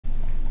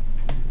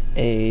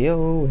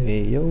Ayo,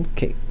 ayo,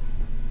 okay.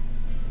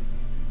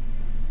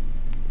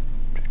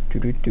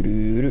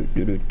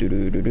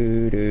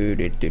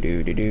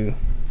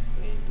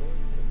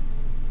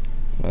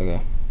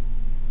 Okay.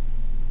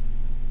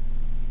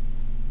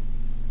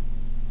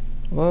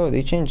 Whoa,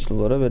 they changed a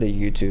little bit of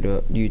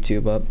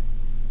YouTube up.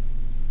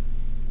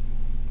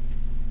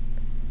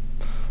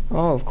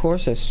 Oh, of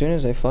course, as soon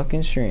as I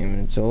fucking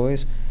stream, it's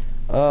always,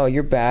 oh,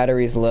 your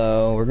battery's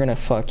low, we're gonna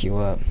fuck you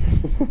up.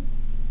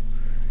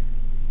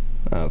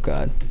 Oh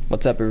god.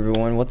 What's up,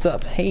 everyone? What's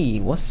up? Hey,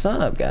 what's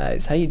up,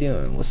 guys? How you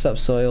doing? What's up,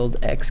 Soiled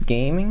X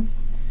Gaming?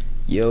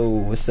 Yo,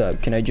 what's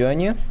up? Can I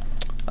join you?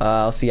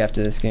 I'll see you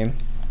after this game.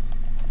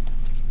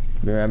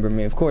 Remember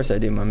me? Of course I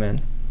do, my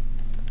man.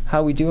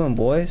 How we doing,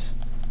 boys?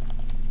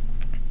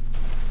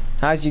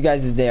 How's you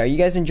guys' day? Are you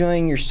guys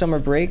enjoying your summer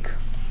break?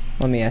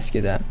 Let me ask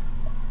you that.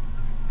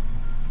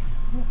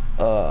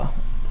 We're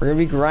gonna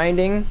be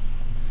grinding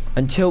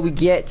until we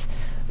get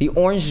the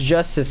Orange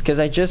Justice, because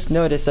I just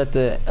noticed that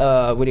the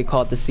what do you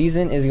call it, the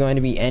season is going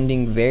to be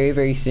ending very,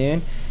 very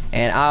soon,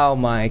 and oh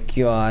my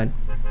god,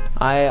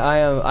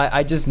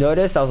 I just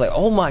noticed, I was like,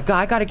 oh my god,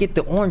 I gotta get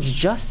the Orange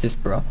Justice,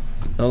 bro.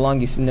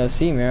 No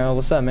see, man.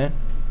 What's up, man?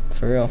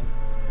 For real.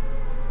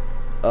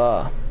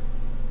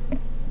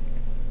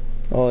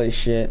 Holy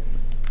shit.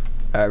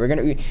 Alright, we're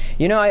gonna,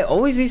 you know, I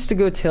always used to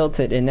go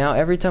tilted, and now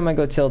every time I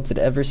go tilted,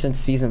 ever since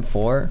season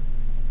 4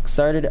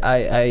 started,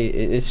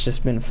 it's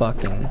just been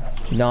fucking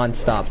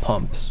non-stop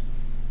pumps.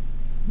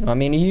 I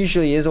mean, it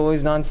usually is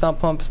always non-stop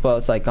pumps, but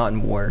it's like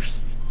gotten worse.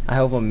 I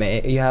hope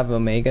you have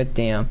Omega.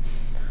 Damn.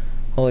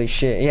 Holy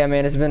shit. Yeah,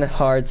 man, it's been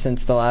hard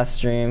since the last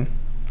stream.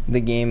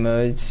 The game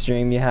mode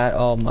stream you had.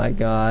 Oh my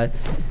god.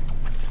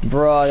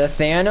 Bro, the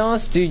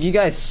Thanos? Dude, you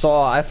guys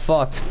saw I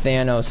fucked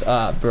Thanos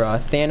up, bro.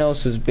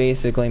 Thanos was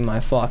basically my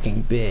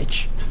fucking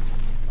bitch.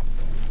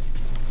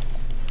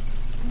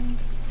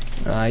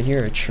 I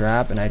hear a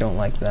trap and I don't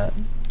like that.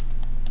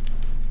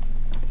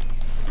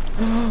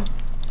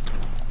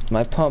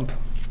 My pump.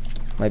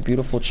 My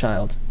beautiful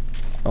child.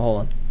 Oh,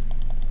 hold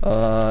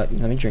on.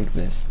 Let me drink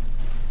this.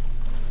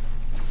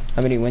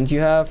 How many wins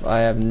you have?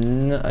 I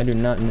do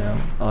not know.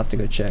 I'll have to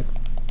go check.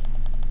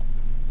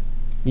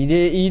 You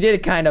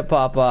did kind of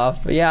pop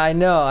off. Yeah, I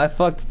know. I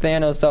fucked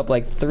Thanos up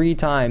like 3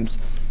 times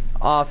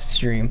off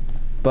stream.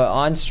 But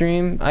on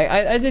stream,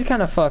 I did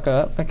kind of fuck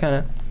up. I kind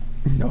of...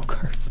 No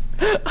cards.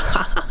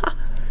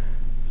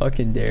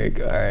 Fucking Derek.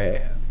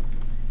 Alright.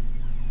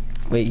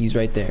 Wait, he's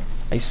right there.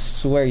 I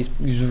swear he's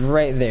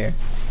right there.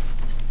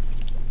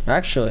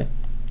 Actually.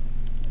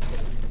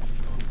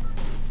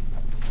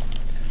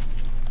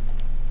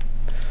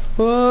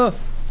 Whoa!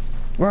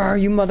 Where are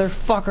you,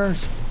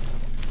 motherfuckers?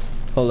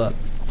 Hold up.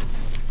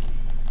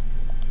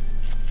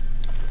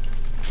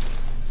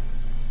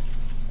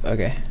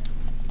 Okay.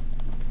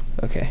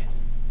 Okay.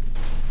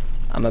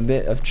 I'm a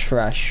bit of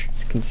trash,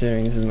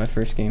 considering this is my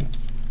first game.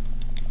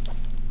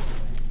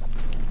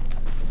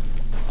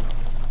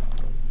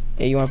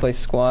 Hey, you wanna play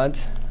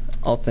squads?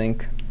 I'll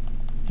think.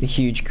 The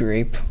huge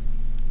grape.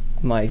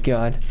 My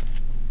god.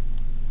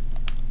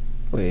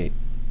 Wait.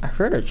 I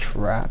heard a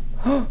trap.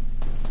 Ah!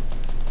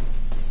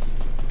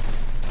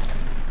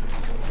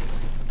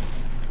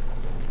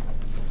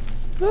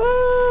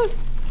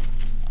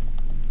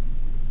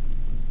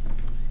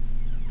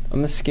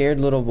 I'm a scared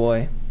little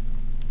boy.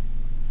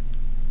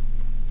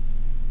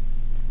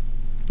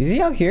 Is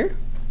he out here?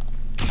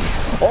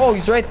 Oh,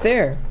 he's right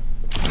there.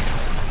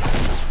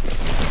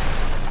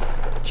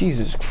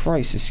 Jesus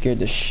Christ, he scared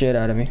the shit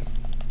out of me.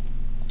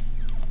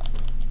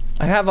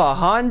 I have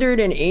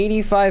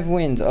 185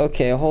 wins.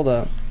 Okay, hold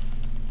up.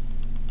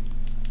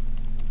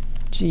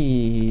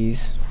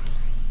 Jeez.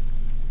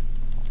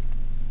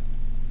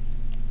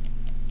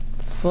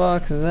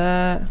 Fuck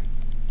that.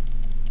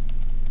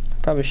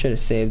 Probably should have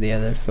saved the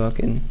other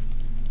fucking...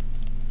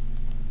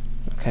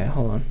 Okay,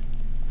 hold on.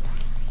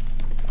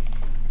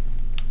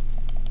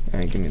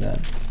 Alright, give me that.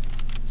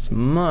 It's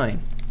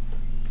mine.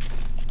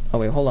 Oh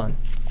wait, hold on.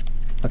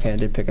 Okay, I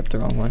did pick up the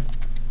wrong one.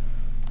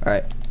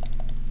 Alright.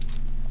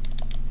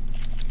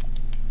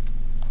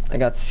 I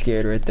got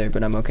scared right there,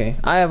 but I'm okay.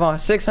 I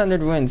have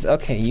 600 wins.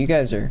 Okay, you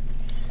guys are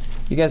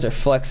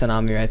flexing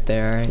on me right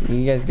there, alright?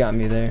 You guys got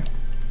me there.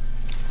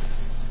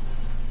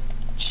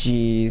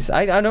 Jeez,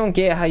 I don't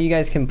get how you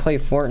guys can play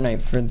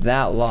Fortnite for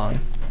that long.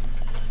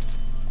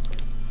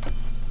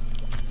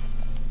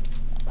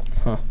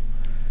 Huh.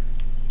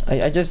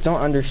 I just don't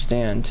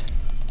understand.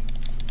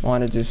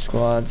 Want to do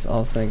squads?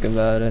 I'll think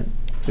about it.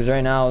 Because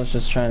right now I was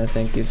just trying to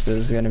think if this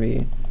is gonna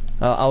be.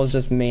 I was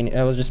just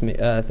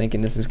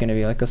thinking this is gonna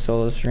be like a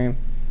solo stream.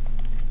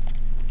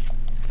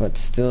 But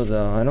still,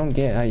 though, I don't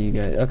get how you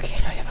guys. Okay,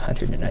 I have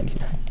 199.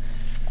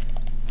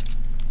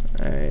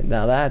 All right,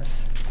 now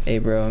that's. Hey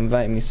bro,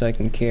 invite me so I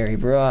can carry.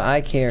 Bro,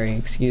 I carry,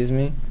 excuse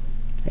me.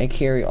 I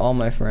carry all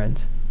my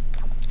friends.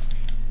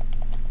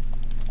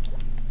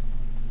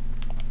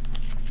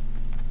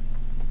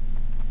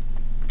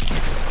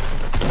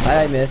 How'd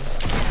I miss?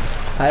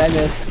 How'd I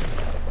miss?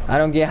 I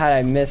don't get how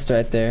I missed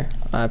right there.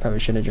 I probably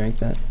should have drank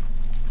that.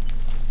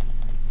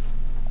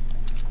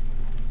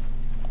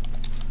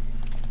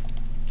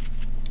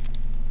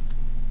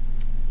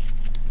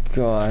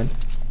 God.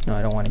 No,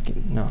 I don't want to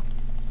get... No.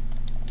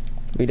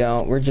 We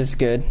don't. We're just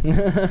good.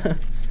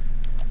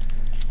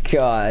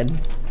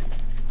 God.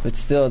 But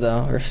still,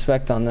 though,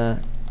 respect on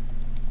that.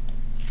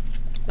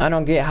 I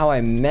don't get how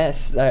I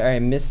messed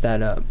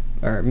that up.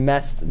 Or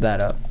messed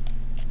that up.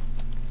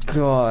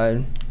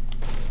 God.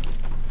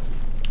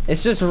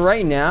 It's just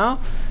right now,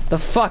 the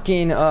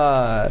fucking,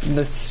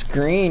 the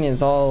screen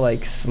is all,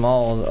 like,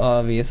 small,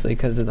 obviously,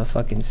 because of the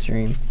fucking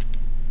stream.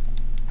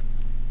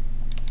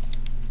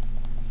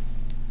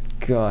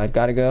 God,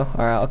 gotta go. Alright,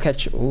 I'll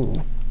catch you.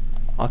 Ooh.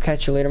 I'll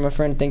catch you later, my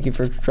friend. Thank you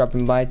for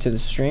dropping by to the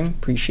stream.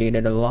 Appreciate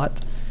it a lot.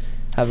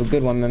 Have a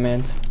good one, my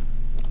man.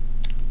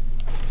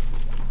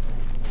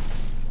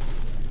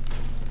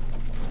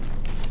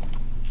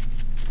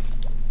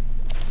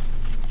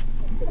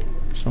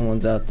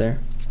 Someone's out there.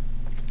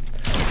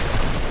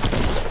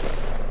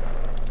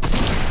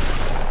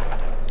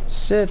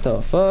 Sit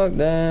the fuck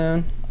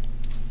down.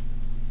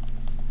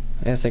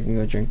 I guess I can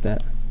go drink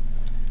that.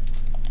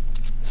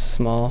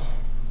 Small.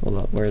 Hold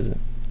up, where is it?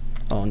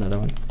 Oh, another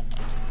one.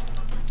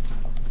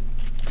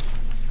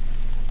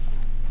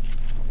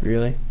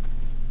 Really?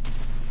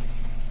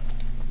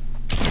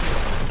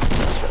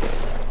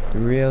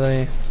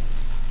 Really?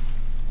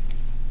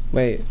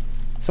 Wait,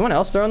 someone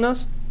else throwing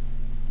those?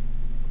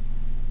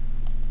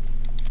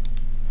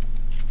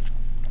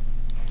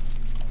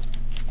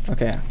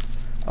 Okay.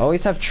 I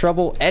always have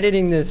trouble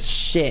editing this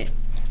shit.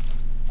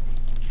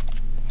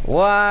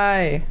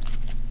 Why?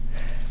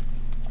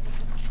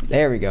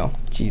 There we go.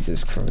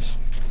 Jesus Christ.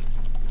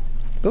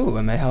 Ooh,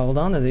 I may hold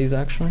on to these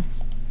actually.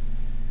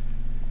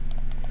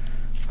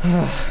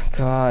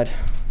 God.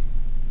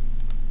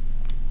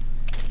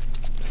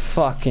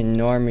 Fucking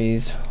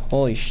normies.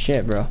 Holy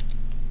shit, bro.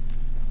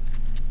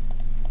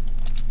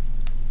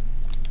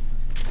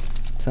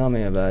 Tell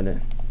me about it.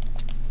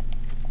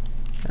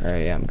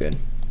 Alright, yeah, I'm good.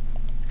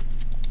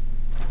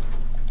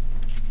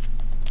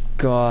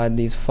 God,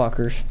 these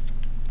fuckers.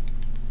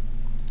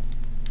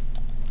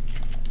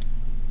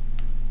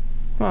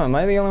 Oh, am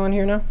I the only one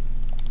here now?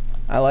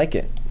 I like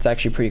it. It's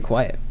actually pretty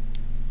quiet.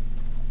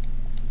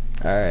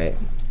 Alright.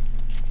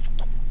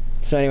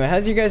 So anyway,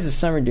 how's you guys'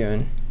 summer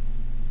doing?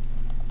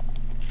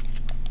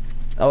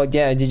 Oh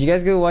yeah, did you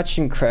guys go watch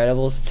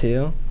Incredibles 2?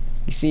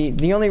 You see,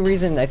 the only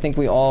reason I think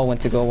we all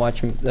went to go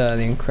watch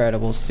The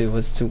Incredibles 2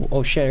 was to...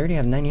 Oh shit, I already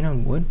have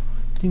 99 wood?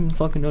 Didn't even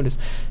fucking notice.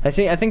 I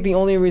think the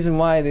only reason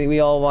why we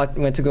all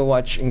went to go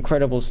watch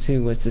Incredibles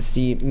 2 was to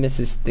see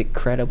Mrs.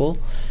 Thick-Credible.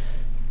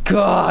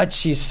 God,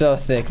 she's so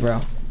thick,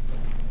 bro.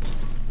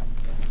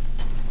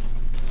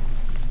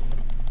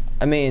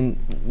 I mean,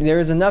 there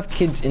was enough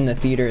kids in the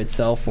theater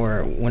itself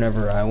where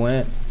whenever I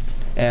went,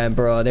 and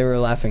bro, they were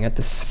laughing at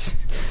this.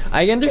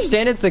 I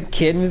understand it's a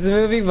kids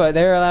movie, but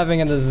they were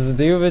laughing at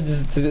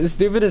the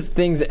stupidest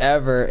things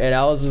ever, and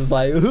I was just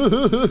like,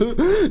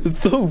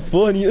 it's so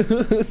funny.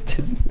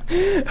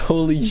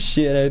 Holy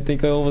shit! I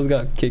think I almost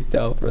got kicked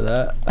out for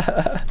that.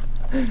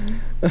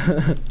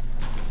 I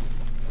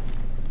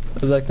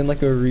was acting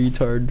like a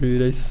retard,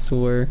 dude. I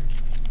swear.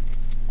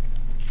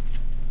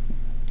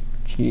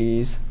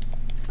 Jeez.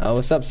 Oh,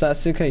 what's up,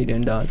 Sasuke? How you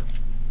doing, dog?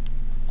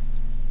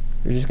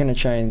 We're just gonna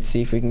try and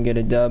see if we can get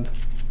a dub.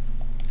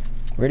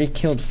 Already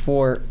killed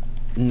 4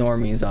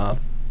 normies off.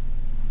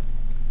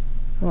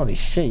 Holy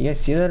shit, you guys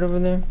see that over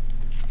there?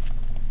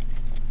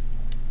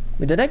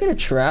 Wait, did I get a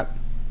trap?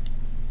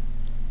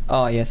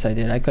 Oh, yes I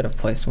did. I could have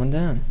placed one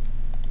down.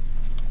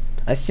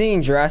 I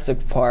seen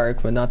Jurassic Park,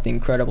 but not The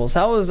Incredibles.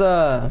 How was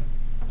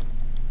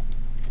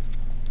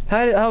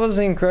how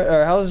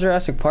was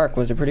Jurassic Park?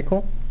 Was it pretty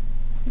cool?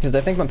 Because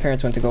I think my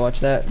parents went to go watch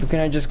that. But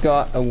I just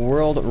got a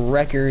world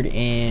record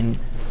in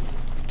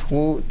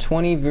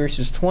 20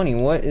 versus 20.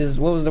 What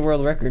was the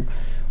world record?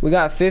 We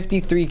got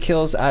 53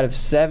 kills out of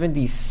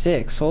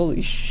 76.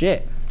 Holy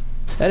shit.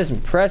 That is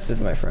impressive,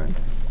 my friend.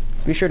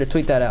 Be sure to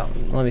tweet that out.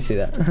 Let me see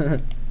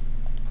that.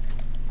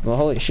 Well,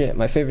 holy shit.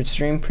 My favorite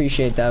stream.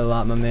 Appreciate that a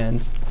lot, my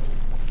man.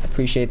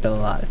 Appreciate that a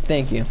lot.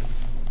 Thank you.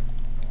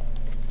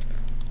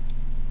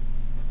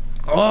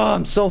 Oh,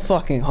 I'm so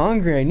fucking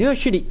hungry. I knew I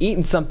should have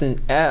eaten something.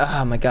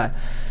 Oh my god.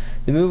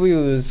 The movie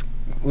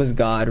was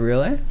God,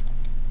 really?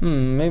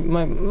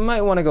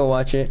 Might want to go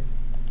watch it.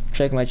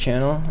 Check my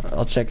channel.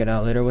 I'll check it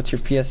out later. What's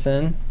your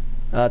PSN?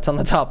 It's on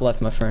the top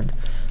left, my friend.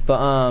 But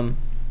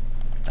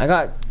I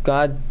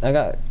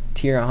got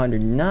tier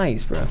 100.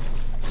 Nice, bro.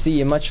 See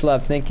you. Much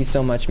love. Thank you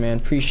so much, man.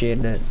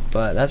 Appreciate it.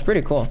 But that's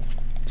pretty cool.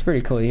 It's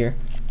pretty cool to hear.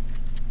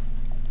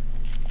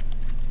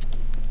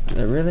 Is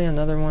there really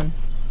another one?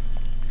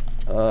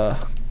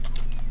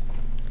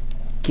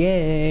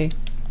 Gay.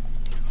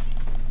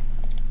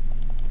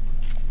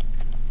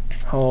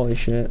 Holy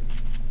shit.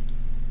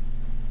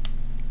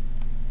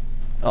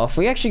 Oh, if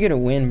we actually get a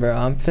win, bro,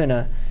 I'm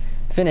finna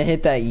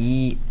hit that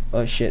yeet.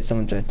 Oh shit,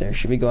 someone's right there.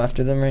 Should we go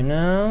after them right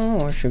now,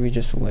 or should we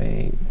just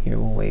wait? Here,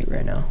 we'll wait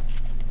right now.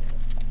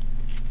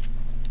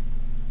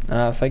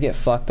 If I get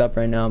fucked up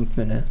right now, I'm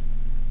finna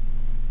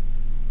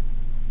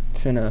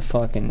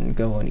fucking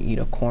go and eat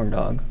a corn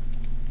dog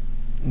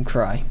and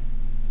cry.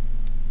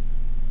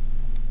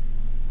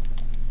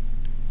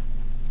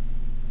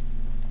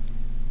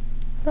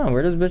 Oh,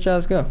 where does bitch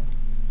ass go?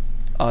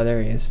 Oh,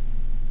 there he is.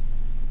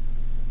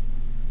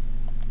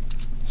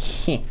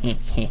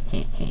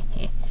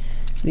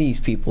 These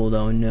people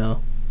don't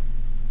know.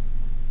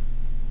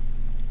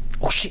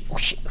 Oh shit, oh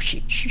shit, oh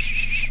shit. Shh,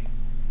 shh, shh.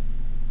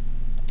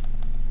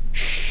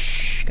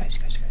 Shh. Guys,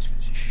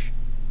 shh.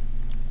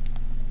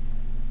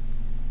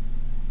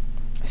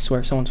 I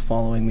swear someone's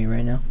following me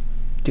right now.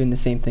 Doing the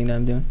same thing that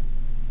I'm doing.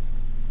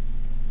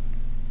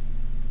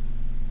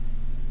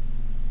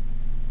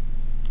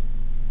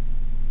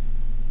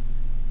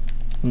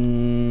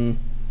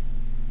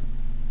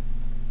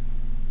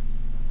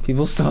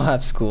 People still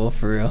have school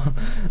for real.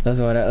 That's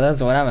what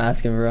I'm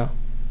asking, bro.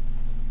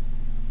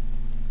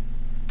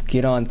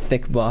 Get on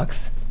thick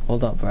box.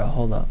 Hold up, bro.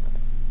 Hold up.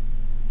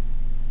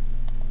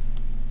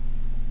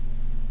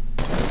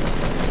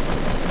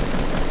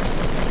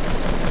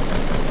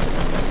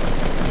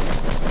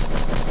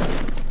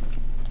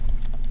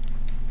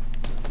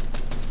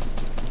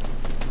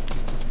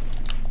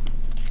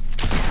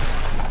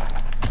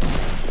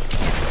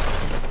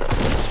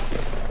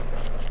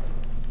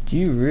 Do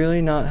you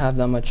really not have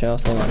that much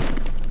health? Hold on.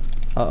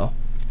 Uh-oh.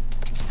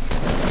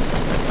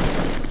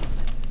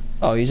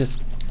 Oh, you just...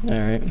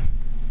 Alright.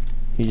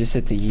 You just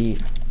hit the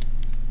yeet.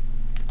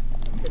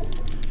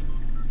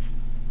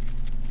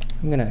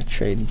 I'm gonna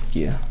trade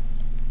you.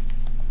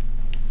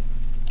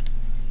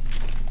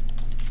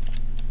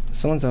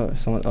 Someone,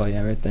 oh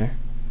yeah, right there.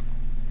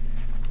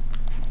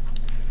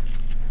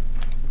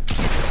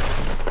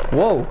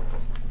 Whoa!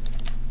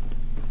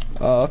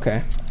 Oh,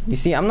 okay. You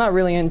see, I'm not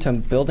really into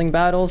building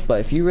battles, but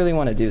if you really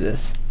want to do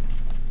this.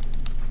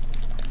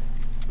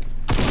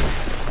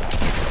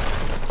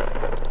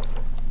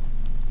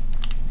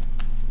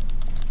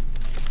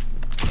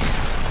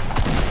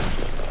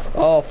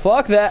 Oh,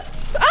 fuck that.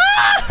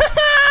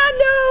 Ah!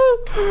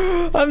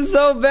 No! I'm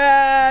so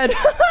bad.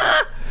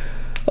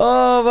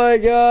 Oh my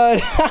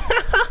god.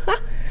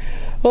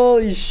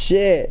 Holy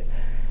shit.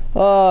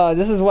 Oh,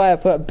 this is why I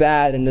put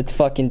bad in the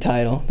fucking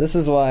title. This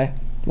is why.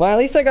 Well, at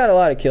least I got a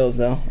lot of kills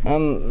though.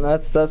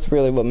 That's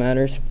really what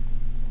matters,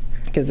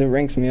 because it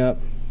ranks me up.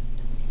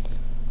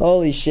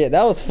 Holy shit,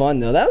 that was fun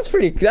though. That was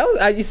pretty.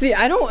 You see,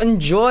 I don't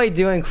enjoy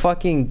doing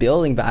fucking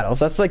building battles.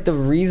 That's like the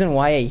reason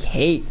why I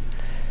hate.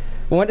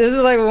 This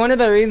is like one of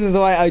the reasons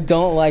why I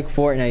don't like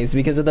Fortnite, is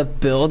because of the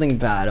building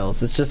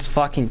battles. It's just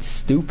fucking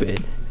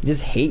stupid. I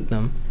just hate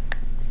them.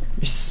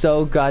 They're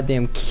so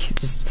goddamn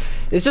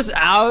it's just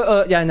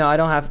out. Yeah, no, I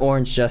don't have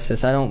Orange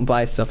Justice. I don't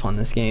buy stuff on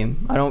this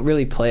game. I don't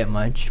really play it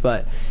much,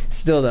 but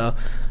still though,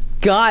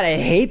 God, I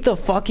hate the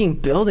fucking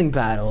building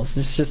battles.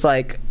 It's just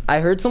like, I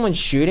heard someone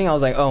shooting, I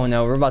was like, oh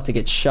no, we're about to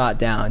get shot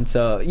down.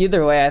 So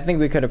either way, I think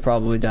we could have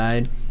probably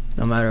died,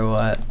 no matter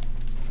what.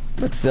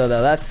 But still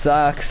though, that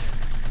sucks.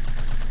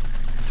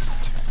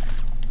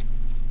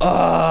 Oh,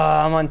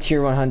 I'm on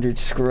tier 100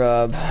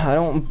 scrub. I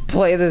don't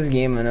play this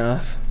game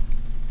enough.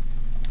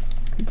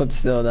 But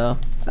still though,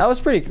 that was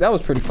pretty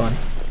fun.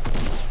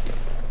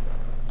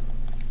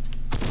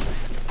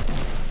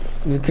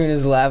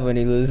 Lakuna's laugh when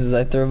he loses.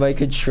 I throw my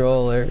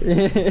controller.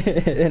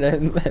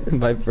 And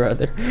my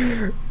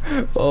brother.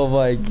 Oh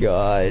my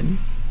god.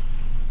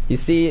 You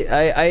see,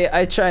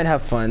 I try and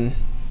have fun.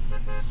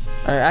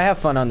 I have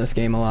fun on this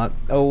game a lot.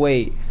 Oh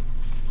wait.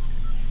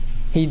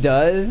 He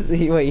does?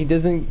 He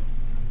doesn't.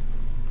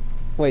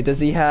 Wait, does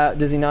he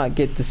not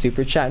get the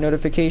super chat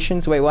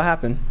notifications? Wait, what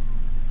happened?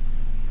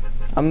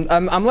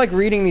 I'm like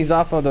reading these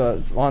off of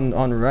the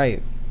on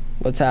right.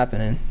 What's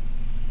happening?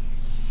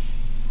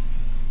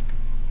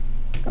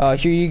 Oh,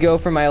 here you go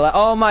for my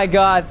oh my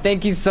god,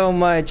 thank you so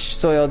much,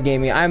 Soiled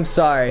Gaming. I'm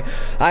sorry.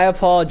 I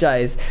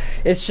apologize.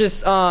 It's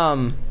just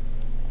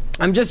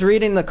I'm just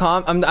reading the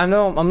I'm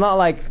not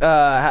like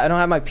I don't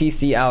have my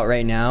PC out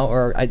right now,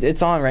 or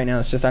it's on right now.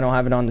 It's just I don't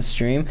have it on the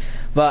stream.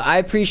 But I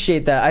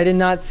appreciate that. I did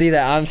not see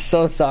that. I'm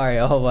so sorry.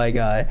 Oh my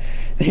god.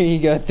 There you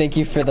go. Thank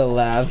you for the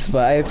laughs.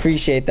 But I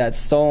appreciate that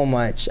so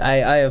much.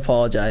 I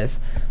apologize.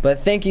 But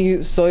thank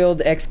you,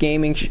 Soiled X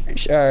Gaming.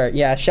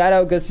 Yeah, shout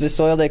out goes to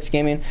Soiled X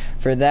Gaming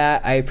for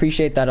that. I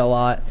appreciate that a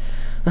lot.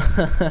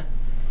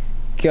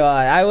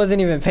 God, I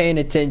wasn't even paying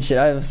attention.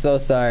 I'm so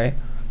sorry.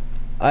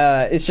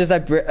 It's just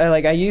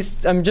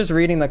I'm just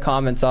reading the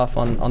comments off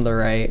on the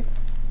right.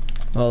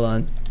 Hold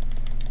on.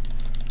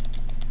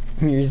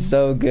 You're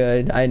so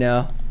good. I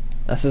know.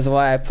 This is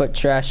why I put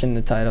trash in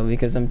the title,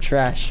 because I'm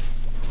trash.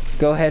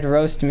 Go ahead,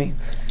 roast me.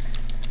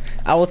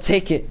 I will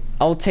take it.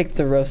 I will take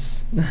the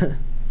roast.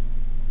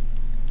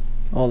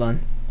 Hold on.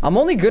 I'm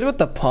only good with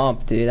the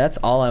pump, dude. That's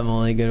all I'm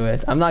only good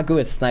with. I'm not good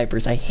with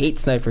snipers. I hate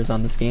snipers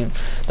on this game.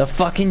 The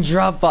fucking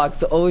drop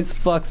box always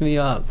fucks me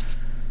up.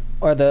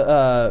 Or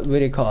the what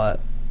do you call it?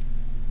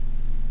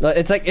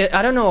 It's like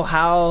I don't know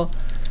how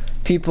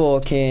people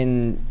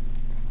can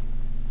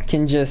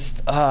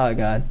just, oh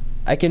god.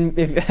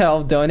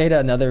 I'll donate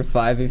another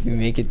 5 if you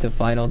make it to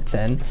final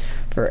 10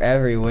 for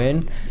every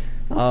win.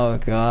 Oh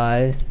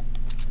god.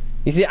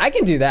 You see, I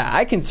can do that.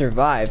 I can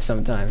survive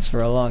sometimes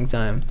for a long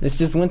time. It's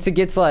just once it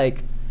gets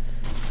like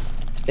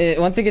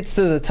once it gets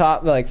to the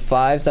top like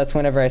 5s, that's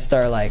whenever I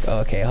start like,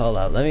 okay, hold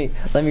up, let me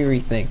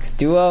rethink.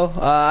 Duo,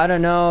 I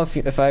don't know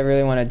if I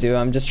really want to do.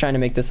 I'm just trying to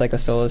make this like a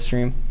solo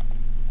stream.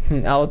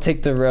 I'll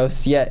take the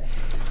roast. Yet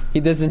he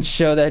doesn't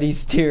show that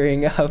he's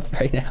tearing up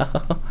right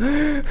now.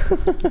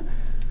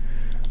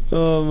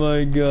 Oh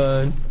my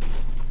god.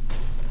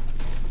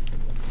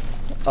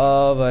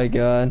 Oh my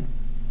god.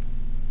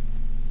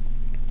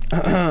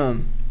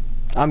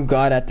 I'm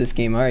god at this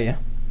game, are you?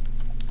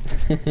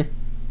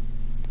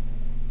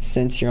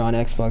 Since you're on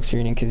Xbox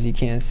reading because you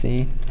can't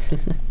see.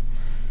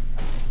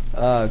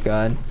 Oh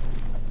god.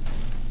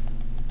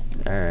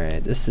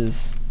 Alright, this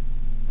is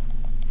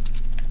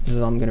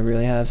all I'm gonna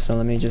really have, so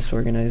let me just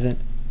organize it.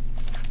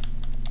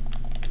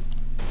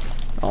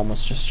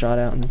 Almost just shot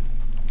out. And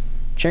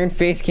turn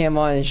face cam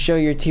on and show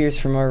your tears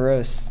from our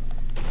roast.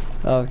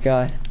 Oh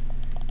god.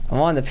 I'm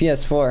on the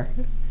PS4.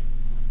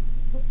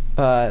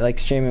 Like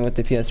streaming with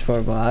the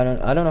PS4, but I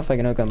don't know if I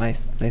can hook up my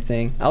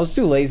thing. I was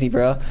too lazy,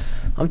 bro.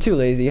 I'm too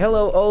lazy.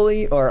 Hello,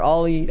 Oli or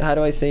Ollie. How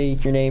do I say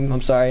your name? I'm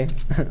sorry.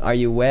 Are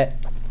you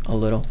wet? A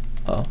little.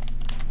 Oh.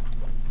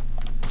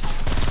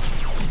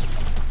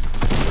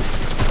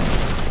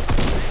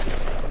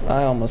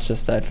 I almost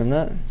just died from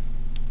that.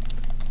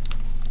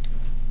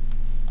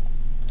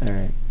 All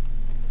right.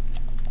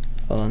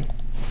 Hold on.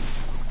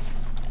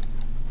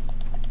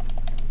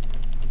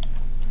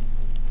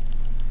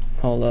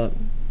 Hold up.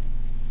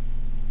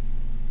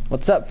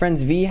 What's up,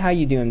 friends V? How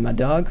you doing, my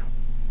dog?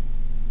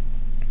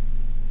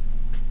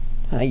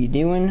 How you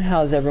doing?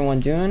 How's everyone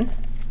doing?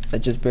 That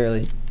just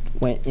barely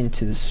went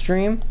into the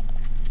stream.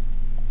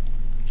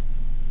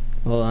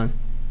 Hold on.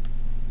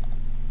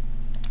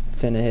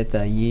 Finna hit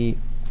that yeet.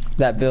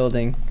 That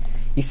building.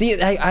 You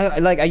see,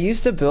 I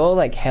used to build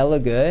like hella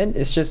good.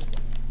 It's just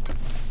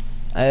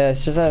I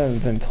haven't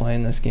been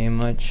playing this game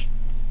much.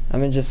 I've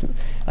been just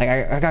like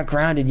I got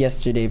grounded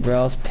yesterday,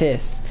 bro. I was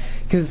pissed.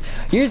 Cause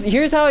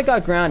here's how I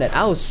got grounded.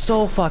 I was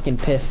so fucking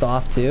pissed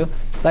off too.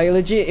 Like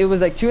legit, it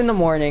was like 2 in the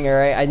morning. All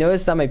right, I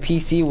noticed that my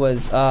PC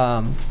was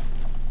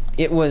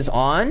it was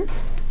on,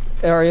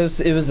 or it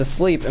was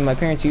asleep, and my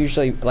parents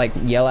usually like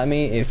yell at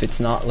me if it's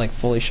not like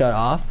fully shut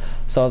off.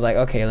 So I was like,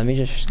 okay, let me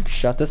just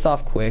shut this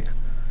off quick.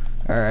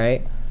 All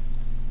right,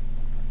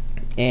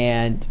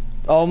 and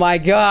oh my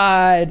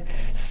god,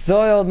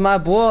 Soiled, my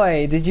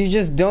boy, did you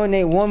just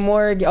donate one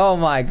more? Oh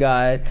my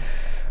god.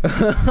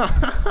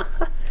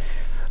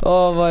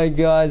 Oh my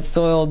god,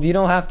 Soiled, you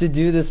don't have to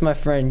do this, my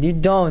friend. You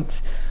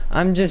don't.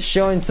 I'm just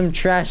showing some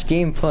trash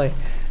gameplay.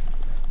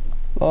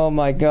 Oh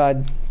my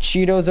god.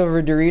 Cheetos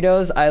over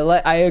Doritos.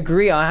 I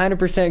agree. I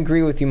 100%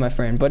 agree with you, my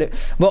friend. But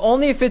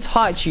only if it's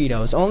hot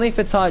Cheetos. Only if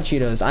it's hot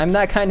Cheetos. I'm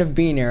that kind of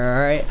beaner,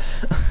 alright?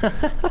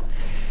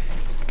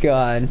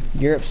 God.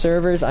 Europe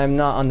servers? I'm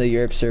not on the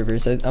Europe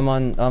servers. I'm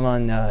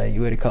on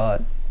you would call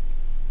it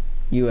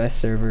US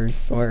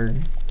servers or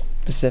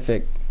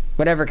Pacific.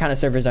 Whatever kind of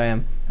servers I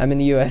am. I'm in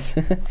the US.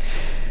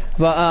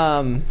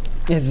 But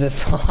is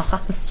this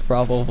lost?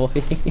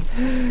 Probably.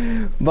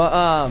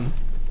 But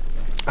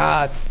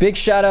big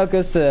shout out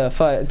goes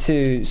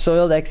to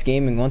Soiled X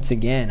Gaming once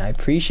again. I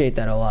appreciate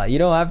that a lot. You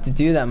don't have to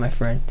do that, my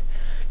friend.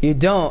 You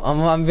don't.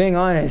 I'm being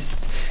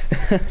honest.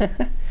 God,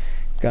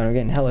 I'm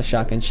getting hella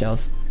shotgun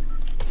shells.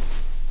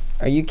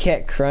 Are you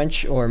Cat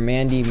Crunch or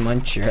Mandy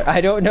Muncher? I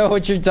don't know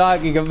what you're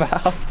talking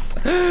about.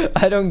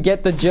 I don't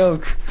get the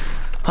joke.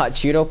 Hot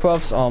Cheeto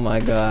Puffs? Oh my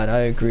god,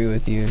 I agree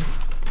with you.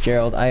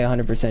 Gerald, I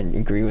 100%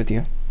 agree with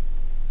you.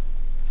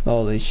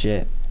 Holy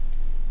shit.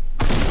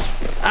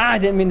 I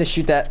didn't mean to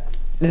shoot that.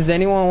 Does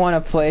anyone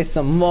want to play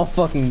some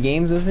motherfucking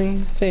games with me?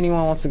 If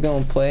anyone wants to go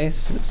and play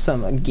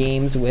some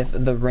games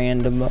with the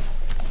random, hold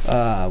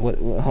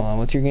on,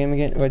 what's your game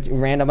again? What,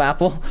 Random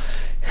Apple?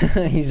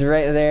 He's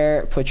right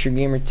there. Put your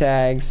gamer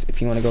tags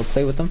if you want to go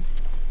play with them.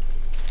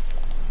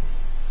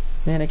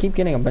 Man, I keep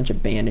getting a bunch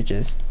of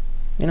bandages.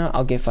 You know,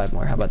 I'll get 5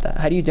 more. How about that?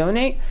 How do you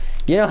donate?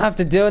 You don't have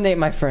to donate,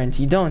 my friend.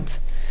 You don't.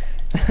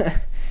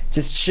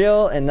 Just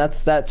chill, and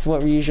that's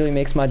what usually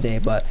makes my day.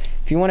 But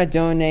if you want to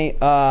donate,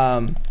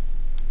 oh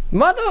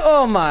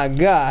my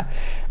god,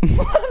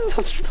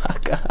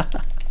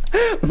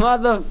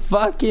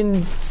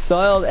 motherfucking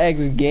Soiled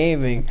X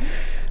Gaming,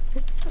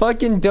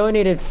 fucking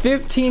donated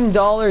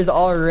 $15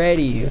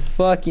 already.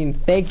 Fucking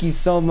thank you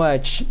so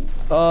much.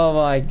 Oh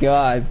my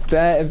god,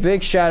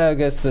 big shout out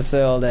goes to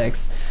Soiled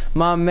X.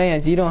 My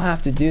mans, you don't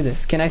have to do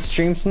this. Can I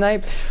stream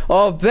snipe?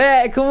 Oh,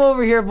 bet. Come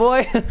over here,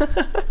 boy.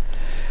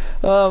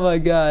 Oh my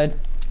god.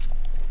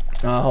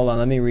 Hold on,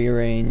 let me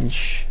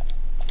rearrange.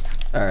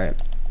 Alright.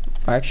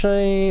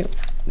 Actually,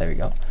 there we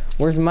go.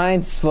 Where's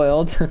mine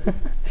spoiled?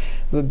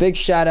 But big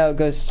shout out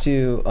goes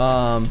to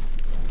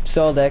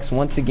Soiled X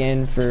once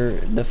again for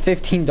the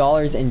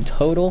 $15 in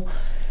total.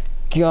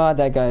 God,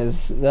 that guy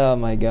is, oh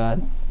my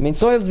god. I mean,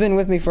 Soiled's been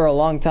with me for a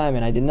long time,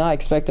 and I did not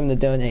expect him to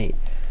donate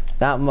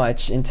that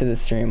much into the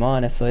stream.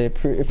 Honestly,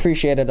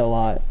 appreciate it a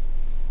lot.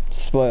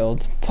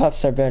 Spoiled.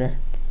 Puffs are better.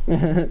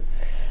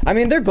 I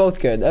mean, they're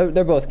both good.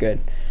 They're both good.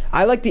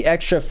 I like the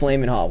extra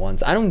flaming hot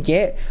ones. I don't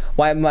get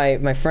why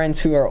my friends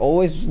who are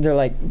always,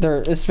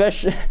 they're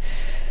especially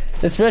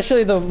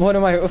Especially one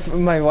of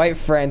my white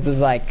friends is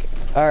like,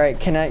 all right,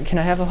 can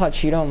I have a hot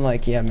Cheeto? I'm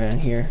like, yeah, man,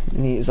 here.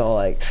 And he's all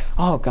like,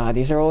 oh god,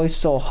 these are always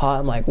so hot.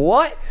 I'm like,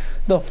 what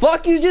the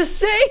fuck you just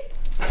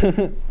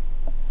say?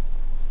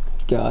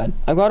 God,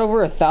 I got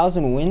over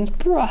 1,000 wins,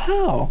 bro.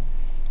 How?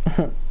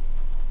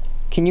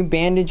 Can you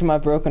bandage my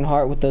broken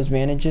heart with those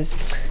bandages?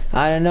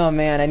 I don't know,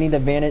 man. I need to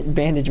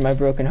bandage my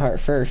broken heart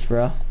first,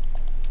 bro.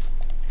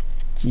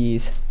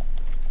 Jeez.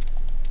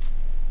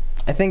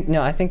 I think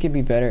it'd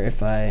be better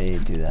if I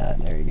do that.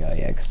 There you go.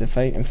 Yeah, because if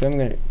I'm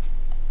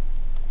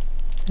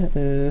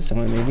gonna,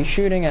 someone may be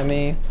shooting at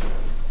me.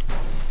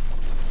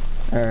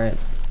 All right,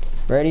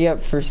 ready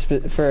up for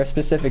a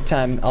specific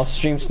time. I'll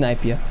stream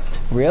snipe you.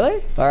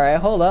 Really? All right,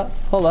 hold up.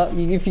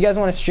 If you guys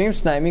want to stream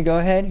snipe me, go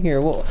ahead.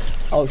 Here,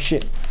 oh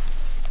shit.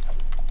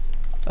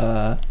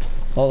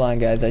 Hold on,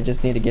 guys. I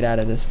just need to get out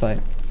of this fight.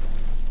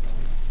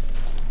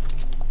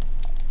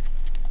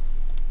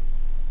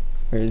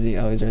 Where is he?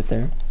 Oh, he's right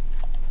there.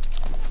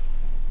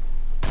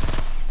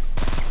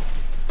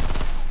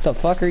 What the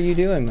fuck are you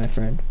doing, my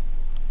friend?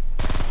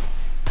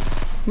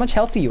 How much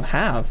health do you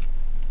have?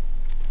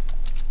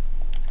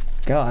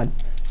 God.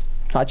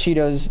 Hot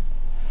Cheetos.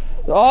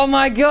 Oh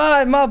my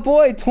god, my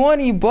boy,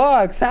 20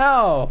 bucks.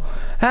 How?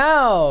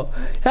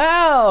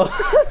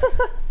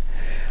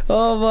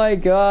 Oh my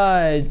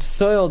god.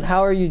 Soiled,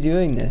 how are you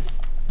doing this?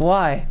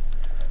 Why?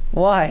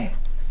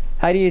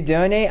 How do you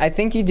donate? I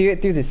think you do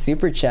it through the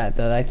super chat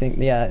though. I think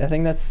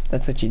that's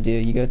what you do.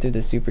 You go through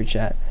the super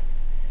chat.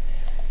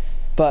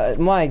 But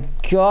my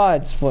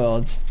god,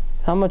 Spoiled.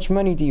 How much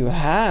money do you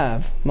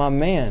have? My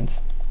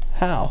mans.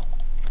 How?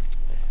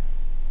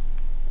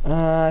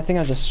 I think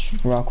I'll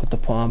just rock with the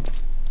pump.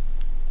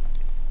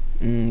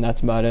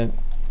 That's about it.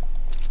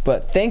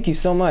 But thank you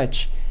so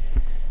much.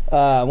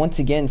 Once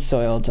again,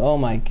 Soiled. Oh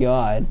my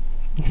god.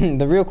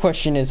 The real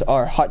question is,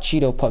 are Hot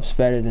Cheeto Puffs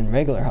better than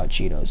regular Hot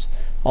Cheetos?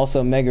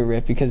 Also, Mega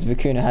Rip, because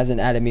Vicuna hasn't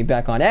added me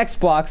back on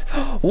Xbox.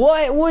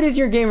 What is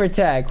your gamer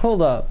tag?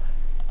 Hold up.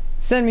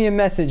 Send me a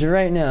message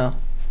right now.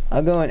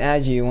 I'll go and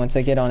add you once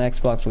I get on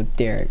Xbox with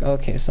Derek.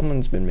 Okay,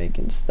 someone's been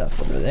making stuff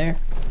over there.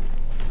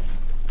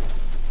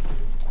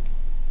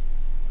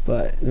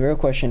 But the real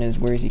question is,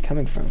 where is he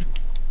coming from?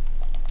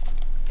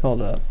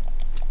 Hold up.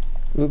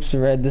 Oops,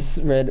 read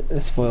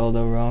spoiled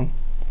though wrong.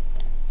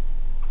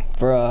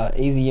 Bruh,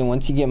 easy, and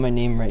once you get my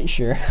name right,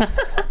 sure.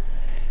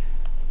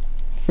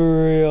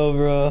 For real,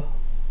 bro.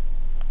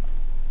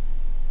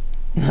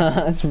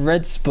 It's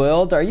red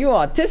spoiled. Are you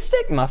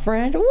autistic, my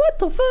friend? What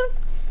the fuck?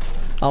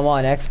 I'm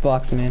on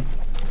Xbox, man.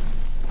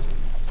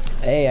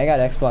 Hey, I got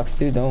Xbox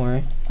too, don't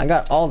worry. I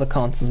got all the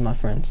consoles, my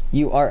friends.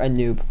 You are a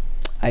noob.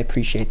 I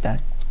appreciate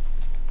that.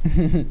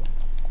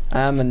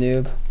 I'm a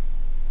noob.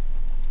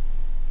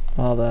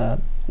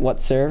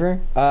 What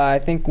server? I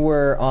think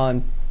we're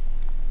on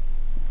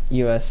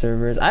US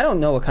servers. I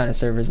don't know what kind of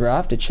servers, bro. I'll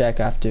have to check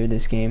after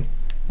this game.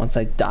 Once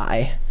I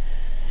die.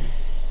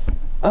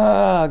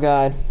 Oh,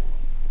 God.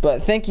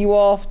 But thank you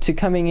all to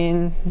coming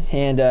in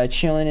and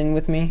chilling in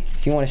with me.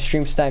 If you want to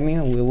stream snipe me,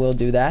 we will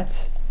do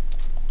that.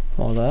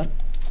 Hold up.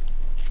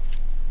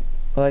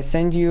 Will I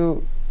send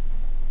you...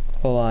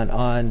 Hold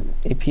on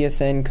a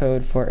PSN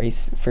code for a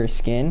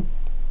skin?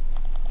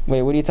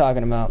 Wait, what are you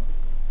talking about?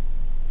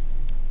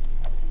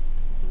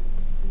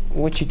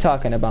 What you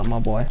talking about, my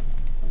boy?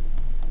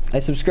 I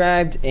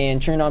subscribed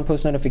and turned on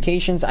post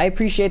notifications. I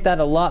appreciate that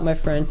a lot, my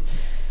friend.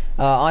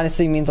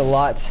 Honestly, means a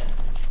lot.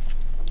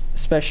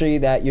 Especially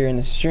that you're in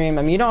the stream.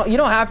 I mean, you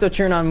don't have to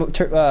turn on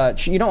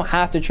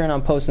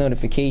post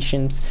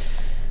notifications.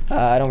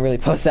 I don't really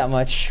post that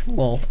much.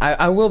 Well,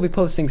 I will be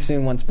posting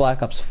soon once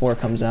Black Ops 4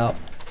 comes out.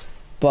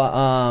 But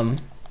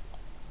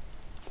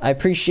I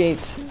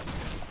appreciate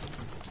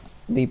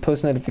the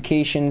post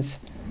notifications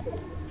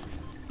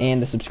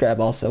and the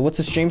subscribe also. What's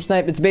a stream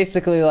snipe? It's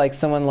basically like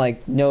someone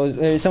like knows,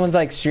 or someone's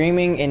like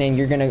streaming, and then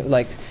you're gonna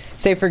like,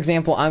 say for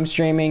example, I'm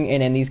streaming,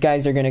 and then these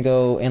guys are gonna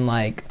go and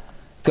like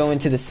go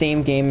into the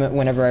same game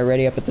whenever I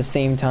ready up at the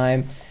same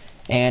time,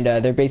 and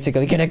they're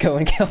basically gonna go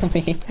and kill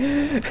me.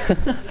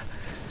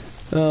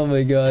 Oh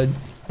my god,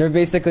 they're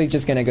basically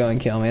just gonna go and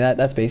kill me.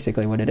 That's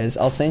basically what it is.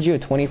 I'll send you a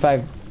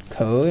 25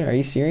 code. Are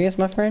you serious,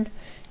 my friend?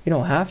 You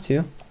don't have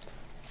to.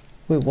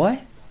 Wait,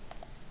 what?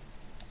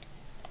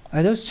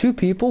 Are those two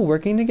people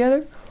working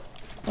together?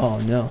 Oh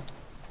no.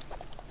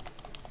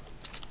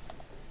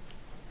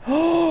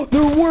 Oh,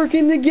 they're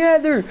working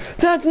together!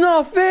 That's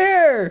not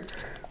fair!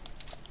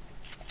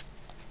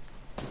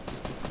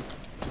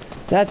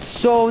 That's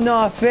so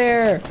not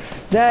fair!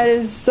 That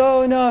is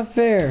so not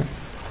fair!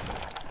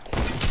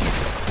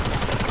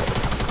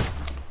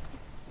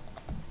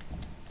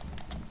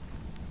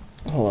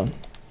 Hold on.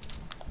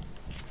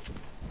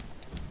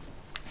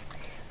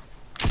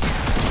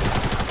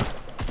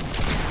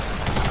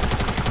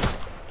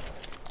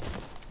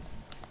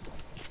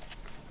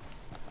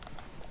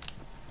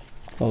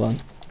 Hold on.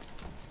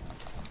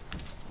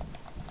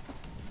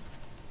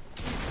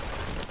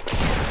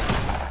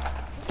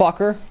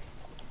 Fucker.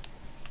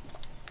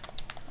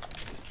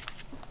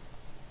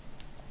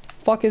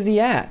 Fuck is he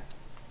at?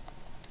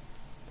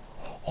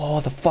 Oh,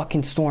 the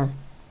fucking storm.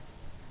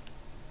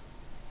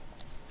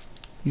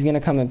 He's gonna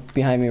come up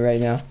behind me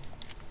right now.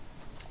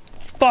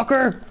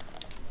 Fucker!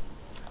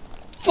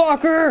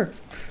 Fucker!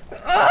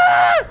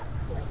 Ah!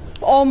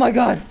 Oh my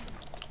god!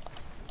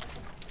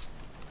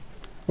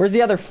 Where's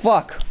the other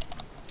fuck?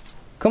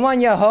 Come on,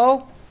 ya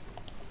ho!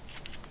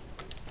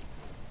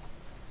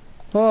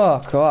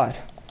 Oh god.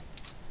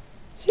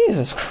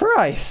 Jesus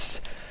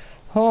Christ!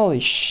 Holy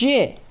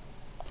shit!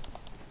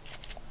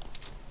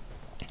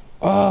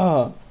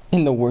 Oh,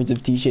 in the words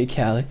of DJ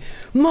Khaled,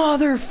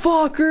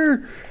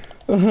 motherfucker!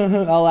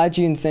 I'll add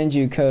you and send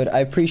you a code. I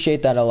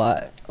appreciate that a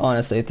lot.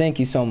 Honestly, thank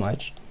you so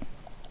much.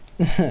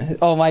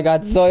 Oh my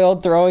god, Soil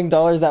throwing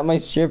dollars at my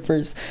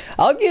strippers.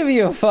 I'll give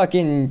you a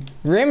fucking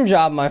rim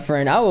job, my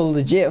friend. I will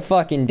legit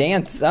fucking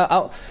dance.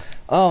 Oh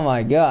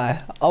my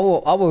god. I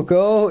will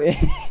go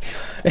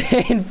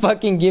and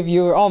fucking give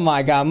you. Oh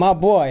my god, my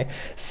boy.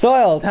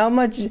 Soiled, how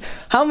much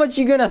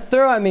you gonna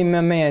throw at me,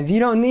 my mans? You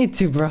don't need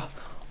to, bro.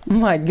 Oh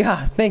my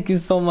god, thank you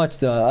so much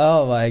though.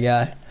 Oh my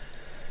god.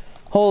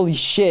 Holy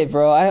shit,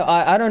 bro.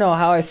 I don't know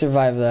how I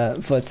survived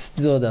that, but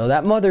still though.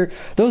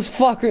 Those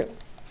fuckers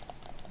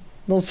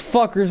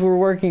were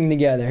working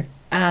together.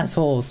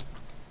 Assholes.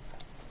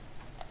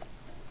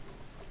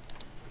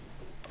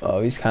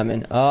 Oh, he's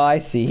coming. Oh, I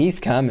see. He's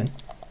coming.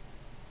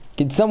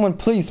 Can someone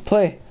please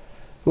play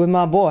with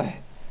my boy?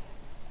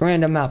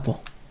 Random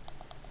Apple.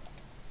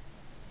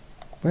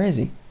 Where is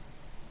he?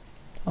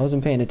 I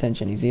wasn't paying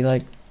attention. Is he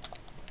like...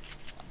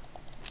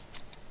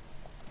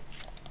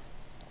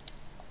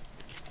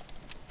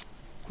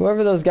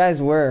 Whoever those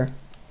guys were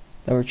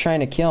that were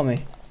trying to kill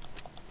me,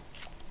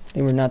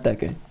 they were not that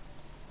good.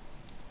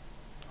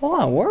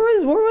 Hold on, where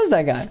was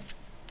that guy?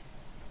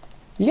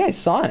 You guys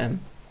saw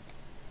him.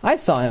 I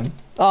saw him.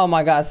 Oh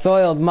my god,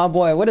 Soiled, my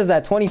boy. What is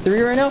that,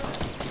 23 right now?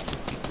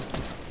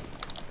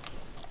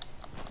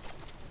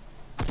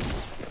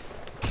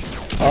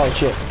 Oh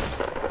shit.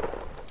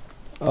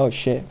 Oh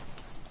shit.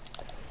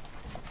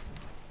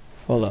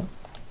 Hold up.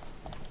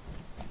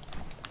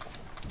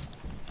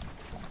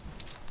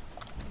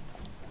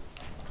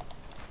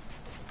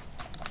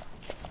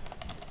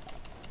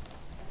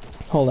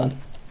 Hold on.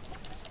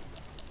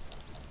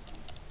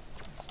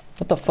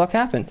 What the fuck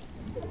happened?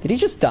 Did he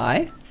just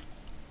die?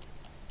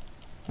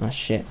 Oh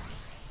shit.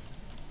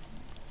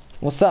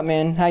 What's up,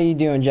 man? How you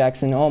doing,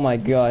 Jackson? Oh my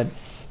god.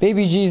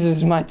 Baby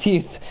Jesus, my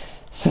teeth.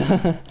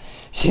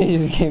 She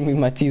just gave me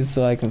my teeth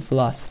so I can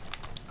floss.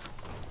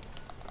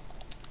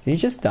 Did he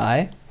just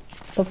die?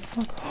 What the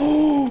fuck?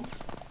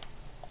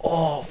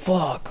 Oh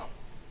fuck.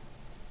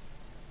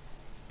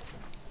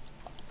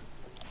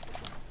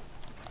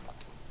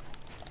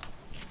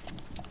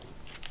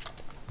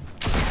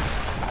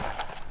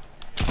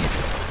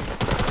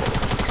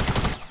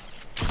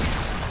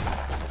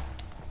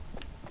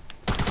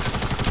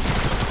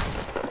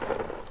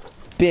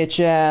 Bitch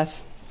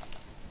ass.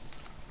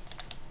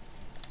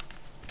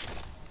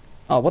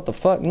 Oh, what the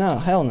fuck? No,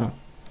 hell no.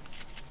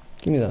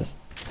 Give me those.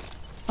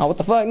 Oh, what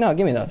the fuck? No,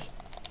 give me those.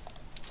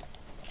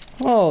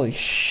 Holy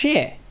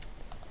shit.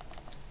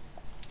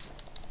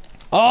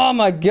 Oh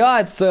my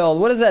god, Soil.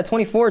 What is that?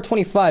 24 or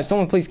 25?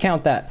 Someone please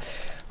count that.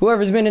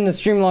 Whoever's been in the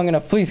stream long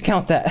enough, please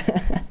count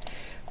that.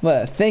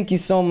 But thank you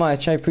so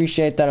much. I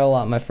appreciate that a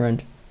lot, my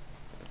friend.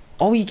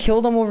 Oh, he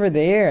killed him over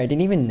there. I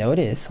didn't even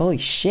notice. Holy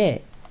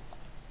shit.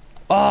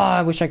 Oh,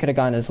 I wish I could have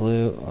gotten his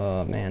loot.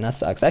 Oh, man, that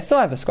sucks. I still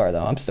have a scar,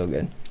 though. I'm still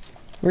good.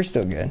 We're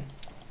still good.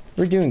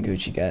 We're doing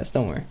Gucci, guys.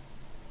 Don't worry.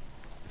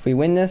 If we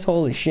win this,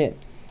 holy shit.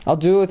 I'll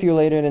do it with you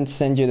later, then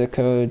send you the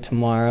code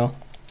tomorrow.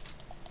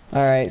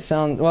 Alright,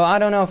 well, I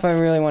don't know if I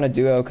really want to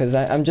duo, because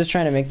I'm just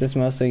trying to make this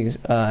mostly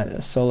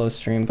a solo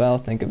stream, but I'll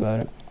think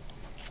about it.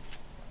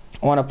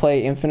 I want to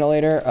play Infinite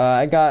later.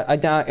 I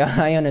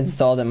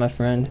uninstalled it, my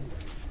friend.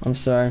 I'm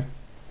sorry.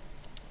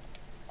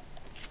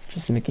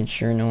 Just making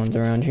sure no one's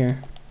around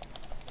here.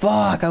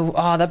 Fuck!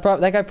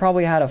 That guy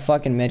probably had a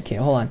fucking medkit.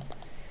 Hold on.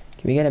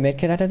 Can we get a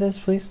medkit out of this,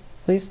 please?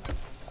 Please?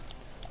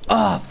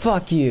 Ah,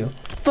 fuck you.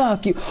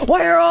 Fuck you.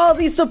 Why are all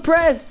these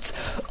suppressed?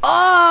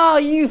 Ah,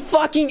 you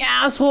fucking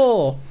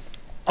asshole.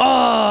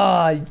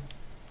 Ah,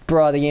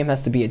 bro, the game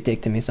has to be a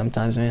dick to me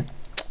sometimes, man.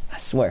 I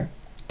swear.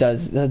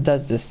 Does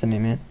this to me,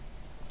 man.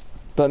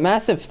 But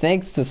massive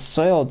thanks to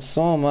Soiled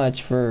so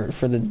much for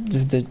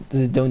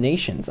the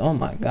donations. Oh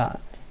my god.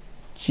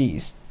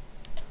 Jeez.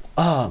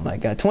 Oh my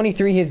god.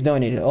 23 has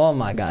donated. Oh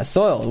my god.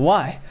 Soiled.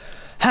 Why?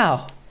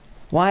 How?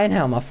 Why and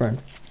how, my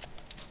friend?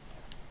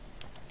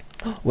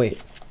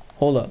 Wait.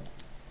 Hold up.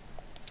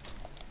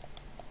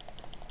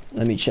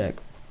 Let me check.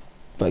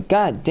 But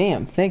god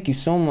damn, thank you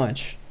so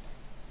much.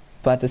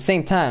 But at the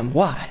same time,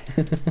 why?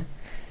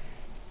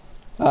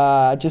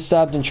 I just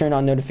subbed and turned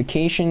on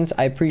notifications.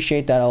 I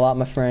appreciate that a lot,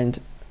 my friend.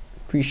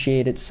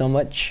 Appreciate it so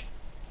much.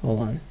 Hold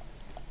on.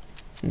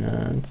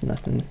 Nah, it's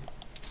nothing.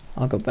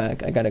 I'll go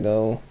back. I gotta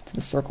go to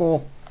the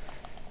circle.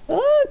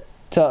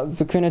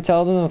 Bakuna,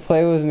 tell them to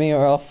play with me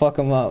or I'll fuck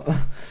them up.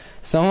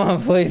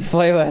 Someone please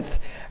play with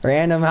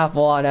Random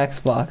Apple on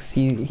Xbox.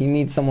 He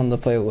needs someone to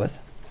play with.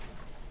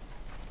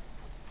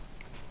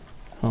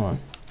 Hold on.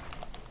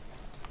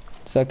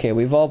 It's okay.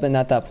 We've all been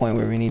at that point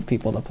where we need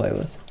people to play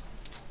with.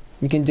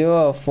 We can do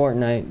a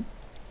Fortnite.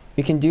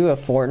 We can do a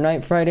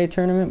Fortnite Friday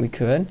tournament. We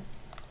could.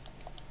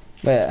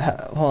 Wait,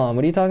 hold on.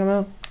 What are you talking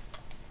about?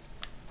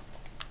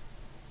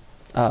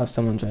 Oh,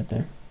 someone's right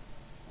there.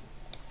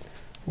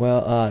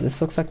 Well,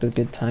 this looks like a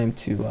good time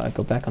to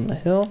go back on the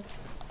hill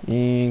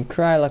and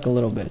cry like a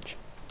little bitch.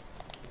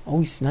 Oh,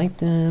 we sniped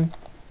them.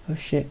 Oh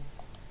shit.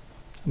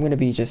 I'm gonna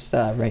be just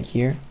right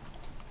here.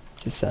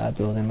 Just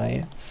building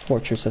my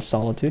fortress of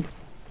solitude.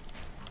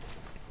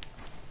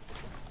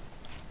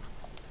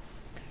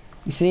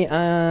 You see,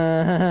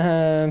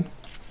 I'm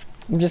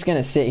just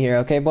gonna sit here,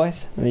 okay,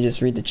 boys? Let me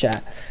just read the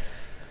chat.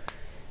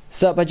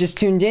 Sup, I just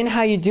tuned in.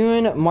 How you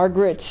doing?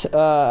 Margaret,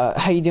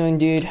 how you doing,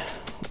 dude?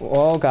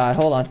 Oh, God,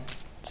 hold on.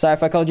 Sorry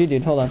if I called you,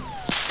 dude. Hold on.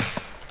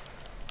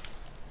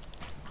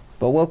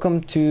 But welcome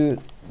to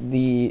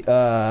the,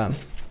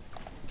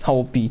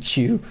 I'll beat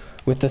you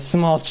with a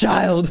small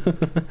child.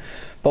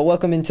 But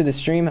welcome into the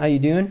stream. How you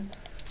doing?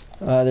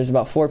 There's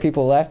about 4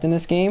 people left in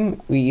this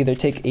game. We either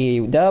take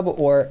a dub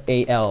or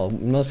a L.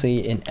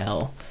 Mostly an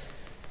L.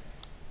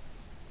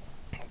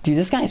 Dude,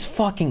 this guy's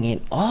fucking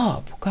it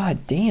up.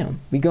 God damn.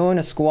 We go in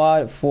a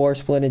squad of 4,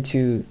 split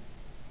into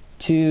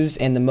 2s,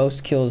 and the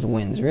most kills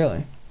wins.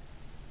 Really?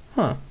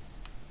 Huh.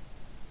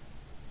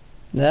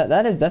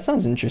 That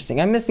sounds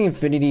interesting. I miss the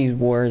Infinity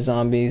War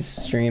Zombies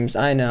streams.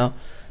 I know.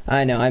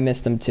 I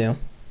miss them too.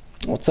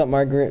 What's up,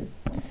 Margaret?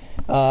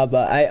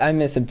 But I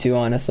miss them too,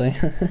 honestly.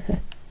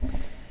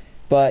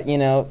 But you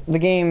know, the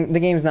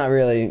game's not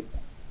really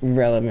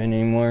relevant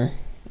anymore,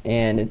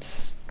 and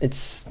it's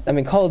I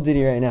mean, Call of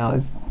Duty right now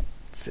is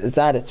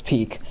at its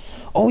peak.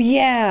 Oh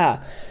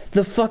yeah,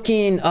 the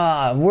fucking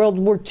World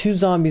War II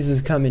zombies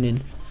is coming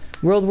in.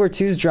 World War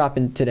II is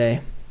dropping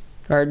today.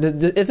 Or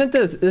isn't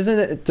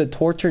it the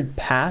Tortured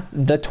Path?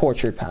 The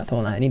Tortured Path.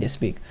 Hold on, I need to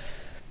speak.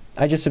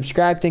 I just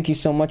subscribed. Thank you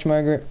so much,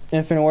 Margaret.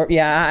 Infinite Warp.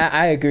 Yeah,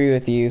 I agree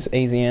with you,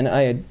 AZN.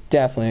 I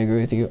definitely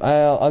agree with you.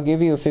 I'll give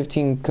you a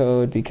 15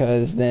 code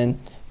because then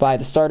buy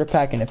the starter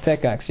pack and a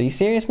pickaxe. Are you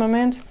serious, my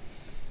man?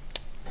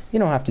 You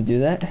don't have to do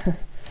that.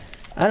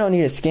 I don't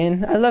need a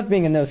skin. I love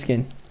being a no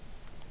skin.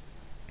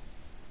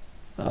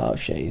 Oh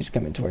shit, he's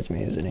coming towards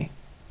me, isn't he?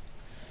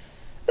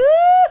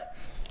 Ah!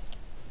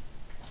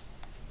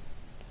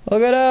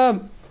 Look at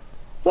him!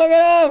 Look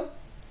at him!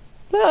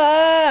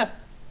 Ah!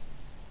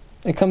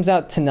 It comes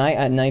out tonight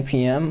at 9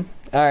 p.m.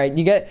 Alright,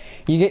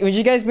 would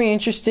you guys be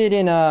interested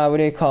in, what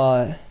do you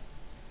call it?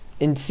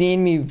 In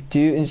seeing me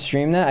do and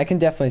stream that? I can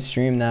definitely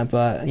stream that,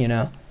 but, you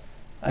know,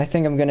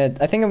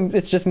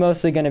 it's just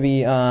mostly gonna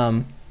be,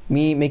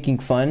 me making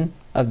fun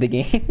of the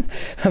game,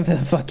 of the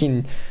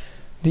fucking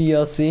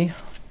DLC.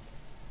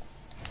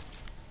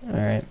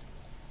 Alright.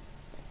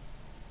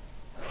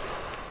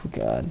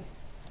 God.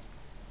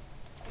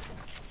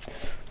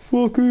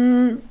 Fuck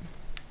it!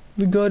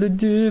 We gotta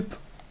dip.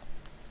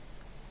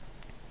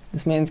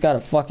 This man's got a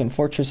fucking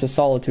Fortress of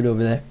Solitude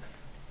over there.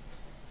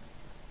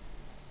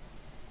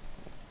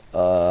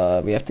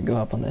 We have to go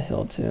up on the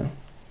hill too.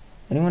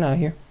 Anyone out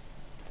here?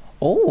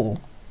 Oh!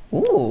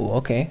 Ooh,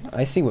 okay.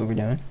 I see what we're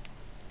doing.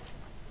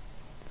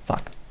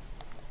 Fuck.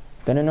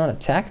 Better not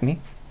attack me.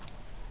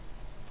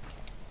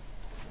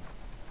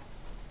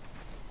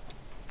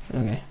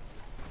 Okay.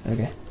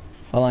 Okay.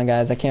 Hold on,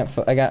 guys. I can't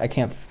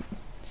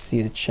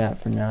see the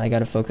chat for now. I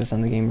gotta focus on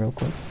the game real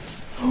quick.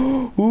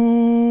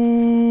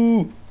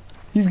 Ooh!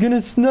 He's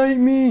gonna snipe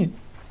me!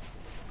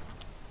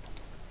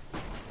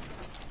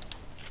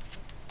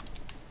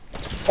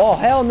 Oh,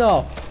 hell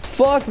no!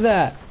 Fuck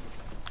that!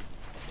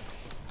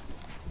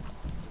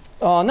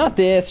 Oh, not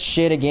this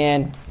shit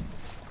again.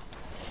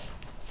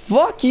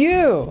 Fuck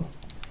you!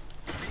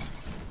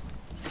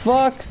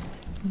 Fuck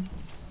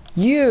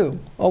you!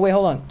 Oh, wait,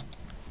 hold on.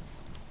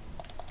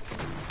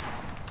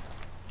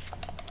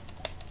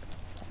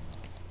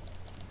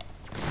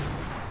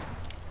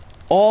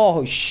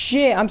 Oh,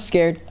 shit! I'm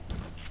scared.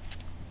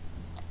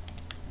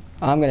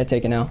 I'm gonna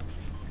take it now.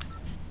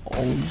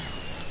 Oh.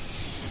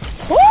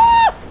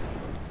 Ah!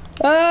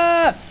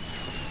 Ah!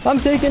 I'm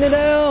taking it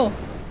out!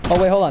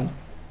 Oh, wait, hold on.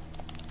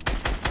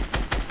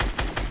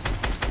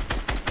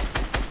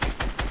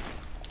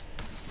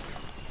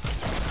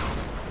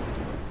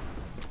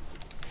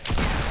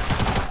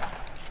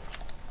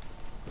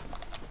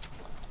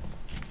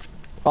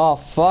 Oh,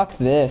 fuck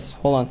this.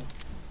 Hold on.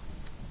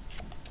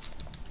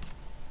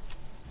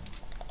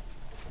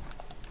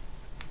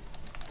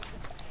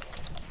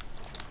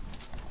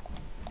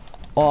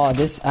 Oh,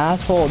 this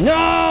asshole.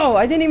 No!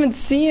 I didn't even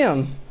see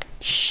him.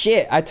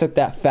 Shit, I took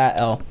that fat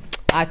L.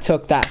 I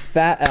took that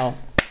fat L.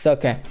 It's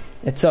okay.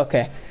 It's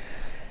okay.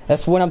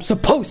 That's what I'm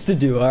supposed to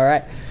do,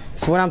 alright?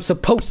 It's what I'm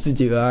supposed to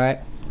do, alright?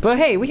 But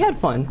hey, we had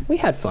fun. We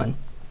had fun.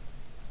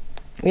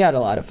 We had a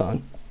lot of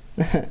fun.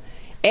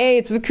 Hey,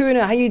 it's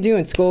Vakuna. How you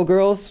doing,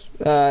 Skullgirls?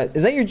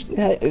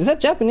 Is that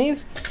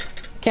Japanese?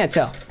 Can't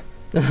tell.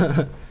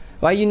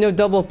 Why you know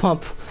double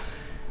pump?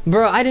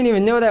 Bro, I didn't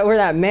even know where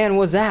that man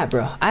was at,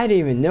 bro. I didn't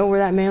even know where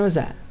that man was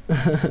at.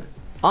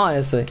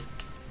 Honestly.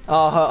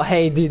 Oh,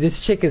 hey, dude,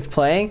 this chick is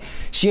playing.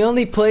 She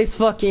only plays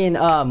fucking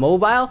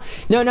mobile.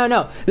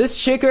 No.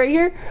 This chick right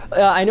here,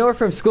 I know her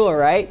from school,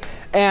 right?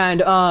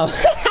 And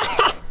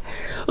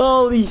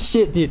holy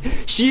shit, dude.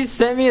 She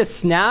sent me a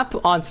snap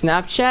on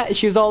Snapchat.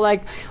 She was all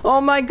like,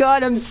 "Oh my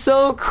god, I'm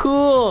so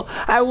cool.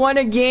 I won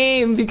a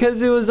game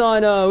because it was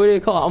on what do you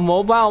call it? A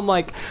mobile." I'm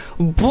like,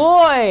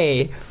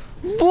 boy,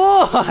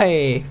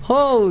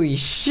 holy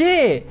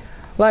shit.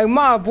 Like,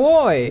 my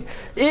boy,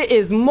 it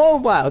is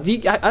mobile.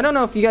 I don't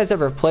know if you guys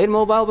ever played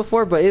mobile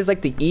before, but it's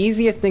like the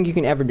easiest thing you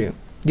can ever do.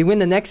 You win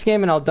the next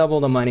game and I'll double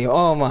the money.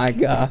 Oh my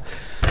god.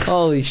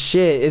 Holy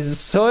shit. Is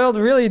Soiled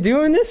really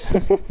doing this?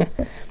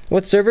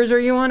 What servers are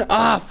you on?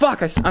 Ah,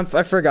 fuck. I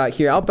forgot.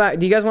 Here, I'll back.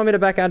 Do you guys want me to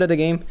back out of the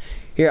game?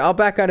 Here, I'll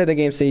back out of the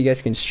game so you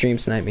guys can stream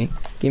snipe me.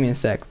 Give me a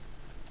sec.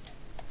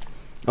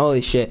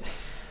 Holy shit.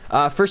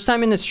 First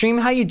time in the stream.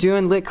 How you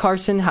doing, Lit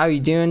Carson? How you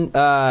doing?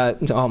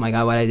 Oh my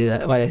god, why'd I do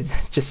that? Why'd I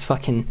just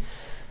fucking...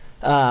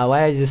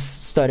 why'd I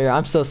just stutter?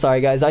 I'm so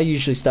sorry, guys. I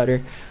usually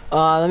stutter.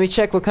 Let me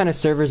check what kind of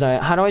servers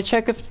how do I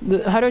check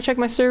how do I check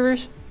my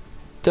servers?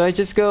 Do I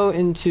just go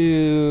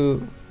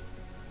into...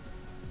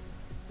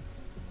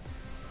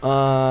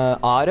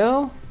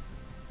 auto?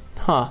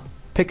 Huh.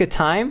 Pick a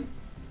time?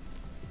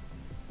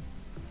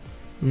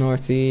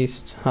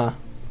 Northeast. Huh.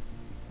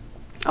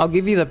 I'll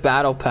give you the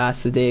battle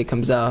pass the day it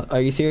comes out.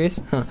 Are you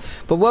serious? Huh.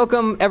 But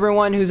welcome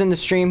everyone who's in the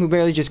stream who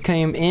barely just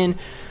came in.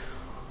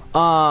 We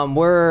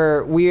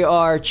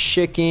are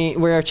checking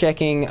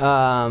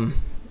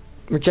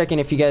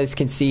if you guys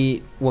can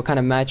see what kind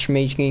of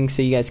matchmaking,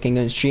 so you guys can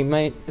go and stream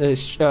what do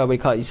you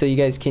call it? So you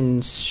guys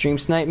can stream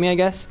snipe me, I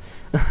guess.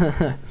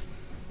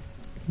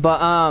 But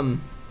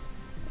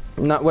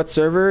not what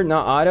server?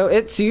 Not auto.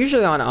 It's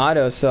usually on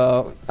auto,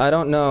 so I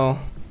don't know.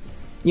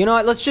 You know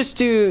what? Let's just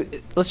do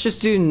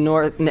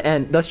north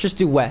and let's just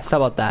do west. How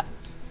about that?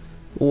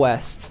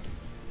 West.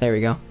 There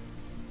we go.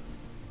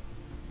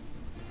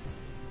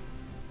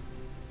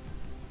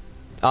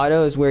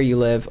 Auto is where you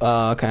live.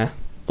 Oh, okay.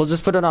 We'll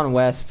just put it on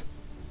west.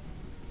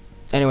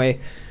 Anyway,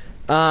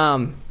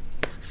 welcome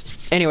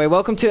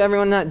to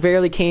everyone that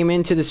barely came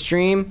into the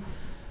stream.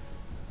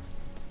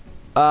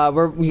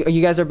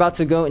 You guys are about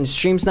to go and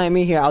stream snipe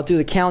me here. I'll do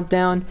the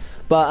countdown.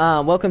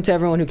 But welcome to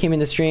everyone who came in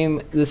the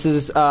stream. This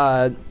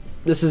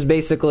is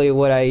basically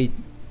what I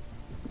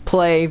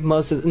play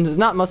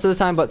not most of the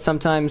time, but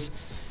sometimes.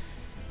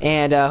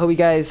 And hope you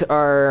guys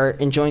are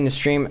enjoying the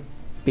stream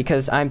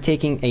because I'm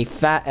taking a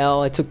fat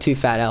L. I took 2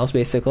 fat L's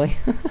basically.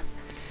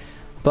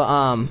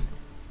 But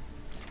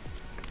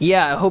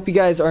yeah, I hope you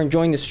guys are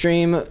enjoying the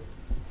stream.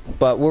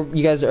 But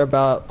you guys are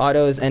about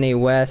Auto is NA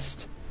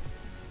West.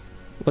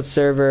 What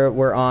server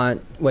we're on?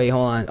 Wait,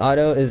 hold on.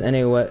 Auto is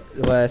NA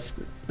West.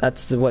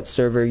 That's what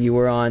server you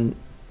were on.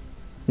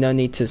 No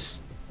need to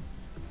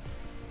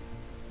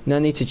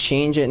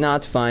change it. No,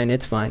 it's fine.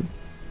 It's fine.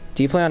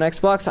 Do you play on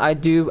Xbox? I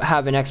do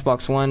have an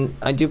Xbox One.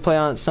 I do play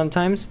on it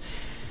sometimes.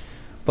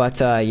 But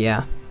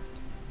yeah.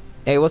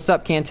 Hey, what's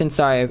up, Canton?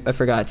 Sorry, I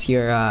forgot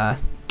your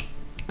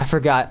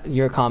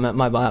comment.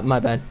 My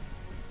bad.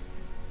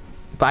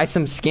 Buy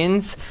some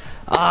skins.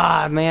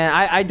 Ah, man,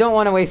 I don't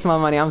want to waste my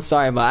money. I'm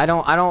sorry, but I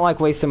don't like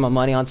wasting my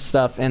money on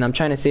stuff, and I'm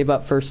trying to save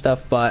up for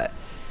stuff, but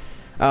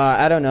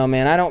I don't know,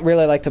 man. I don't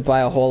really like to buy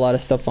a whole lot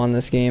of stuff on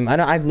this game.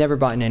 I've never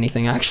bought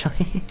anything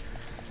actually.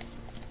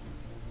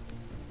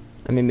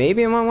 I mean,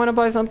 maybe I might want to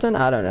buy something.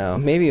 I don't know.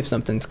 Maybe if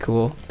something's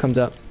cool comes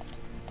up.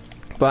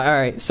 But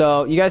alright,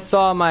 so you guys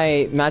saw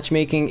my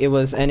matchmaking. It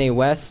was NA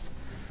West.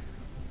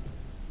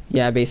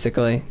 Yeah,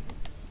 basically.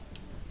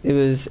 It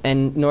was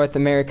in North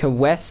America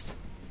West.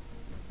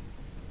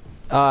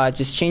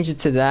 Just change it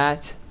to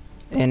that.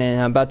 And then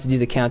I'm about to do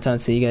the countdown,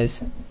 so you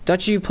guys...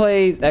 Don't you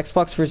play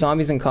Xbox for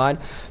Zombies and COD?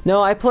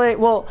 No, I play...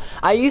 Well,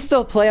 I used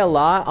to play a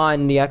lot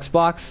on the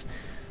Xbox.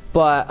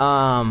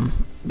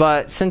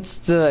 But since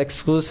the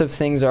exclusive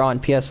things are on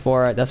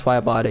PS4, that's why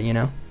I bought it, you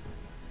know?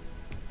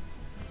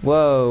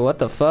 Whoa, what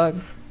the fuck?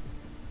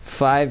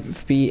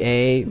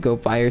 5BA, go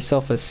buy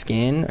yourself a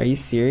skin? Are you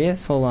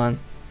serious? Hold on.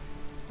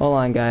 Hold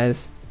on,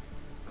 guys.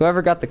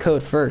 Whoever got the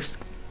code first.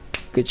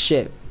 Good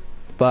shit.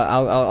 But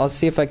I'll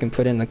see if I can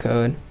put in the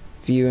code.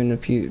 View in the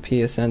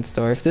PSN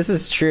store. If this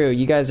is true,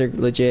 you guys are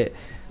legit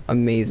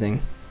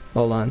amazing.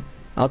 Hold on.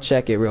 I'll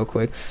check it real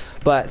quick.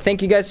 But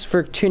thank you guys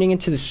for tuning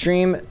into the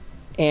stream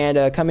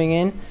and coming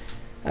in.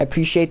 I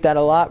appreciate that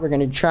a lot. We're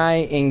gonna try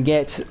and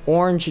get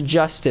Orange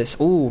Justice.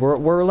 Ooh,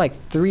 we're like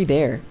 3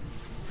 there.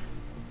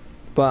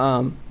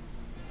 But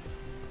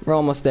we're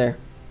almost there.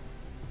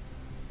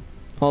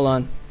 Hold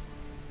on.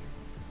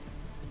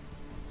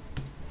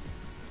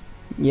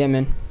 Yeah,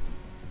 man.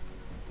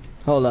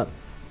 Hold up.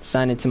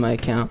 Sign into my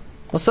account.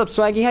 What's up,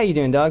 Swaggy? How you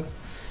doing, dog?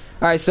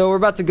 Alright, so we're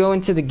about to go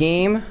into the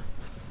game.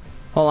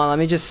 Hold on, let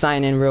me just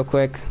sign in real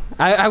quick.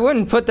 I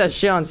wouldn't put that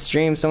shit on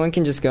stream. Someone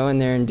can just go in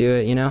there and do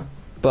it, you know?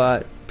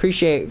 But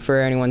appreciate for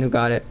anyone who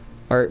got it.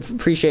 Or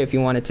appreciate if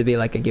you want it to be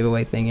like a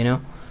giveaway thing, you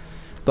know?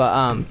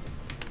 But,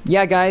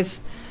 yeah,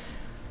 guys.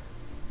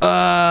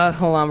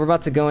 Hold on, we're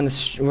about to go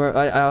into... hold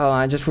on,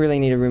 I just really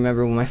need to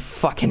remember what my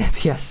fucking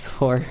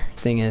PS4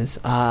 thing is.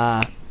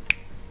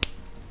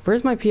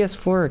 Where's my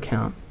PS4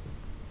 account?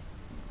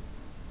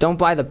 Don't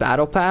buy the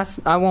battle pass?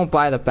 I won't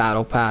buy the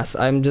battle pass.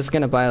 I'm just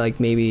gonna buy like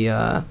maybe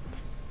I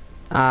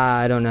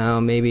don't know,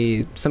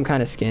 maybe some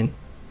kind of skin.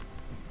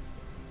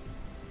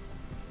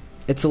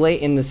 It's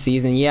late in the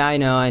season. Yeah, I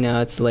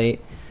know it's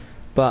late.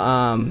 But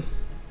I'm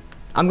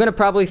gonna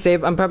probably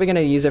save. I'm probably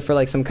gonna use it for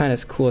like some kind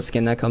of cool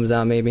skin that comes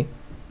out maybe.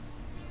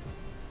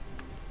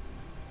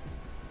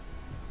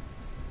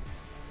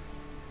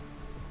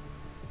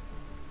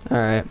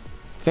 Alright.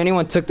 If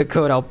anyone took the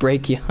code, I'll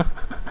break you.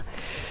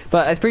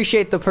 But I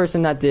appreciate the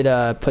person that did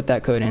put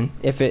that code in.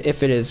 If it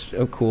is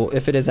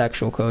if it is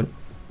actual code.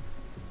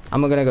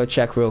 I'm gonna go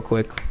check real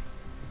quick.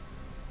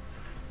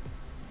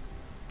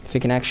 If it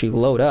can actually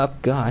load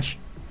up, gosh.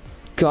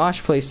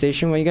 Gosh,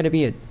 PlayStation, why you gotta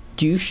be a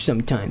douche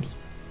sometimes?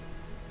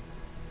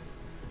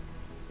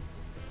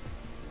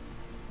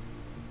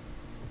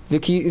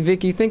 Vicky,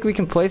 you think we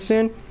can play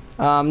soon?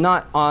 I'm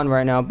not on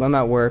right now, but I'm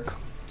at work.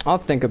 I'll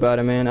think about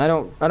it, man. I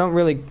don't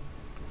really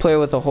play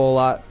with a whole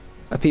lot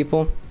of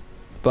people,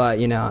 but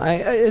you know,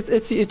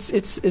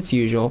 it's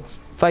usual.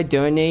 If I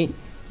donate,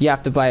 you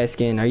have to buy a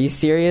skin. Are you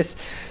serious?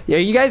 Are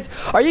you guys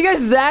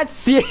that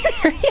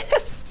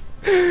serious?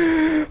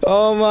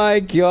 Oh my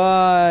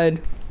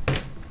god.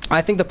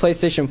 I think the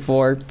PlayStation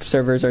 4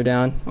 servers are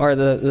down, or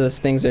the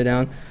things are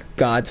down.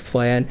 God's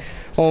plan.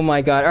 Oh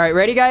my god. All right,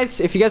 ready guys?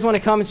 If you guys want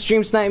to come and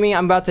stream snipe me,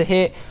 I'm about to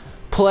hit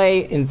play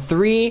in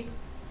 3,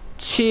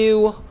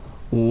 2,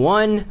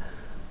 1.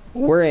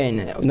 We're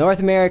in North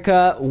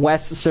America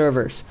West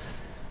servers.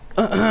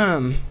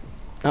 Oh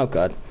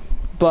god.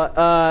 But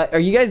are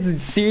you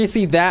guys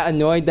seriously that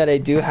annoyed that I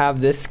do have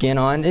this skin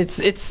on? It's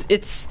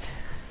it's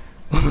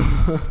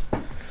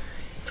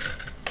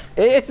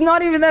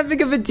not even that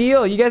big of a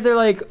deal. You guys are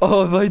like,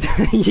 oh, but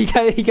you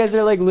guys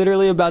are like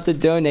literally about to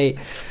donate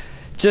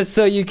just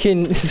so you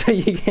can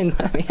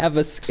let me have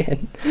a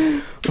skin.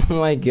 Oh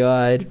my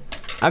god.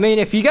 I mean,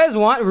 if you guys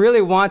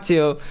really want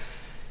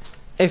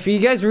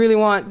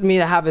me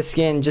to have a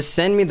skin, just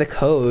send me the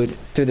code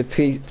through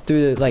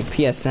the like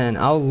PSN.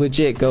 I'll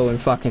legit go and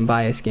fucking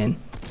buy a skin.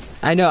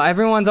 I know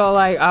everyone's all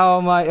like,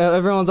 oh my,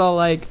 everyone's all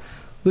like,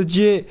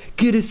 legit,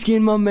 get a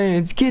skin, my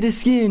mans, get a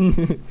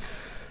skin.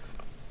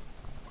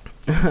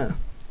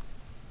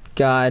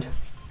 God.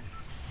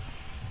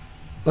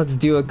 Let's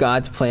do a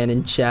God's plan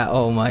in chat.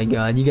 Oh my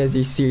god, you guys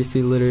are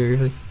seriously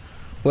literally.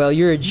 Well,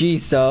 you're a G,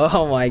 so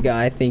oh my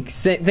god, thank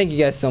you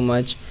guys so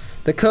much.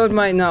 The code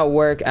might not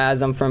work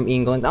as I'm from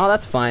England. Oh,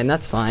 that's fine.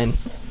 That's fine.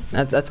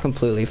 That's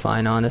completely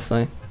fine,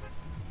 honestly.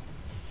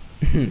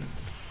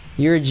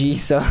 You're a G,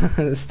 so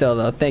still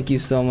though, thank you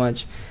so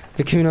much.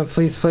 Vicuna,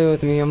 please play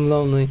with me. I'm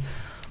lonely.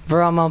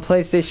 Bro, I'm on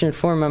PlayStation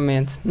 4, my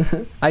man.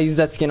 I use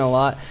that skin a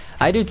lot.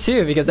 I do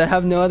too, because I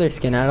have no other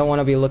skin. I don't want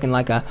to be looking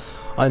like a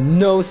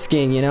no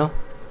skin, you know?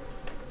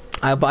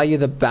 I'll buy you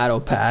the battle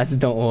pass.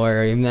 Don't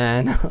worry,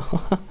 man.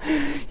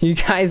 You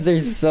guys are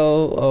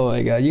so... Oh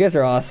my god. You guys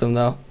are awesome,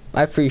 though.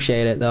 I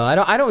appreciate it, though.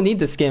 I don't need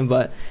the skin,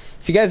 but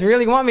if you guys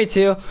really want me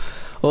to,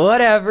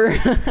 whatever.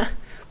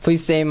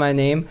 Please say my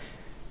name.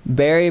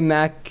 Barry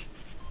McO'Kinner.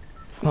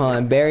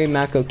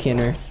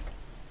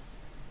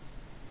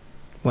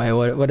 Wait,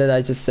 what did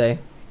I just say?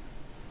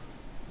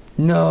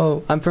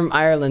 No, I'm from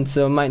Ireland,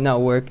 so it might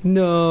not work.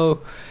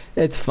 No,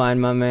 it's fine,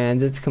 my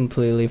man. It's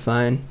completely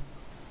fine.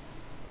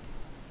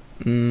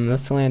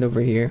 Let's land over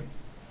here.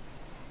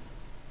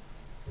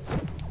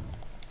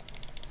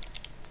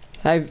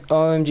 Hi,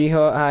 OMG,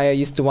 hi, I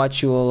used to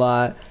watch you a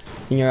lot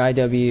in your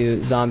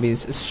IW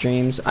Zombies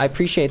streams. I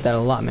appreciate that a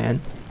lot, man.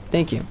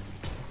 Thank you.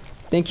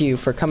 Thank you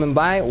for coming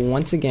by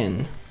once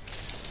again.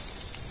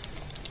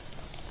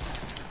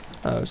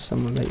 Oh,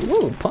 someone made...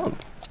 Ooh,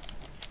 pump.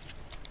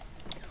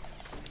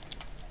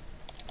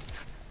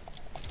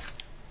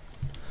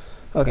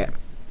 Okay.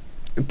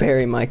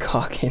 Bury my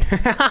cock in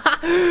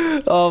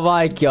her. Oh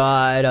my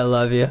god, I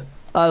love you.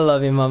 I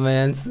love you, my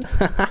mans.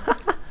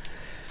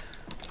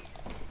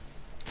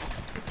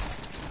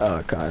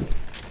 Oh god.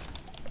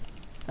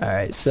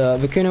 Alright, so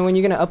Vicuna, when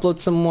you gonna upload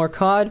some more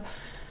COD?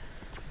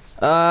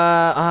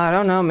 I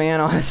don't know, man,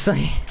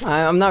 honestly.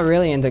 I'm not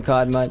really into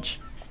COD much.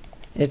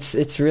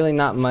 It's really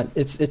not much.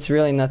 It's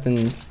really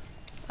nothing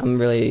I'm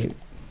really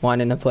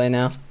wanting to play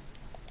now.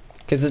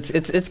 Cause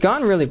it's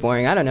gone really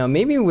boring. I don't know.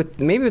 Maybe with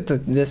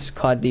this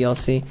COD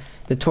DLC,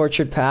 the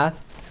Tortured Path,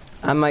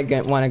 I might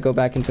want to go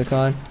back into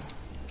COD.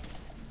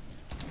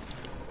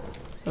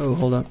 Oh,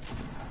 hold up.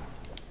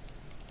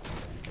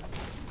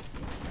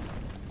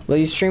 Will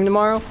you stream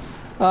tomorrow?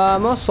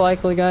 Most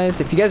likely, guys.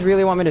 If you guys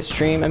really want me to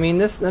stream, I mean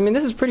this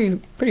is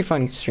pretty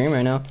fun stream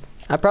right now.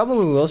 I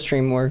probably will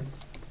stream more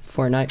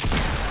Fortnite.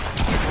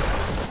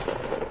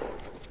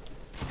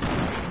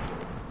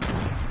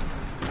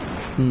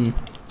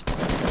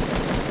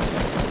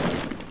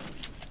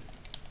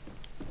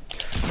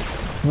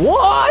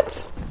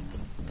 What?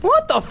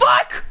 What the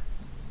fuck?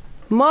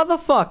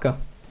 Motherfucker.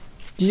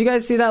 Did you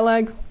guys see that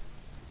lag?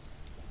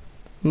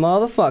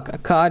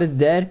 Motherfucker. COD is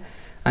dead.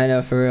 I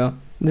know, for real.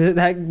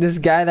 This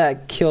guy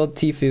that killed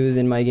Tfue is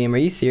in my game. Are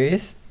you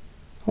serious?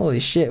 Holy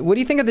shit. What do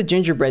you think of the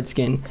gingerbread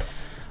skin?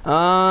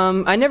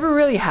 I never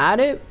really had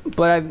it,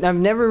 but I've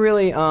never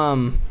really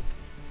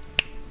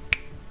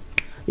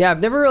yeah,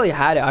 I've never really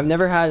had it. I've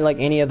never had like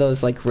any of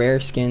those like rare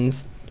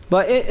skins,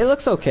 but it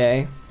looks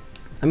okay.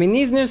 I mean,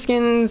 these new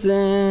skins,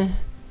 I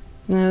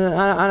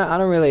don't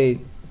really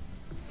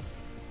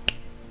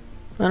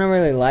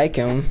like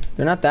them.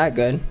 They're not that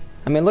good.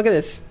 I mean, look at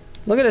this.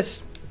 Look at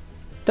this.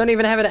 Don't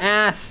even have an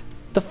ass.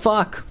 The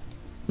fuck.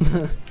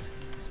 And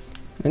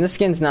this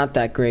skin's not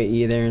that great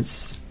either.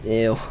 It's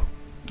ew.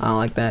 I don't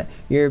like that.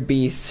 You're a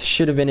beast.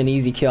 Should have been an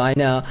easy kill. I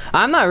know.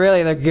 I'm not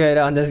really that good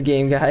on this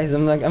game, guys.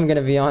 I'm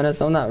gonna be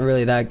honest. I'm not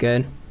really that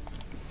good.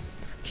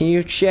 Can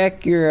you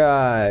check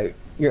your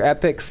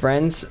epic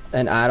friends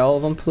and add all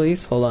of them,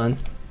 please? Hold on.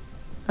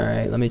 All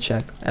right, let me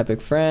check.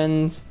 Epic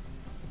friends.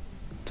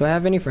 Do I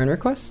have any friend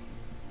requests?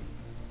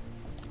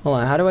 Hold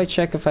on. How do I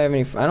check if I have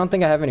any? I don't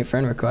think I have any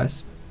friend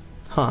requests.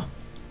 Huh.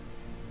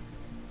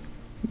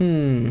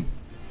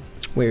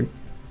 Weird.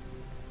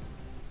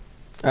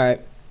 All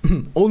right.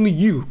 Only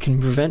you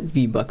can prevent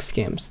V-Bucks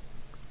scams.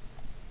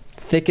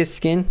 Thickest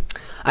skin?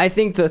 I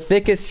think the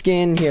thickest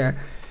skin here.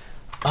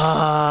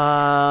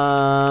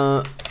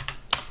 I'm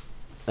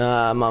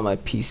on my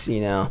PC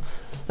now.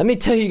 Let me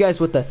tell you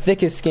guys what the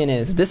thickest skin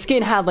is. This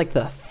skin had like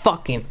the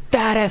fucking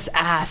fattest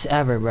ass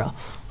ever, bro.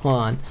 Hold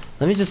on.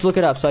 Let me just look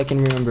it up so I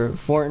can remember.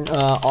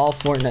 All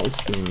Fortnite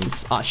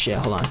skins. Oh shit,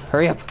 hold on.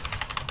 Hurry up.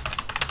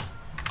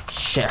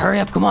 Shit, hurry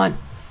up, come on.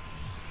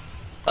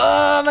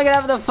 Am I gonna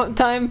have enough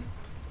time?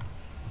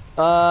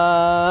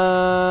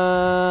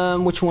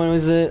 Which one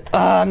was it?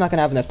 I'm not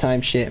gonna have enough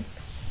time, shit.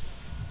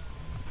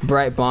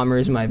 Bright Bomber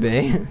is my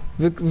bae.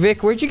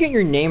 Vic, where'd you get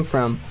your name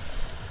from?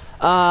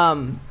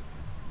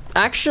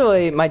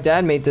 Actually, my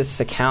dad made this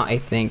account, I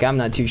think. I'm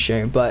not too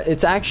sure, but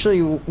it's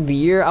actually the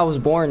year I was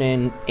born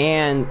in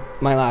and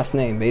my last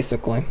name,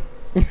 basically.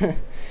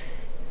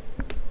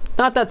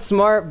 Not that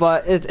smart,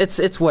 but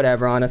it's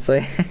whatever,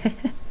 honestly.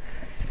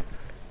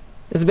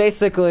 It's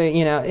basically,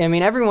 you know, I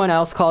mean, everyone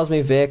else calls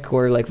me Vic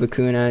or like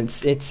Vicuna.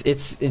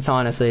 It's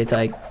honestly, it's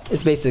like,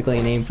 it's basically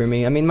a name for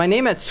me. I mean, my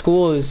name at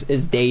school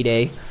is Day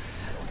Day.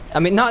 I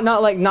mean, not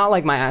like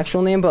my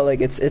actual name, but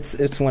like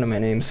it's one of my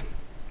names.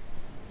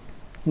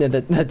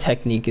 The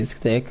technique is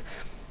thick.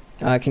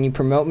 Can you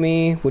promote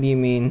me? What do you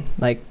mean?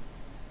 Like,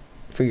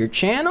 for your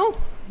channel?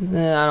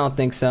 I don't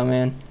think so,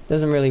 man.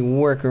 Doesn't really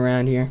work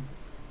around here.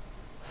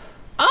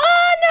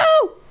 Ah,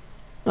 no!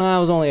 It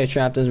was only a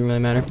trap, doesn't really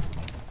matter.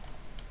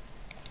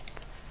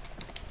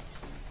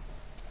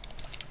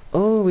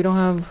 Oh, we don't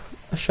have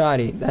a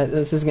shoddy.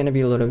 This is going to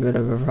be a little bit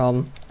of a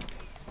problem.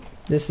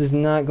 This is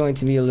not going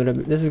to be a little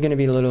bit. This is going to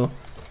be a little.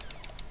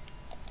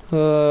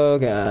 Oh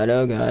god,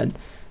 oh god.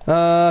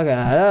 Oh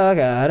god, oh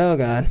god, oh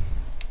god.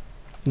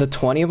 The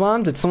 20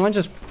 bomb? Did someone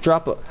just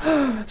drop a.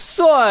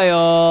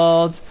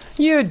 Soiled!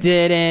 You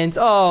didn't!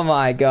 Oh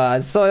my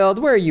god, Soiled,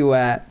 where are you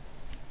at?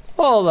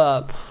 Hold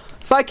up.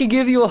 If I could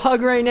give you a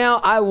hug right now,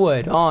 I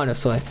would,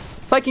 honestly.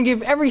 If I can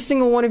give every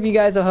single one of you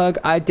guys a hug,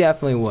 I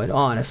definitely would,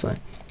 honestly.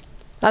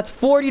 That's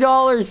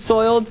 $40,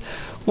 Soiled.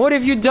 What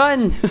have you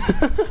done?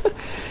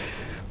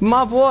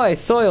 My boy,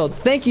 Soiled.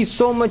 Thank you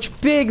so much.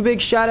 Big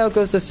shout out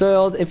goes to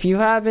Soiled. If you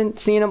haven't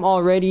seen him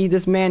already,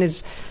 this man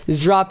is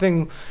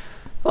dropping,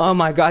 oh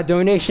my god,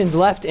 donations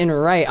left and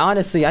right.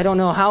 Honestly, I don't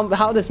know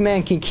how this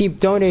man can keep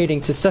donating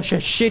to such a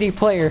shitty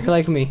player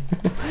like me.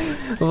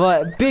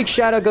 But big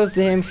shout out goes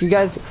to him. If you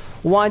guys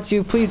want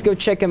to, please go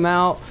check him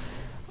out.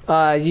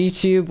 His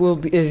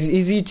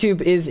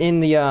YouTube is in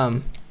the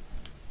oh,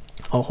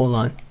 hold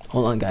on.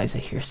 Hold on, guys. I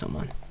hear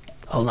someone.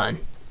 Hold on.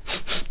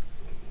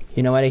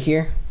 You know what I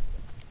hear?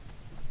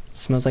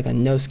 Smells like a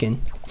no skin.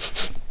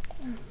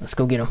 Let's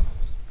go get him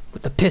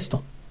with the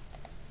pistol.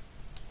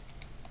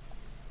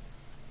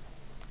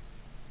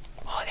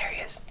 Oh, there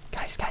he is.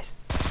 Guys.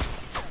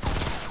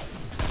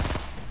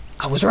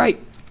 I was right.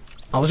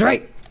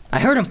 I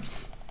heard him.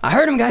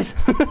 Guys.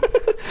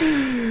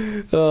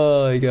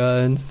 Oh my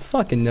god.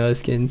 Fucking no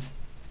skins.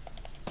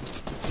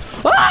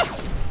 Ah!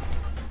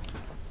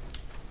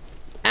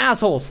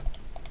 Assholes.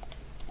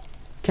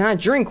 Can I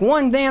drink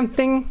one damn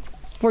thing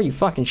before you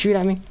fucking shoot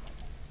at me?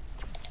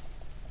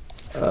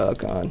 Oh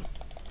god.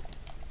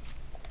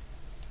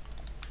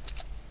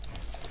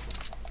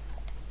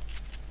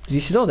 Is he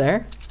still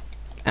there?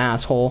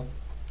 Asshole.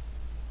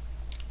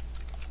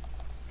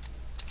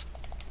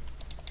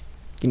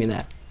 Give me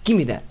that.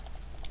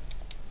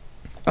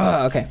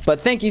 Okay, but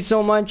thank you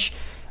so much.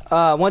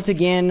 Once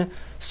again,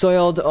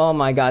 Soiled. Oh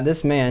my god,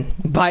 this man.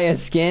 Buy a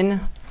skin.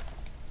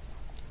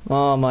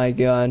 Oh my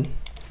god.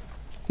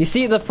 You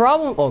see the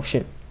problem? Oh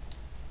shit.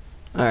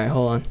 Alright,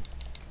 hold on. You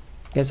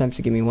guys have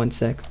to give me 1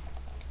 sec.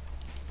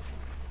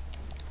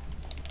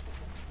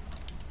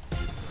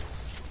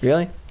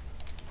 Really?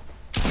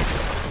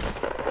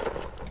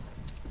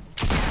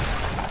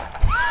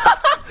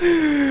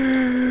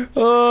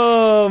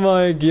 Oh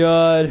my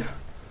god.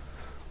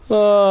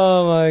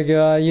 Oh my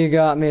god, you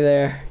got me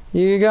there.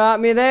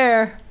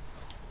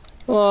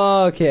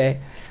 Okay.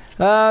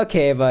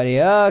 Okay,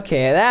 buddy.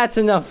 Okay, that's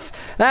enough.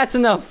 That's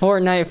enough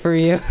Fortnite for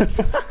you.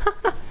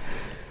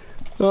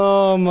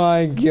 Oh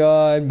my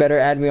god. Better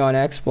add me on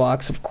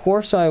Xbox. Of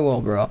course I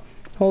will, bro.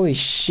 Holy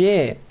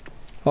shit.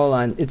 Hold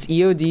on. It's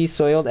EOD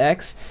Soiled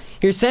X.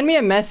 Here, send me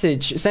a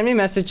message. Send me a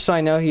message so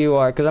I know who you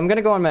are, because I'm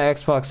gonna go on my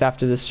Xbox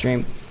after this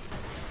stream.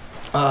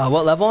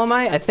 What level am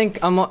I? I think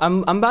I'm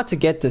about to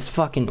get this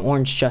fucking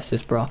orange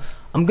justice, bro.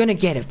 I'm gonna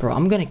get it, bro.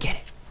 I'm gonna get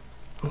it.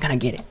 I'm gonna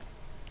get it.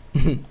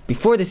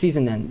 Before the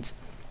season ends.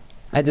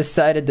 I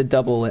decided to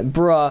double it.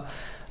 Bruh.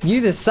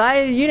 You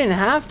decided? You didn't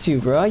have to,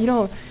 bro. You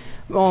don't...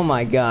 Oh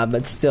my god,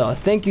 but still.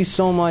 Thank you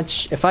so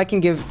much. If I can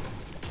give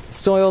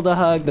Soiled a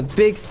hug, the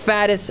big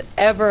fattest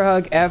ever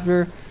hug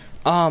ever.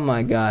 Oh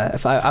my god.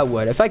 If I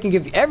would. If I can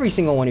give every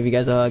single one of you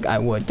guys a hug, I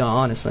would.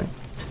 Honestly.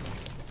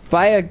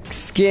 Buy a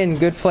skin.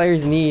 Good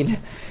players need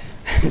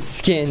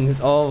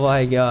skins. Oh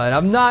my god.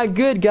 I'm not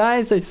good,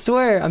 guys. I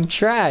swear. I'm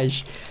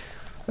trash.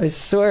 I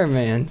swear,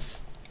 man.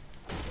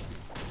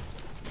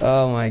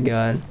 Oh my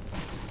god.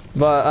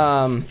 But,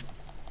 I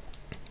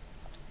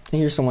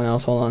hear someone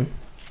else. Hold on.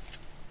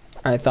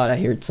 I thought I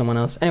heard someone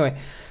else. Anyway,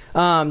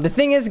 the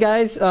thing is,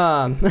 guys,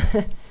 I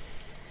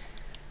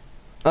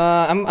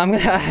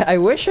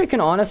wish I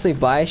can honestly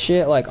buy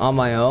shit like on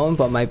my own,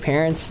 but my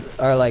parents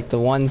are like the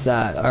ones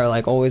that are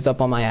like always up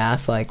on my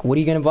ass. Like, what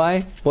are you gonna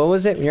buy? What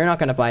was it? You're not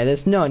gonna buy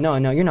this. No,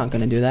 you're not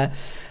gonna do that.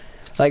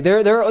 Like,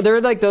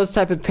 they're like those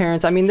type of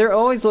parents. I mean, they're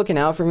always looking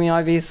out for me,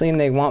 obviously, and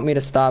they want me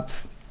to stop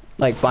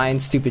like buying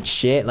stupid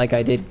shit like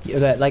I did,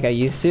 like I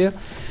used to.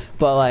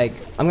 But like,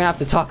 I'm gonna have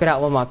to talk it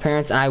out with my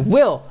parents, and I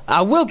will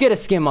get a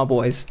skin, my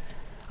boys.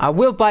 I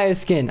will buy a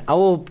skin. I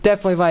will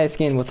definitely buy a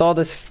skin with all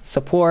this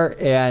support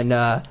and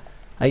I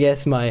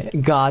guess my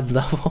god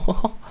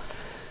level.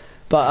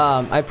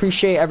 But I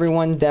appreciate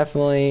everyone.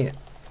 Definitely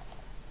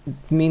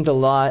means a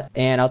lot,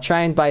 and I'll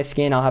try and buy a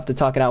skin. I'll have to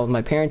talk it out with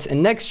my parents.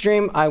 And next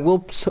stream, I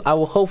will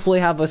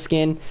hopefully have a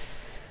skin.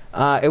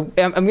 I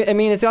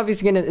mean, it's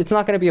obviously it's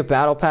not gonna be a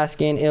battle pass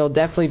skin. It'll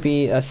definitely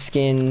be a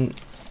skin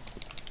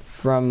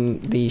from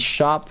the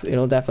shop.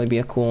 It'll definitely be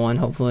a cool one,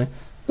 hopefully.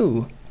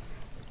 Ooh.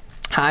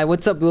 Hi,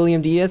 what's up,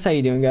 William Diaz? How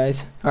you doing,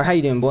 guys? Or how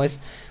you doing, boys?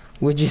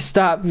 Would you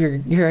stop?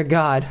 You're a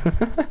god.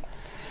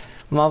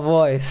 My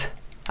voice.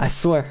 I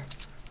swear.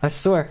 I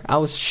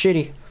was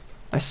shitty.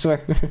 I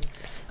swear.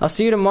 I'll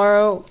see you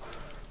tomorrow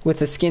with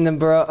the skin,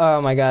 bro.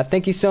 Oh my god.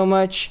 Thank you so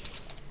much,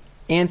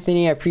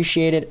 Anthony. I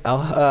appreciate it.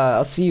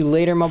 I'll see you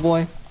later, my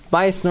boy.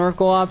 Buy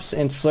snorkel ops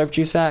and slurp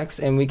juice axe,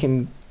 and we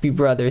can be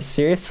brothers.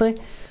 Seriously?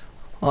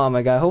 Oh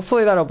my god.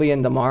 Hopefully that'll be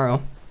in tomorrow.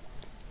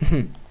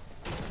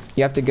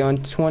 You have to go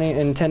in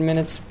 10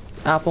 minutes,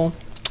 Apple.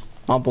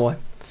 Oh boy.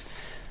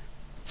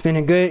 It's been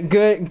a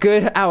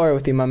good hour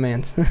with you, my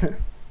mans.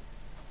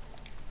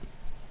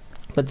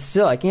 But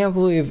still, I can't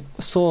believe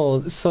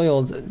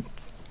Soiled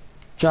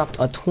dropped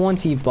a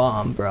 20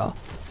 bomb, bro.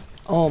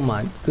 Oh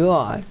my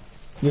god.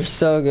 You're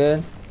so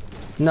good.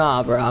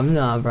 Nah, bro. I'm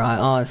not, bro.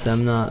 Honestly,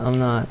 I'm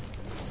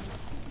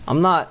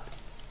not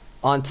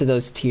onto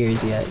those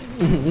tiers yet.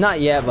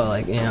 Not yet, but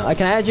like, you know, I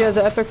can add you as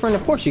an epic friend.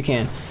 Of course you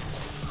can.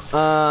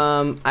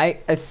 Hold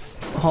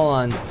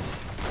on.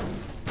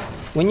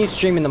 When you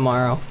streaming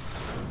tomorrow?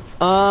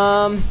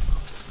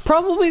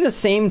 Probably the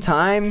same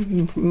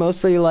time.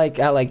 Mostly like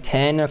at like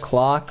 10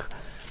 o'clock,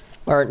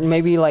 or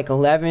maybe like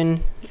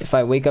 11. If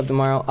I wake up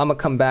tomorrow, I'm gonna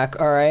come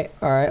back. All right.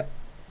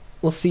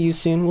 We'll see you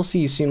soon.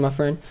 My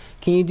friend.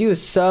 Can you do a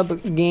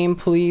sub game,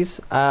 please?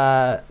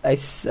 I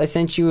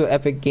sent you an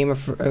epic gamer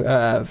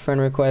friend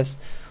request,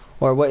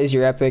 or what is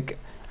your epic?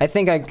 I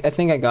think I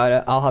got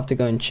it. I'll have to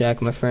go and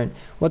check, my friend.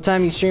 What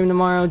time you stream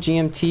tomorrow?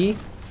 GMT?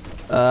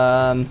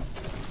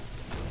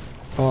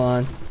 Hold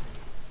on.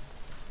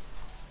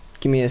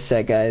 Give me a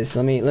sec, guys.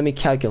 Let me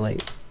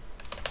calculate.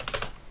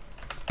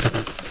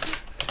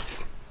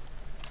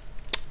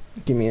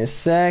 Give me a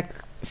sec.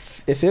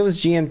 If it was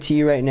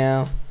GMT right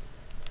now.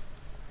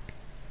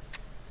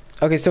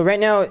 Okay, so right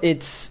now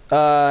it's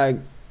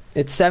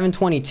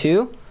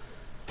 7:22.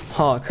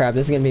 Oh crap!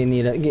 This is gonna be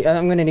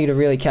I'm gonna need to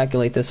really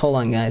calculate this. Hold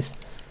on, guys.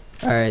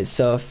 Alright,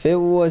 so if it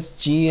was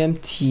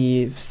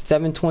GMT,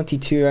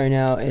 7:22 right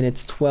now, and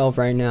it's 12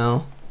 right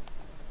now.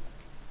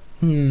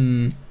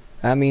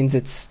 That means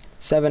it's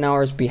 7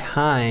 hours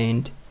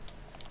behind.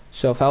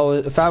 So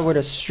if I were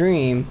to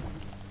stream,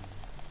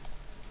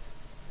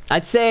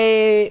 I'd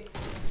say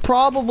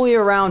probably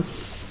around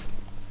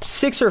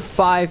 6 or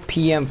 5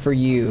 p.m. for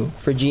you,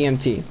 for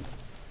GMT.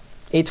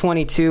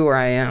 8:22 where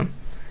I am.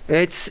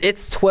 It's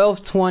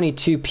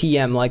 12:22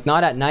 p.m. like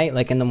not at night,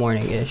 like in the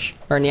morning-ish,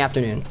 or in the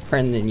afternoon, or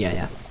in the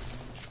yeah.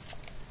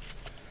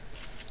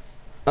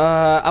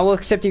 I will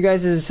accept you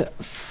guys'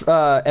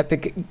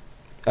 epic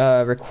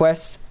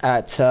request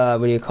at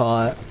what do you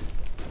call it?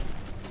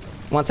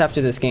 Once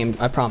after this game,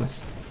 I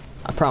promise.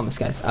 I promise,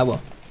 guys. I will.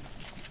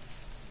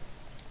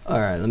 All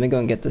right, let me go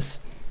and get this.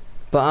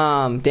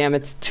 But damn,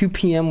 it's 2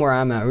 p.m. where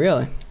I'm at.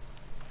 Really?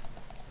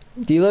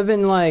 Do you live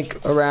in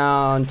like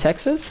around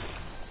Texas?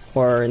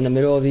 Or in the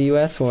middle of the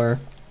US, or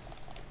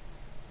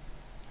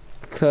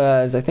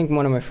because I think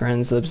one of my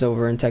friends lives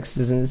over in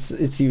Texas, and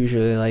it's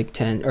usually like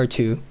 10 or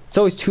 2. It's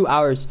always 2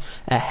 hours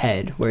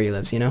ahead where he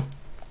lives, you know.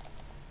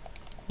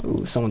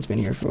 Ooh, someone's been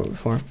here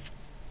before.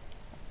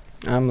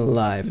 I'm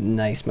alive.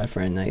 Nice, my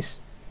friend. Nice.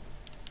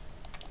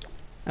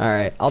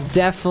 Alright, I'll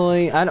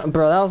definitely...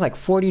 Bro, that was like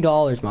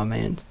 $40, my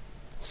man.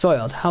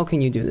 Soiled, how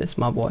can you do this,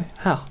 my boy?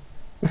 How?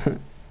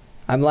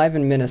 I'm live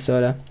in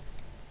Minnesota.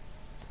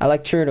 I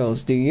like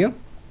turtles, do you?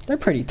 They're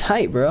pretty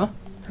tight, bro.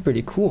 They're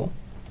pretty cool.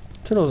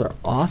 Turtles are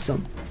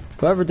awesome.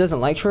 Whoever doesn't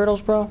like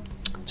turtles, bro,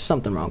 there's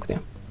something wrong with you.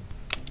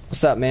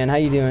 What's up, man? How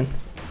you doing?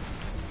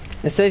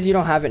 It says you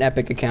don't have an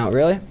Epic account,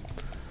 really?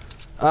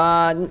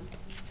 I'll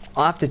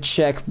have to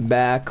check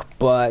back,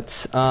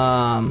 but,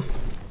 how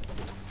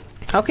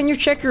can you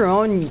check your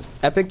own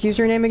Epic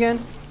username again?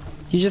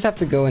 You just have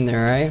to go in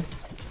there, right?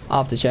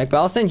 I'll have to check, but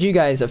I'll send you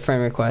guys a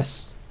friend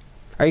request.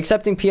 Are you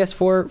accepting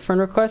PS4 friend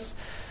requests?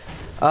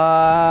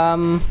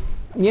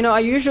 You know, I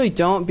usually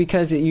don't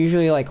because it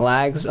usually like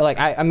lags. Like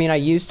I mean, I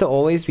used to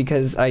always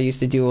because I used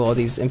to do all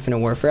these Infinite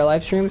Warfare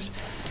live streams.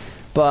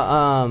 But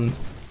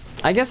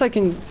I guess I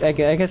can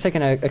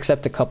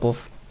accept a couple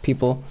of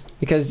people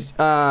because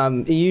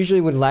it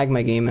usually would lag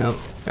my game out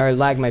or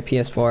lag my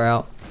PS4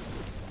 out.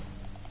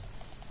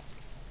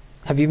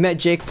 Have you met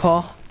Jake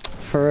Paul?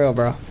 For real,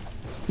 bro.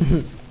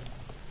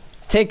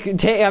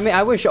 I mean,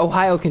 I wish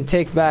Ohio can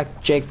take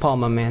back Jake Paul,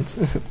 my man.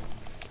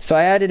 So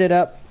I added it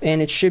up,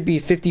 and it should be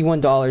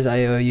 $51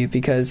 I owe you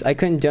because I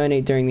couldn't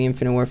donate during the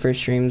Infinite Warfare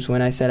streams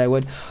when I said I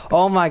would.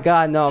 Oh my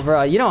god, no,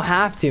 bro. You don't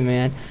have to,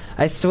 man.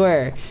 I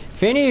swear.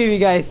 If any of you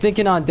guys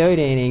thinking on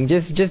donating,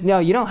 just know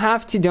you don't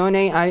have to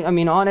donate. I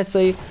mean,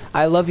 honestly,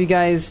 I love you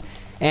guys,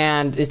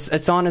 and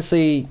it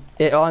honestly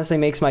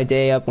makes my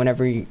day up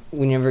whenever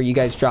you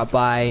guys drop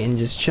by and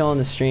just chill on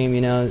the stream,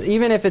 you know.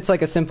 Even if it's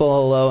like a simple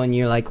hello and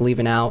you're like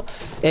leaving out,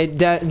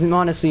 it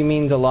honestly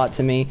means a lot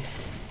to me.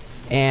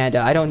 And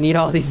I don't need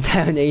all these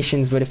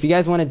donations, but if you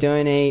guys want to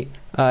donate,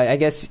 I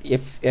guess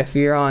if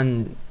you're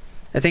on,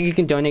 I think you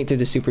can donate through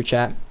the super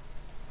chat.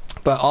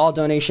 But all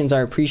donations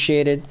are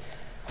appreciated.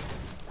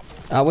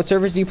 What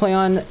servers do you play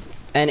on?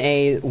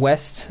 NA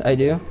West, I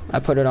do. I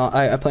put it on.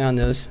 I play on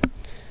those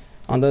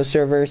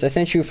servers. I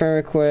sent you a friend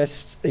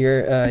request.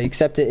 Your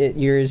accepted it.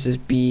 Yours is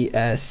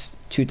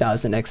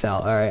BS2000XL.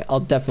 All right, I'll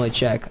definitely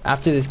check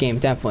after this game.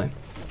 Definitely.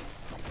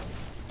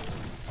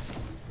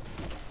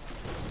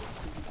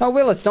 Oh,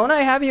 Willis, don't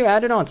I have you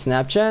added on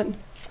Snapchat?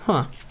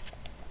 Huh.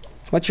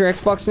 What's your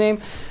Xbox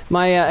name?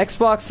 My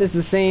Xbox is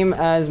the same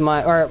as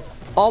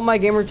all my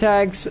gamer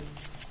tags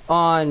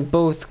on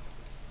both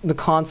the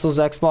consoles,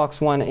 Xbox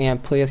One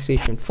and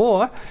PlayStation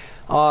 4,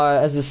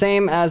 as the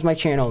same as my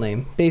channel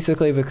name.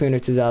 Basically,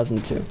 Vicuna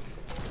 2002.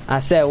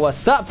 I said,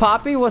 what's up,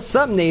 Poppy? What's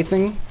up,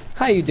 Nathan?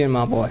 How you doing,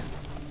 my boy?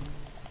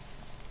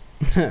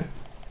 Do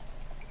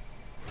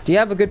you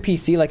have a good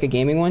PC, like a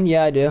gaming one?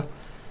 Yeah, I do.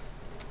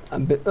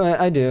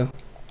 I do.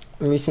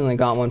 I recently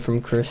got one from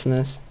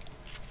Christmas.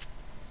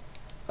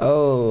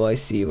 Oh, I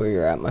see where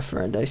you're at, my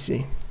friend. I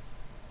see.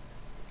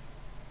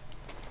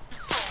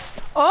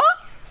 Oh!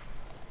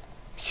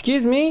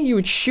 Excuse me? You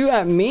would shoot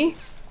at me?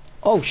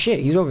 Oh,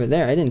 shit. He's over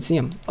there. I didn't see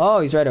him. Oh,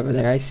 he's right over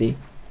there. I see.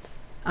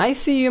 I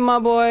see you, my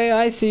boy.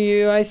 I see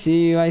you. I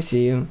see you. I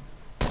see you.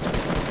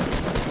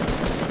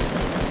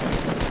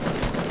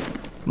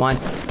 Come on.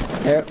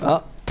 There.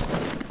 Oh.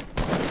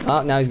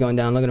 Oh, now he's going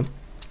down. Look at him.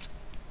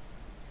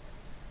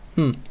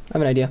 I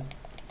have an idea.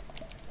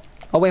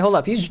 Oh wait, hold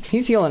up.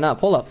 He's healing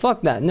up. Hold up.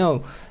 Fuck that.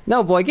 No.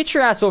 No, boy. Get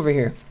your ass over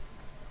here.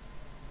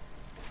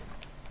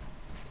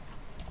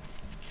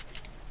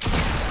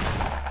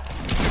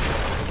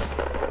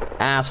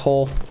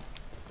 Asshole.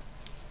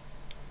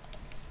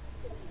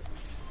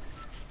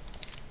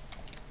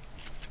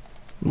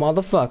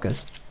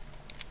 Motherfuckers.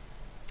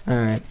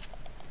 Alright.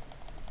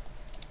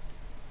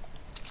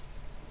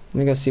 Let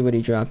me go see what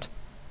he dropped.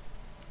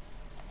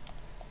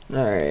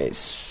 Alright,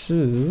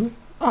 so...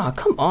 Ah, oh,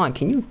 come on,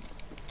 can you...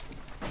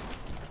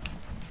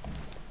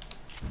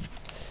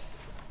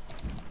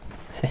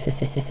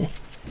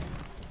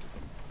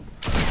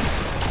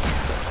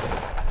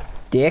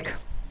 Dick.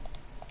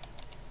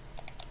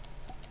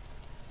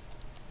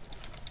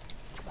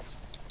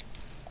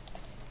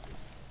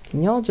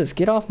 Can y'all just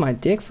get off my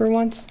dick for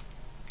once?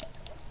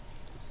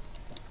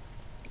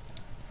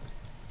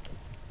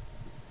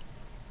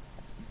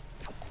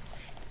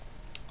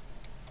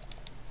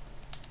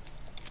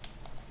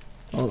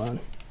 Hold on.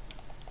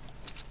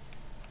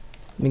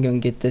 Let me go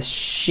and get this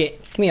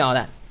shit. Give me all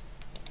that.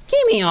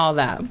 Give me all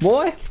that,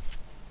 boy.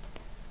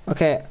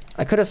 Okay,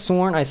 I could have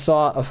sworn I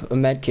saw a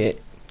med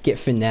kit get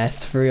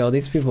finessed for real.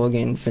 These people are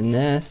getting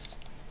finessed.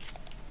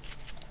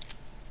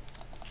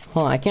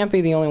 Hold on, I can't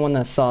be the only one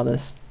that saw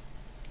this.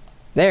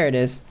 There it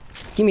is.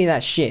 Give me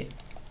that shit.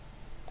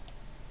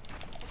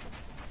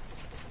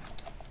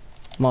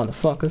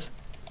 Motherfuckers.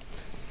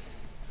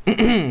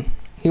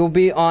 He will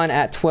be on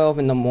at 12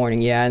 in the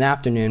morning. Yeah, in the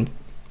afternoon.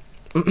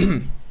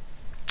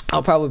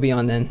 I'll probably be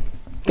on then.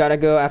 Gotta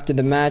go after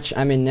the match.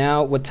 I'm in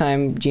now. What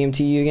time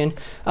GMT you again?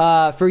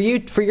 For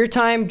your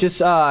time, just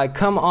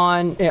come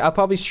on. I'll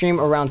probably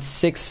stream around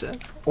 6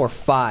 or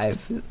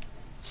 5.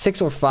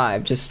 6 or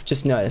 5.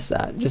 Just notice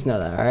that. Just know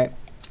that. All right.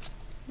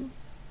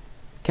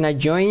 Can I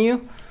join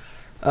you?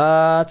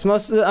 It's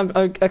mostly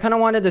I kind of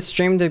wanted the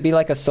stream to be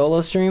like a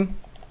solo stream,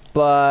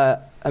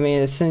 but I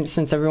mean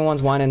since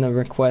everyone's wanting a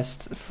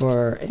request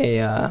for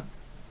a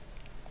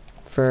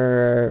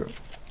oh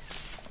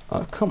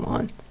come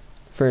on,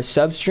 for a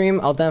sub stream,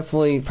 I'll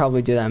definitely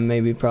probably do that.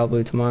 Maybe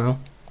probably tomorrow.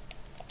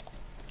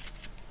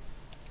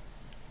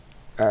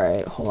 All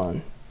right, hold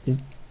on.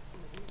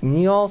 Can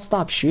you all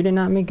stop shooting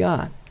at me?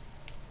 God,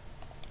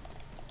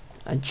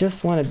 I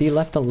just want to be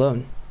left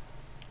alone.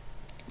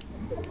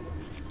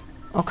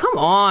 Oh, come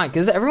on.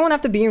 Does everyone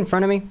have to be in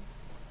front of me?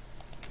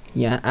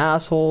 Yeah,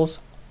 assholes.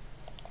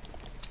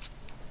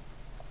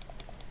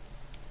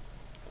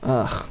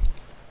 Ugh.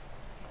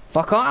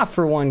 Fuck off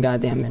for one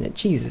goddamn minute.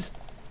 Jesus.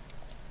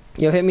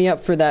 Yo, hit me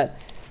up for that.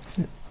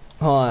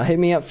 Hold on. Hit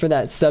me up for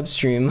that sub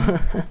stream.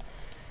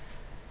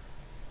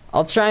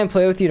 I'll try and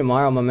play with you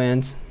tomorrow, my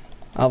mans.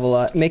 I'll have a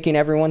lot. Making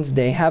everyone's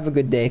day. Have a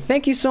good day.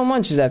 Thank you so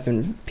much,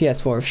 Zephin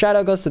PS4. Shout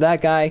out goes to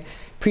that guy.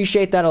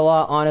 Appreciate that a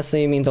lot.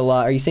 Honestly, it means a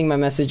lot. Are you seeing my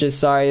messages?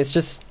 Sorry, it's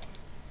just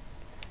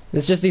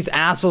these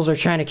assholes are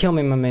trying to kill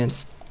me, my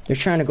mans. They're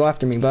trying to go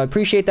after me, but I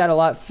appreciate that a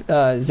lot,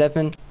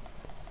 Zephin.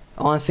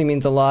 Honestly,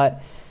 means a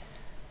lot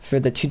for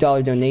the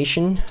 $2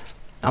 donation.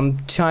 I'm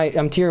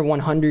tier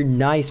 100.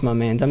 Nice, my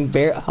mans.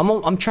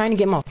 I'm trying to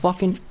get my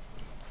fucking.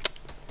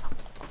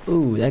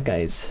 Ooh, that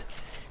guy's.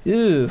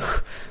 Ooh.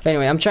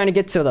 Anyway, I'm trying to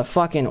get to the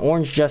fucking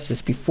Orange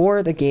Justice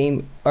before the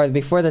game or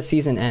before the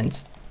season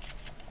ends.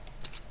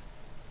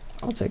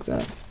 I'll take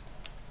that.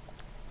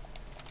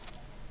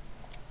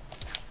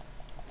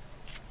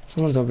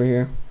 Someone's over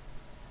here.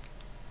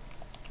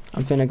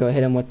 I'm finna go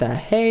hit him with that.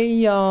 Hey,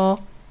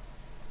 y'all.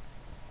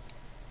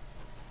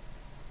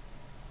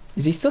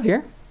 Is he still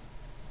here?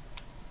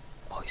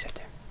 Oh, he's right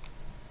there.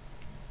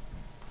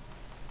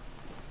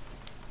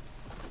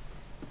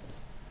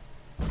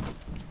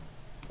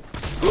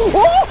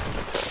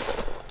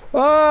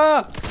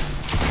 Oh!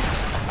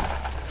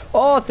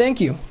 Oh, thank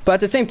you. But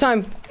at the same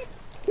time,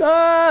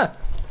 ah!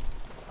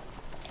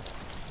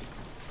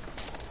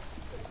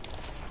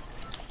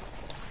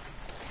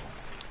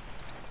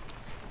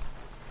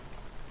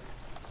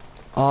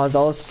 Oh, is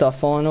all this stuff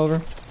falling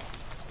over?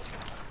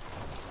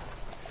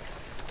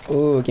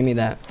 Ooh, give me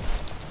that.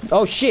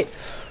 Oh shit!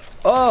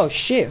 Oh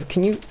shit!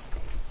 Can you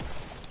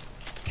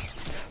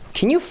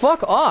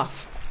fuck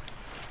off?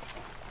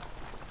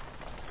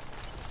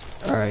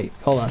 All right,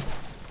 hold on.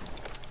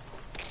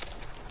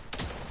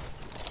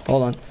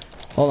 Hold on.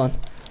 Hold on.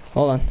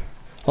 Hold on.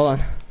 Hold on.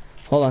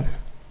 Hold on.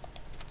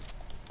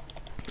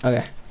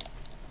 Okay.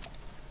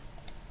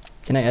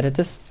 Can I edit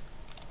this?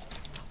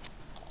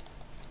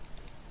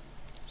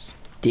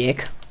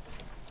 Dick.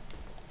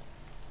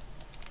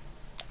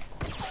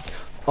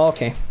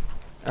 Okay.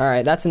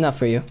 Alright, that's enough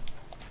for you.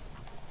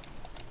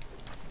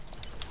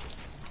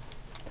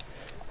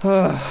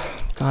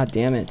 God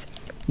damn it.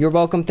 You're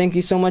welcome. Thank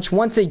you so much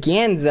once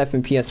again,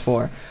 Zephin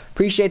PS4.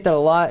 Appreciate that a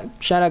lot.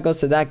 Shout out goes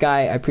to that guy.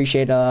 I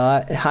appreciate it a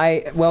lot.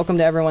 Hi, welcome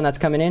to everyone that's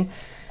coming in.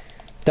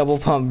 Double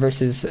pump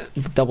versus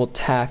double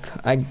tack.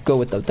 I go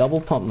with the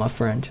double pump, my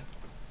friend.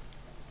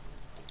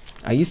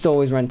 I used to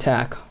always run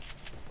tack,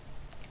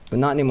 but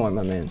not anymore,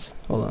 my mans.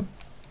 Hold on.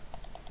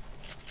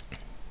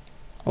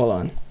 Hold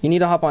on. You need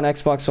to hop on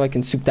Xbox so I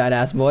can soup that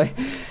ass, boy.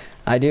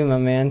 I do, my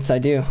mans. I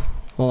do.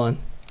 Hold on.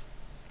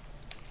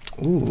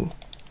 Ooh.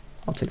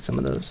 I'll take some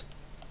of those.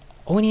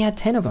 Oh, and he had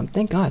 10 of them.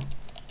 Thank God.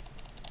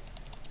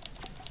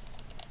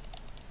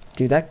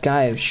 Dude, that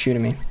guy is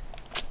shooting me.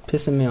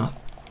 Pissing me off.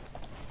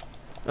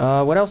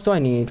 What else do I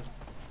need?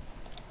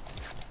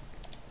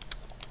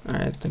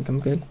 Alright, I think I'm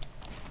good.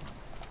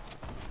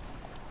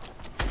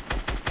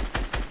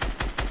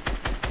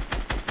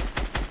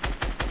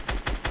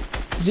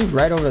 Is he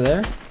right over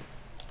there?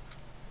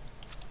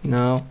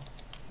 No.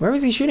 Where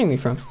was he shooting me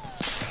from?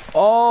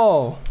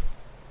 Oh!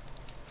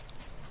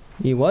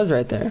 He was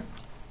right there.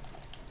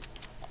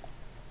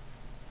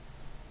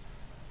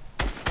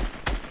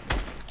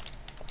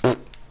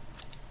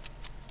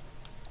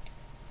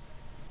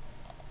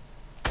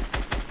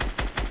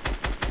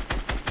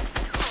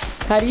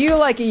 How do you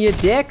like it, you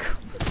dick?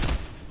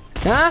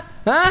 Huh?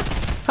 Huh?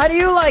 How do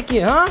you like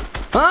it, huh?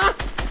 Huh?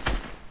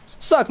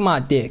 Suck my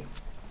dick.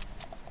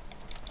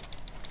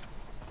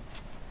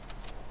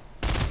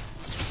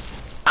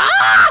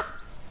 Ah!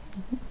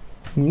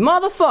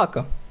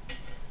 Motherfucker.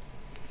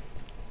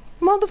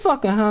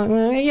 Motherfucker, huh?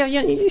 Yeah,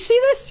 you see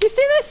this? You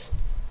see this?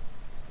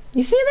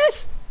 You see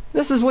this?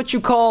 This is what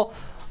you call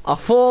a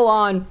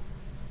full-on...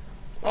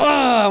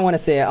 I want to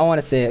say it. I want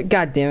to say it.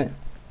 God damn it.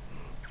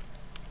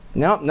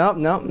 Nope.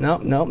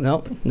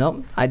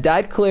 I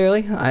died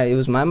clearly. It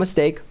was my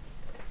mistake.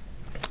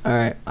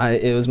 Alright.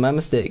 It was my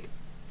mistake.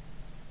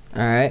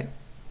 Alright.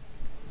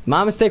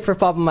 My mistake for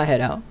popping my head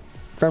out.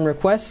 Friend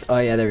request? Oh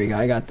yeah, there we go.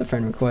 I got the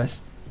friend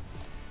request.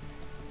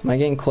 Am I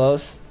getting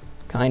close?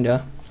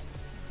 Kinda.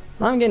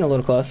 I'm getting a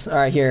little close.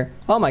 Alright, here.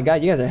 Oh my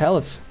god, you guys are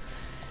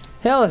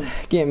hella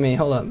getting me.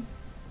 Hold up.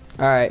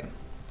 Alright.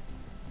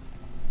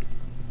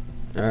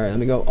 Alright, let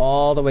me go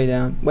all the way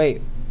down.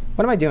 Wait,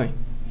 what am I doing?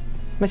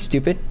 Am I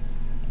stupid?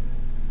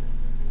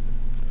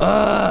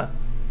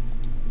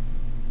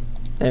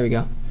 There we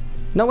go.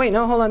 No, wait,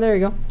 no, hold on. There we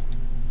go.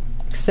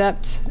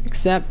 Accept,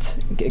 accept,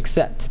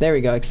 accept. There we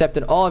go.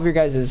 Accepted all of your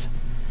guys'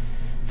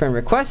 friend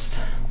requests.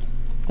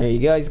 There you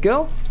guys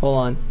go. Hold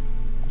on.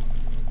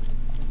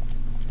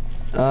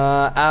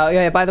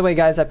 Yeah, by the way,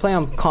 guys, I play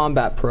on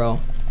Combat Pro.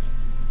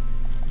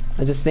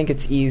 I just think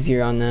it's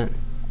easier on that.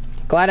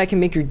 Glad I can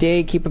make your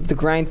day. Keep up the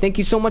grind. Thank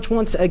you so much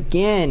once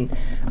again.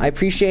 I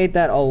appreciate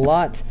that a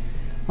lot.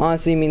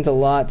 Honestly, it means a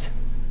lot.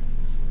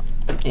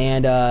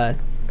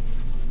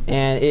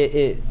 And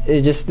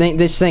it just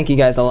thank you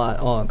guys a lot.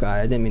 Oh god,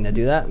 I didn't mean to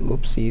do that.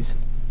 Whoopsies.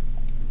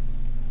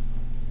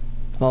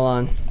 Hold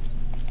on.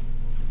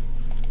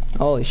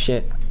 Holy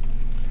shit.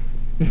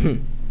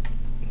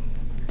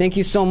 Thank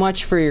you so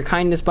much for your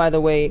kindness, by the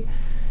way.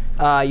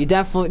 You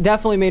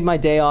definitely made my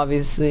day,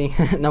 obviously.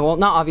 No, well,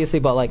 not obviously,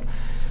 but like,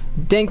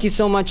 thank you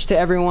so much to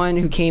everyone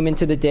who came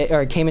into the day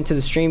or came into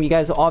the stream. You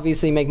guys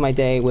obviously make my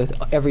day with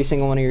every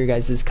single one of your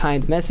guys'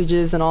 kind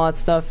messages and all that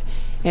stuff.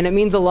 And it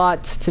means a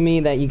lot to me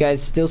that you guys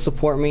still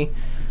support me,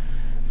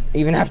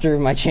 even after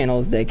my channel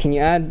is dead. Can you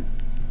add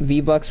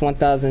V-Bucks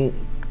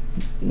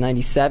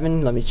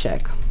 1097? Let me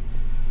check.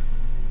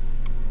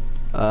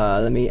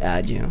 Let me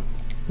add you.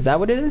 Is that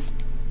what it is?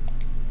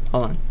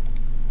 Hold on.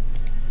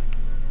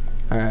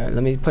 Alright,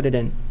 let me put it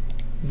in.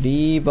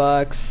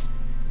 V-Bucks.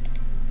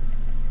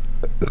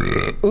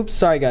 Oops,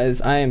 sorry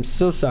guys. I am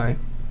so sorry.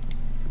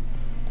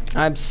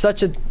 I'm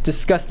such a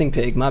disgusting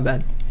pig. My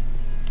bad.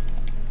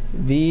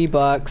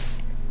 V-Bucks.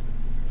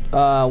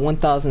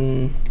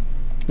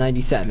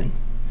 1097.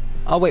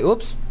 Oh wait,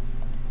 oops.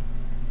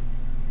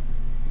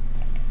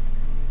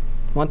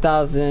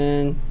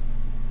 1000.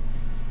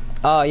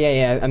 Oh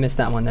yeah, I missed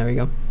that one. There we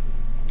go.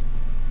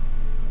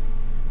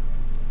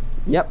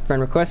 Yep,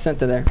 friend request sent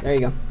to there. There you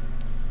go.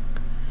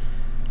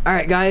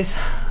 Alright guys.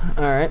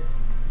 Alright.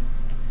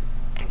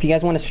 If you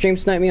guys want to stream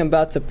snipe me, I'm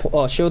about to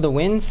show the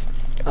wins.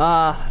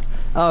 Oh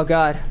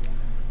god.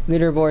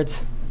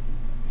 Leaderboards.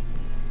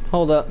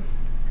 Hold up.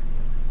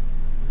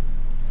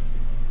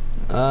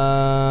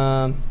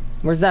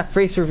 Where's that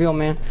face reveal,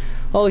 man?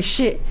 Holy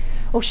shit.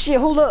 Oh shit,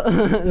 hold up.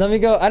 Let me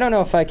go. I don't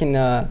know if I can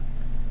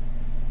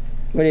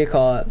what do you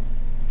call it?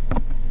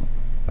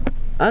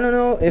 I don't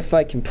know if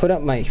I can put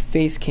up my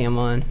face cam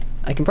on.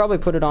 I can probably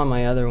put it on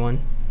my other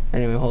one.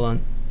 Anyway, hold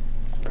on.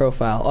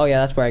 Profile. Oh yeah,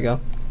 that's where I go.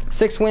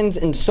 6 wins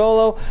in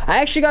solo. I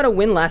actually got a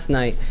win last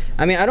night.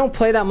 I mean, I don't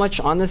play that much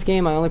on this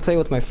game. I only play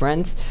with my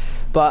friends.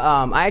 But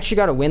I actually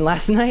got a win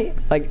last night.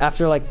 Like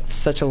after like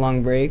such a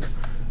long break.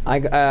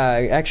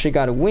 I actually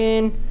got a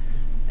win.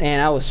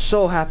 And I was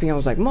so happy. I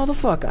was like,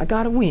 motherfucker, I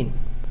got a win.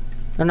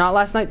 Or not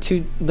last night,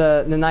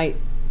 the night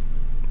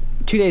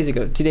 2 days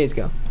ago. 2 days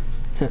ago.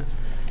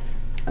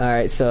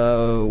 Alright,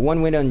 so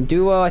 1 win on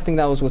duo. I think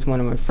that was with one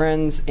of my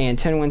friends. And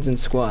 10 wins in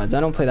squads. I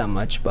don't play that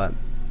much, but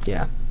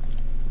yeah.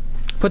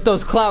 Put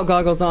those cloud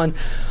goggles on.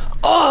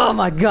 Oh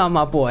my god,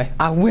 my boy.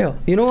 I will.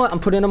 You know what? I'm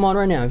putting them on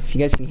right now. If you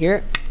guys can hear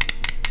it.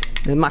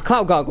 They're my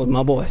cloud goggles,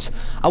 my boys.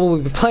 I will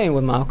be playing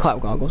with my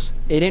cloud goggles.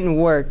 It didn't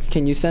work.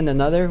 Can you send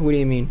another? What do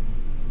you mean?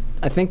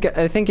 I think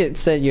it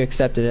said you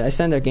accepted it. I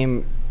sent a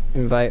game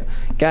invite.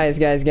 Guys,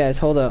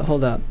 hold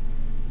up.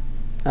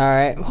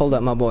 Alright, hold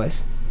up, my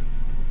boys.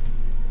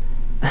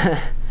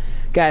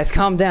 Guys,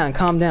 calm down.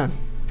 Can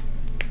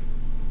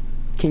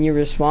you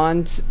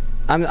respond?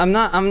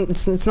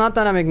 It's not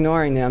that I'm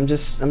ignoring it. I'm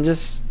just I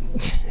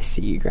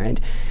see you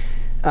grind.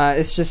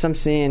 It's just I'm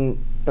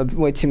seeing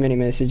way too many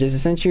messages. I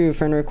sent you a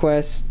friend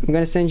request. I'm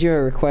gonna send you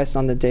a request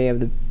on the day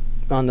of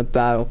on the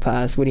battle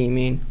pass. What do you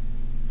mean?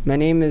 My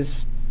name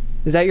is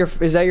that your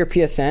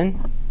PSN?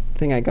 I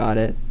think I got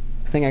it.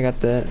 I think I got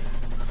that.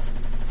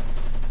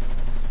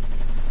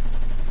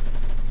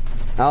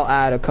 I'll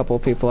add a couple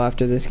people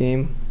after this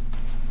game.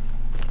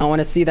 I want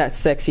to see that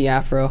sexy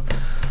afro.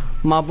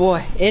 My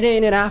boy, it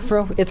ain't an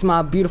afro. It's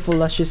my beautiful,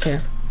 luscious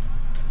hair.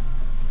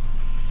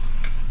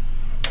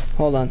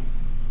 Hold on.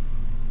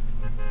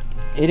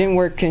 It didn't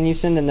work. Can you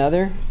send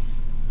another?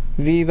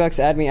 V-Bucks,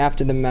 add me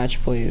after the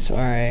match, please.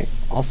 Alright,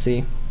 I'll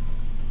see.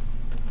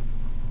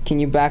 Can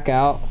you back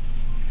out?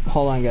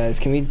 Hold on, guys.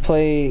 Can we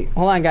play?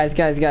 Hold on, guys.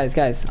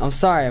 I'm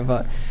sorry,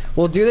 but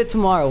we'll do that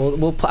tomorrow.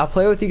 I'll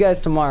play with you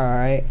guys tomorrow,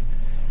 alright?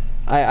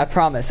 I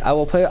promise. I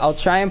will play. I'll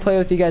try and play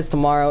with you guys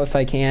tomorrow if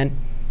I can.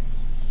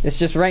 It's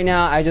just right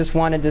now. I just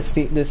wanted this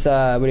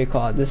what do you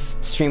call it? This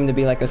stream to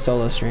be like a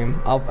solo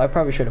stream. I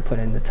probably should have put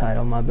it in the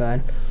title. My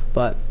bad.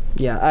 But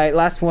yeah.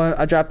 Last one.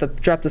 I dropped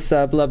the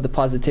sub. Love the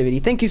positivity.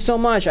 Thank you so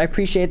much. I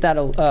appreciate that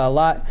a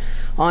lot.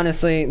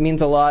 Honestly, it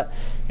means a lot.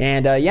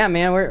 And yeah,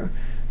 man,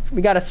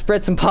 we gotta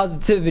spread some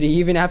positivity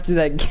even after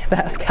that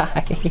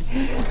guy.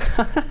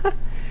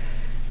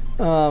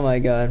 Oh my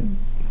god.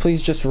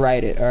 Please just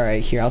write it.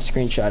 Alright, here, I'll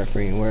screenshot it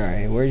for you.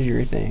 Where's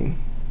your thing?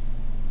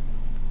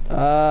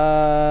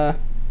 Hold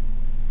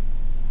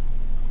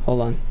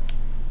on.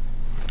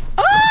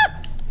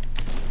 Ah!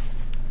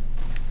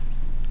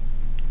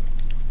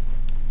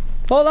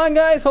 Hold on,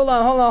 guys. Hold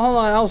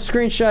on. I'll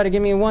screenshot it.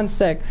 Give me 1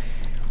 sec.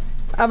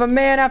 I have a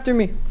man after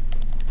me.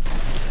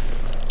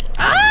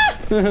 Ah!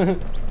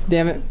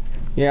 Damn it.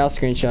 Yeah, I'll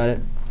screenshot it.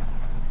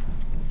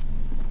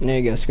 There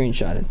you go,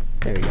 screenshotted.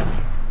 There we go.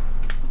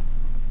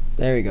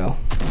 There we go.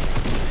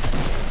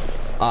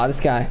 Aw, this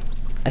guy.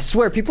 I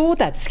swear, people with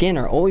that skin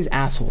are always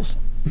assholes.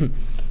 Can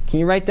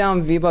you write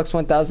down V-Bucks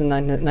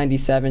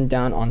 1097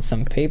 down on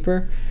some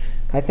paper?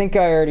 I think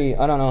I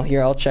don't know.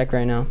 Here, I'll check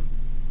right now.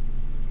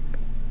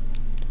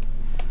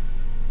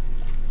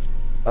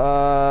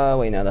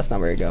 Wait, no, that's not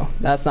where I go.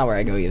 That's not where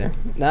I go either.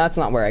 That's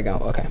not where I go.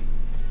 Okay.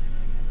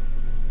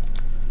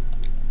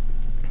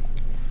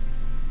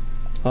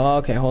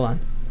 Okay, hold on.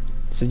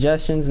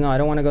 Suggestions? No, I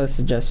don't want to go to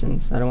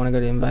suggestions. I don't want to go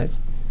to invites.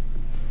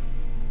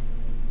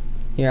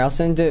 Here, I'll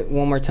send it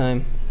one more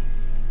time.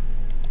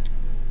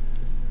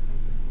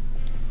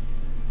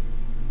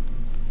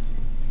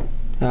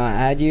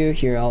 Add you.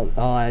 Here, I'll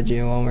add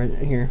you one more.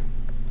 Here.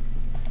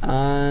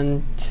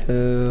 On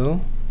to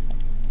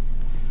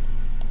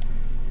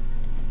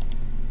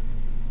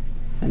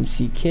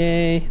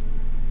MCK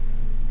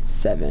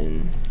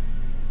 7.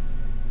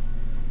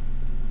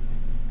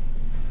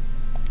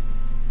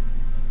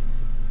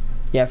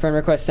 Yeah, friend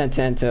request sent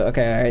to Ento.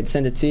 Okay, alright,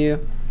 send it to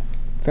you.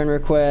 Friend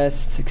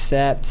request,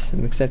 accept.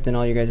 I'm accepting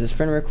all you guys'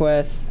 friend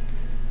requests.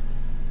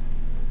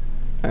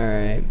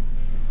 Alright.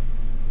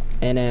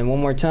 And then one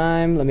more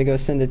time, let me go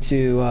send it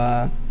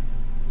to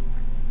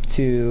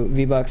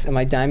V-Bucks. Am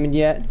I diamond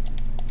yet?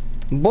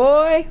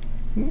 Boy,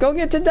 go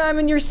get to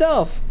diamond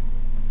yourself.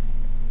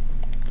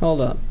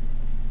 Hold up.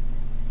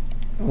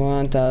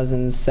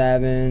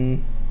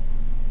 1007.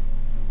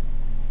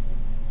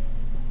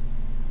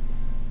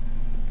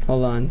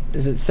 Hold on.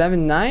 Is it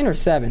 7-9 or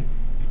 7?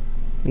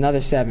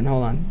 Another 7.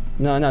 Hold on.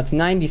 No, it's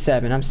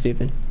 97. I'm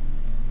stupid.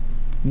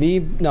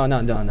 No.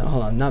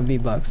 Hold on. Not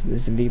V-Bucks.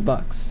 It's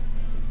V-Bucks.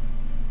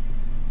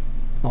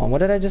 Oh, what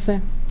did I just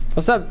say?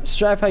 What's up,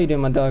 Strife? How you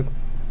doing, my dog?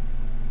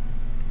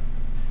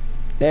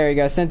 There you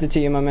go. Sent it to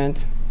you, my man.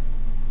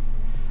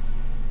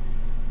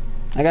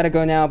 I gotta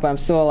go now, but I'm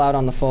still allowed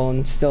on the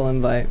phone. Still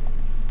invite.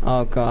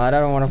 Oh god, I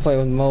don't want to play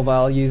with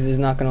mobile users.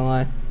 Not gonna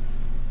lie.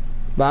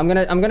 But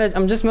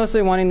I'm just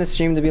mostly wanting the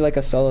stream to be like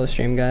a solo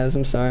stream, guys.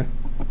 I'm sorry.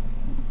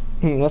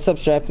 What's up,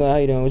 Stripe? How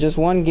you doing? Just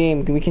one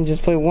game. We can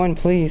just play one,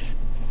 please.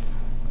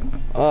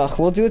 Ugh,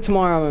 we'll do it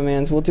tomorrow, my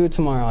mans. We'll do it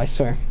tomorrow, I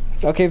swear.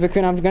 Okay,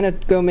 Vikram, I'm gonna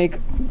go make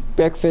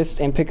breakfast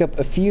and pick up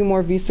a few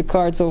more Visa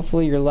cards.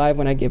 Hopefully you're live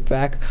when I get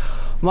back.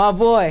 My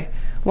boy,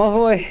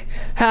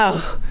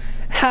 how?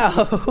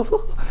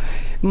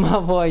 My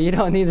boy, you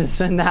don't need to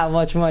spend that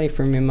much money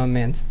for me, my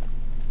mans.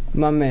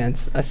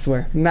 I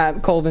swear.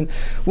 Matt Colvin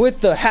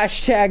with the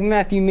hashtag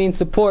Matthew main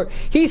support.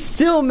 He's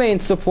still main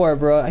support,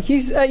 bro. I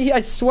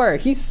swear,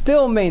 he's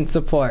still main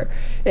support.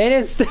 And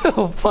it's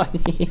still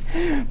funny.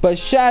 But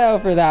shout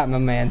out for that, my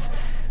mans.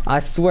 I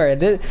swear,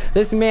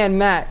 this man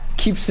Matt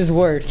keeps his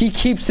word. He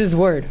keeps his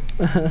word.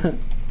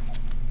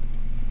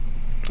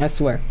 I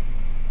swear.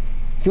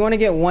 If you want to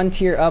get 1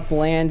 tier up,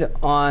 land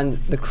on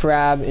the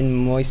crab in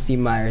Moisty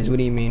Myers. What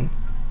do you mean?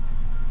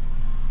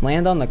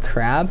 Land on the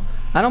crab?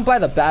 I don't buy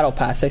the battle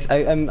pass.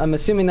 I'm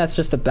assuming that's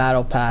just a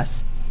battle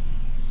pass.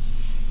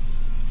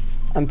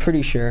 I'm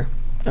pretty sure.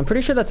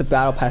 That's a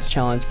battle pass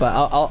challenge, but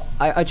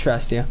I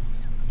trust you.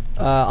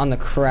 On the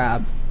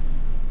crab.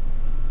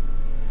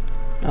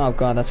 Oh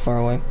god, that's far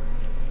away.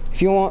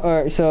 If you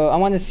want, so I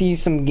want to see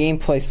some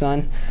gameplay,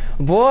 son.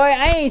 Boy,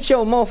 I ain't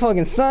your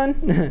motherfucking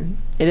son.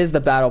 It is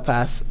the battle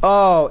pass.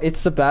 Oh,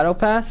 it's the battle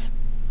pass.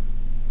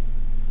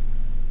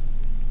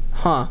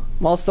 Huh.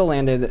 Well, I'll still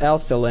land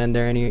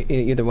there.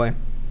 Either way.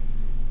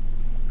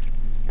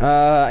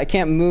 I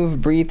can't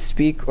move, breathe,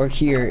 speak, or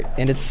hear,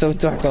 and it's so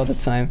dark all the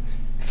time.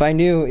 If I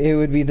knew it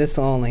would be this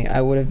lonely,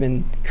 I would have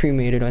been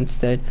cremated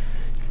instead.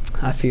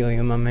 I feel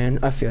you, my man.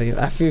 I feel you.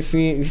 After you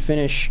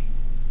finish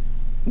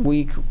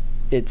week,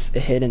 it's a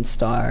hidden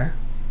star.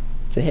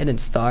 It's a hidden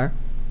star.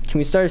 Can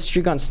we start a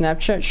streak on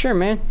Snapchat? Sure,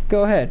 man.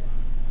 Go ahead.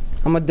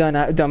 I'm a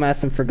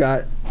dumbass and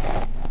forgot.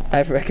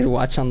 I could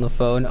watch on the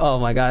phone. Oh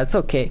my god, it's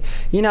okay.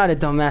 You're not a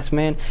dumbass,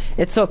 man.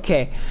 It's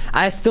okay.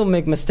 I still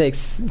make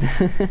mistakes.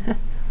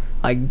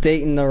 Like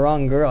dating the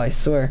wrong girl, I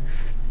swear.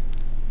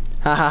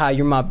 Ha,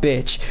 you're my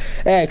bitch.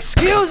 Hey,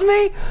 excuse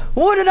me?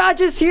 What did I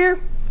just hear?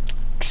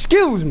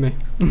 Excuse me.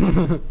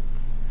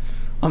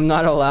 I'm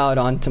not allowed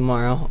on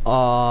tomorrow.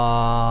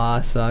 Aw,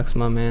 sucks,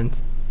 my man.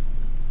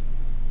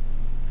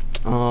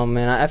 Oh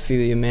man, I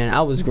feel you, man.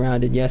 I was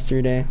grounded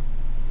yesterday.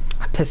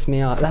 That pissed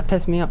me off.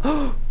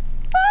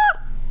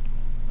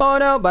 Oh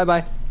no,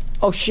 bye-bye.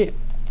 Oh shit.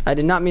 I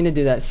did not mean to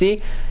do that.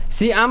 See,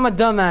 I'm a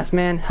dumbass,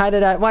 man. Why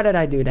did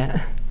I do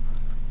that?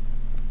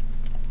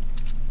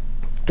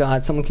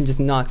 God, someone can just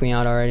knock me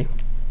out already.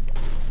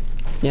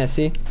 Yeah,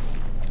 see?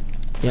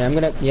 Yeah,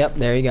 yep,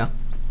 there you go.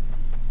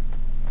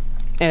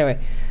 Anyway.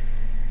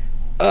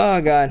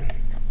 Oh god.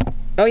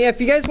 Oh yeah,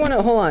 if you guys want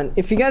to, hold on.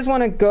 If you guys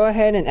want to go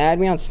ahead and add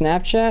me on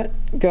Snapchat,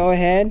 go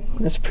ahead.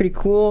 That's pretty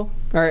cool.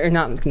 Or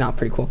not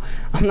pretty cool.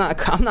 I'm not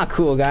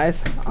cool,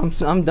 guys.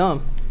 I'm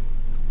dumb.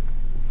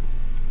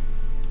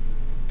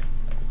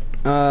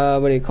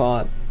 What do you call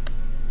it?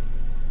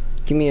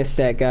 Give me a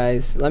sec,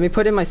 guys. Let me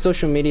put in my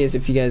social medias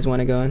if you guys want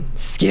to go in.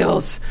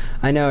 Skills!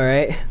 I know,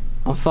 right?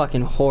 I'm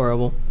fucking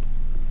horrible.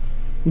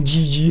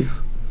 GG.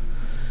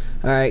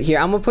 Alright, here,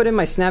 I'm gonna put in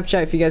my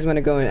Snapchat if you guys want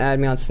to go and add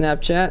me on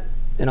Snapchat.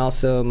 And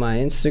also my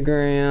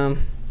Instagram.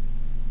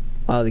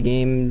 While the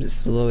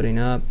game's loading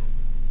up.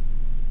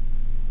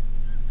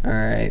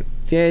 Alright.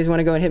 If you guys want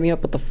to go and hit me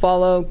up with the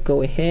follow,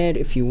 go ahead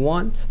if you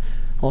want.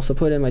 Also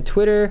put in my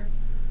Twitter.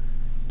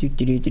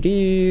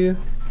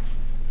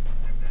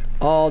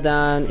 All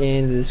down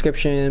in the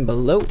description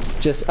below.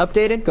 Just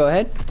updated. Go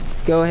ahead.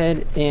 Go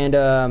ahead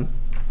and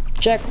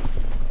check.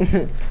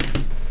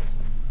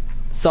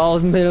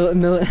 Solid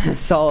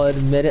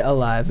minute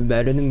alive.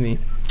 Better than me.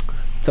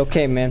 It's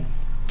okay, man.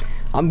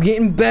 I'm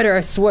getting better,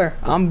 I swear.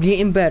 I'm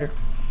getting better.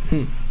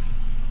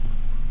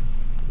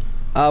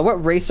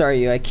 What race are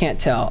you? I can't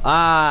tell.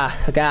 Ah,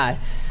 God.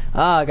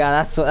 Oh,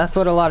 God, that's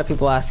what a lot of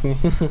people ask me.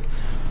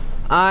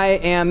 I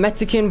am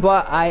Mexican,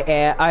 but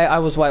I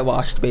was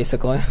whitewashed,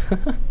 basically.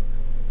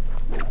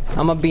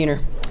 I'm a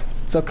beaner.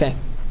 It's okay.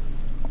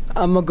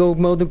 I'm gonna go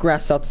mow the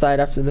grass outside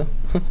after the...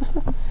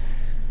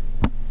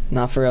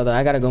 Not for real, though.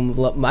 I gotta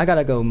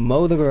go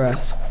mow the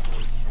grass.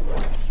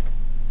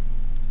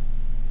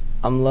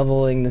 I'm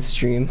leveling the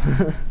stream.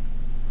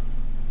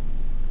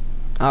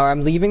 Oh,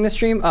 I'm leaving the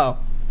stream? Oh,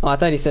 I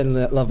thought he said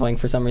leveling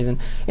for some reason.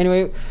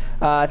 Anyway,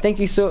 thank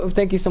you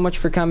so much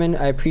for coming.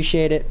 I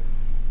appreciate it.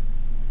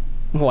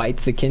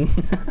 Whitezican.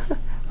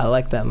 I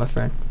like that, my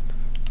friend.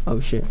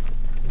 Oh shit.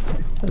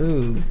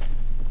 Ooh.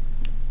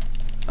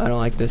 I don't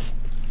like this.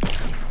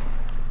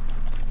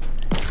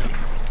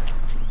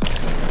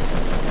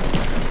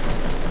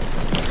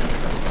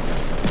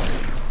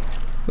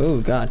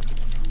 Oh God.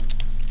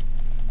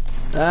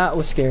 That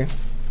was scary.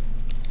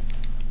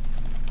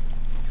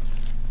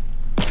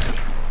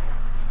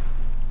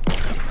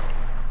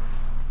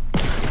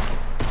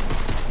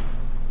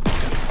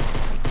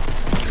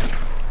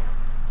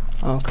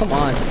 Oh, come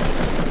on.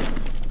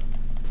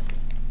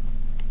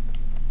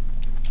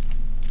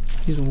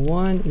 He's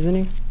one, isn't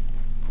he?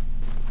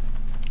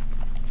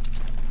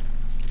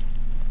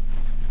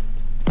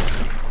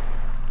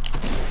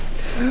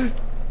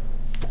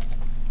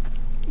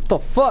 What the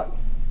fuck?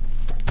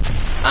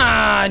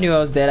 Ah, I knew I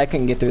was dead. I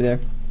couldn't get through there.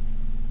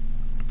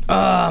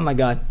 Oh my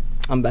God.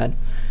 I'm bad.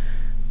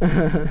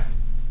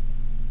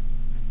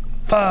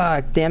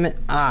 Fuck, damn it.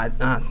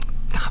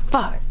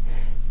 Fuck.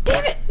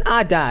 Damn it.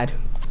 I died.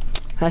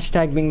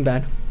 Hashtag being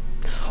bad.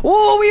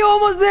 Oh, we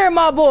almost there,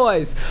 my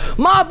boys.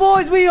 My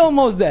boys, we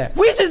almost there.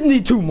 We just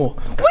need 2 more.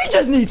 We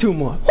just need 2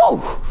 more.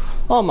 Woo.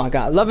 Oh my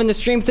God. Loving the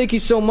stream. Thank you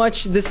so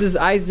much. This is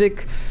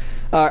Isaac.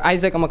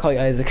 Isaac, I'm gonna call you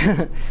Isaac.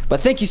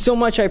 But thank you so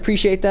much. I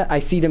appreciate that. I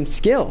see them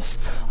skills.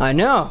 I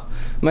know.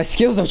 My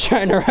skills are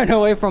trying to run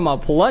away from a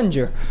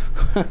plunger.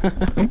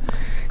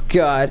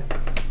 God.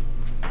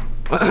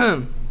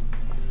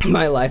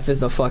 My life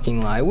is a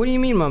fucking lie. What do you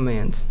mean, my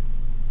mans?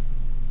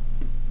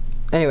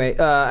 Anyway,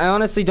 I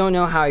honestly don't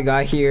know how I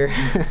got here.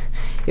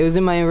 It was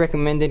in my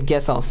recommended.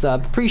 Guess I'll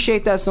sub.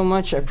 Appreciate that so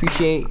much. I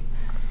appreciate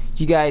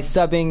you guys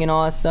subbing and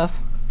all that stuff.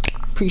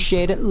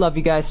 Appreciate it. Love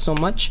you guys so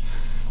much.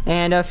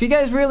 And if you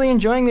guys really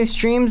enjoying these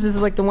streams, this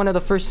is like one of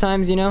the first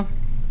times, you know,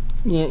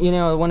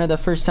 one of the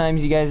first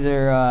times you guys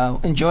are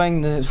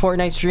enjoying the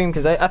Fortnite stream,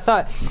 because I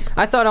thought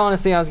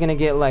honestly I was gonna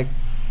get like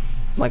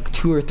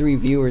 2 or 3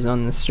 viewers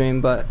on this stream,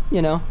 but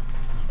you know,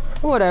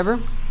 whatever.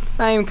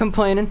 I am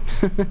complaining.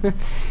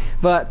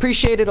 But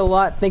appreciate it a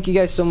lot. Thank you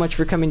guys so much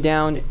for coming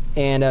down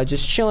and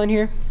just chilling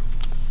here.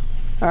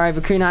 Alright,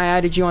 Vakuna, I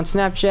added you on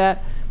Snapchat.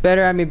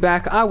 Better add me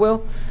back. I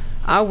will,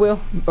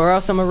 or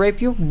else I'm gonna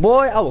rape you.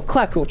 Boy, I will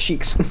clap your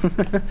cheeks.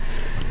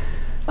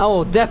 I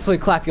will definitely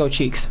clap your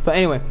cheeks. But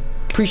anyway,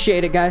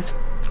 appreciate it, guys.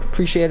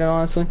 Appreciate it,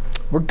 honestly.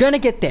 We're gonna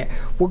get there.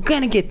 We're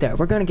gonna get there.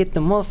 We're gonna get the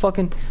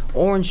motherfucking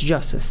orange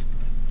justice.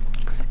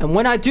 And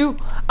when I do,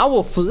 I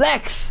will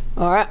flex.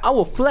 Alright, I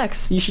will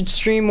flex. You should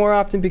stream more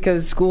often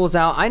because school's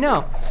out. I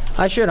know.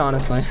 I should,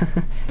 honestly.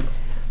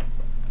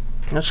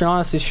 I should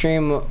honestly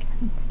stream.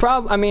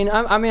 I mean,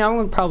 I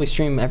would probably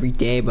stream every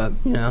day, but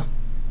you know,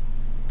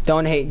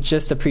 don't hate,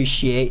 just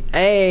appreciate.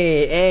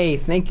 Hey,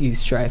 thank you,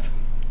 Strife.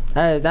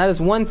 That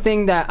is one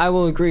thing that I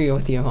will agree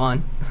with you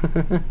on.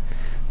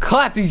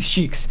 Clap these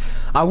cheeks.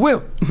 I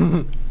will.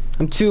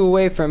 I'm 2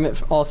 away from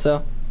it.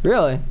 Also,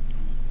 really.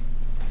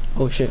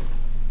 Oh shit.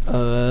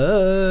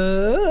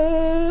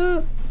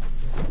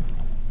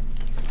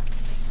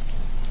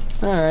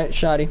 Alright,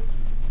 shoddy.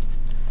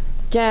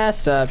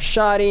 Gas up,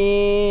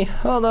 shoddy.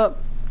 Hold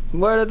up.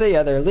 What are the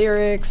other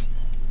lyrics?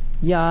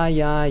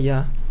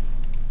 Yeah.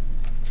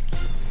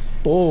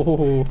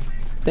 Oh,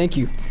 thank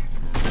you.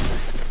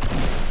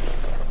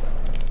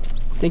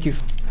 Thank you.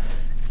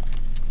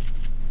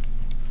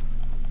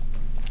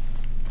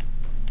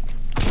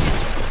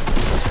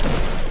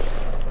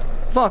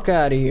 Fuck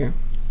out of here.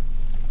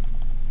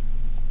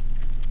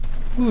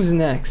 Who's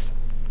next?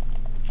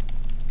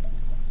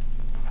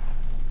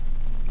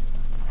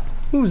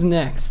 Who's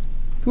next?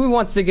 Who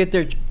wants to get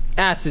their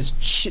asses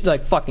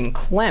like fucking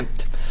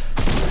clamped?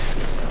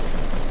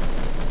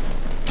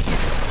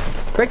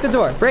 Break the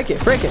door. Break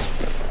it.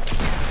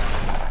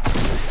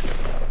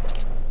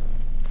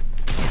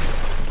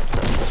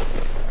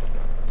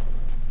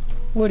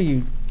 What are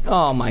you?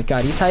 Oh my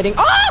God, he's hiding.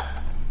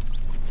 Ah!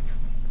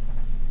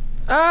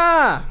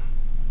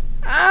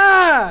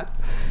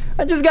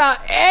 I just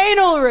got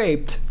anal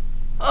raped.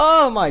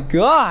 Oh my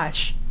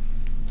gosh.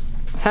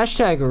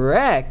 Hashtag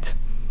wrecked.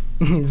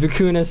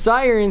 Vicuna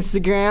Sire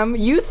Instagram.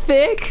 You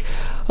thick?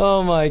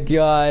 Oh my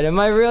god. Am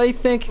I really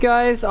thick,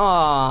 guys?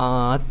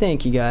 Aw,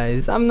 thank you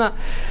guys. I'm not.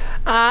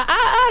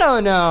 I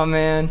don't know,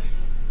 man.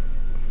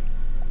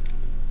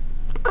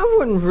 I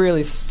wouldn't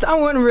really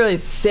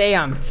say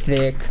I'm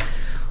thick.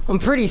 I'm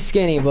pretty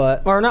skinny,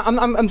 but not.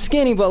 I'm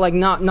skinny, but like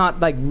not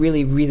like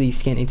really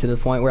skinny to the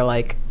point where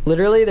like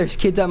literally there's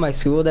kids at my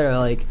school that are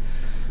like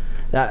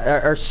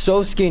that are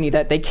so skinny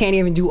that they can't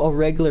even do a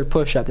regular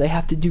push-up. They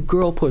have to do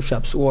girl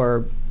push-ups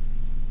or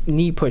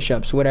knee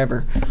push-ups,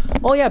 whatever.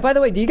 Oh yeah, by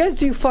the way, do you guys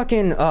do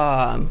fucking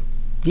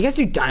do you guys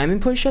do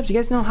diamond push-ups? You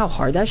guys know how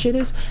hard that shit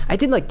is? I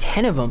did like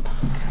 10 of them.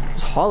 It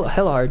was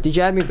hella hard. Did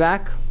you add me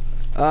back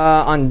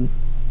on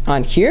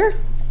here?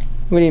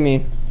 What do you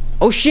mean?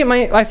 Oh shit,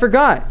 I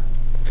forgot.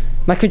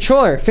 My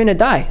controller finna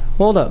die.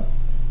 Hold up.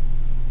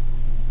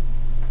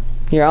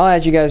 Here, I'll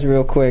add you guys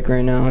real quick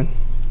right now.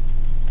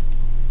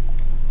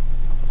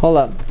 Hold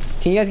up.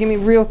 Can you guys give me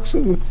real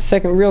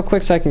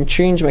quick so I can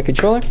change my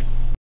controller?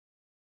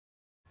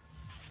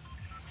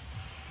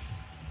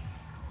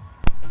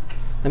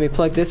 Let me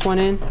plug this one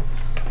in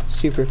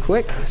super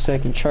quick so I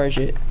can charge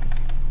it.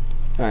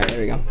 Alright, there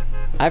we go.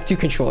 I have 2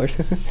 controllers.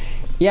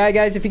 Yeah,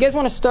 guys, if you guys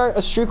want to start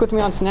a streak with me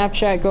on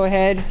Snapchat, go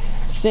ahead.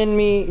 Send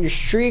me your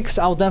streaks.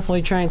 I'll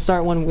definitely try and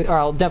start one, or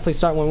I'll definitely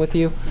start one with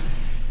you.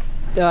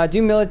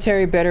 Do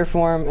military better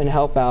for him and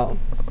help out.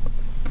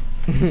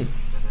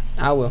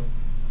 I will.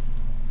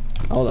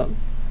 Hold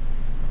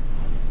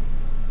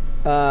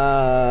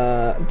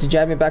up. Did you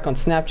add me back on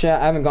Snapchat?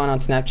 I haven't gone on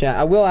Snapchat.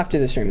 I will after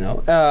the stream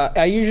though.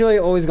 I usually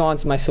always go on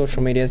to my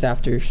social medias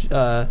after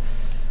the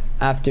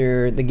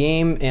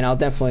game, and I'll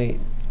definitely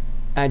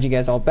add you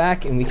guys all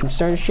back, and we can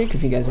start a streak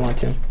if you guys want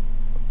to.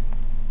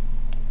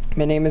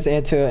 My name is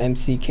Anto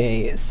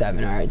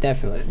MCK7. All right,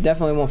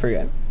 definitely won't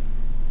forget.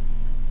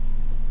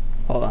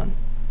 Hold on.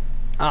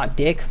 Ah,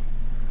 dick.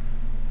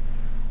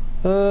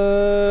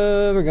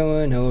 We're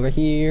going over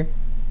here.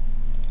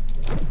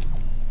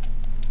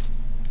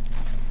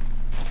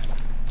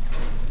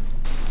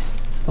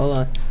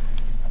 Hold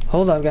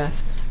on,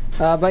 guys.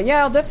 But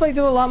yeah, I'll definitely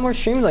do a lot more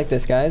streams like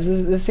this, guys.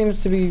 This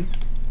seems to be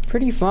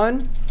pretty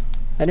fun.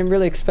 I didn't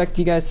really expect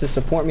you guys to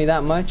support me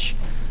that much,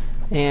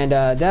 and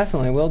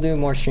definitely we'll do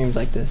more streams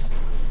like this.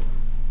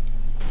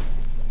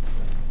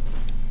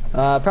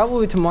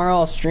 Probably tomorrow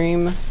I'll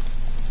stream,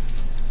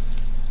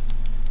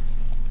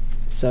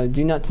 so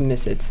do not to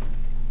miss it.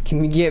 Can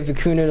we get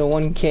Vicuna to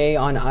 1K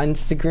on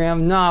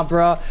Instagram? Nah,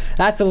 bro,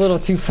 that's a little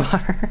too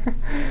far.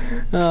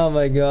 Oh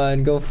my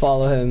god, go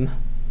follow him.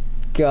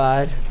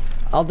 God,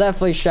 I'll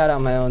definitely shout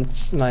out my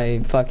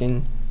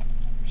fucking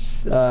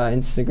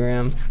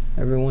Instagram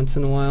every once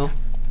in a while.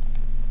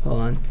 Hold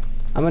on,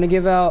 I'm gonna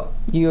give out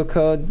you a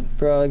code,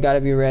 bro.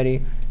 Gotta be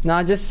ready.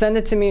 Nah, just send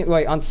it to me.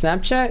 Wait, on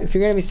Snapchat? If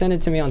you're gonna be sending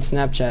it to me on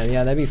Snapchat,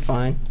 yeah, that'd be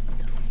fine.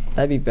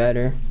 That'd be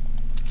better.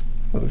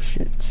 Oh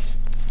shit.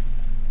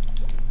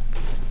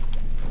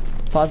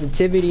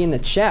 Positivity in the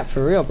chat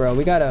for real, bro.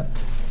 We gotta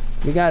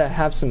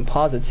have some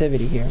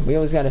positivity here. We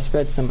always gotta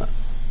spread some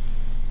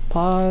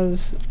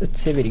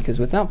positivity, because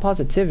without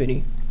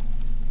positivity,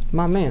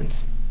 my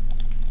man's,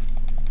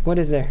 what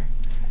is there?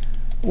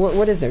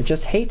 What is there?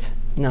 Just hate?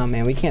 Nah,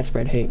 man, we can't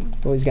spread hate.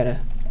 We always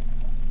gotta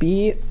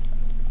be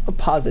a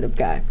positive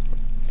guy.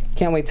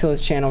 Can't wait till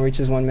his channel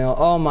reaches 1 mil.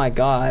 Oh my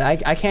god,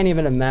 I can't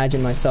even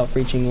imagine myself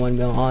reaching 1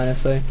 mil,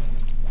 honestly.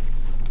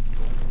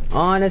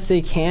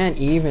 Honestly, can't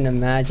even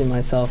imagine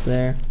myself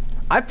there.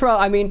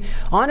 I mean,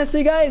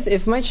 honestly, guys,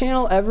 if my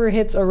channel ever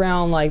hits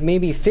around like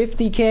maybe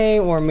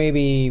 50K or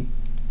maybe,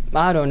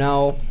 I don't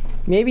know,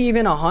 maybe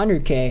even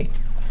 100K,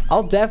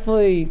 I'll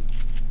definitely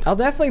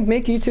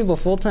make YouTube a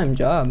full-time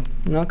job.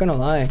 I'm not gonna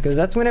lie, because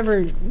that's whenever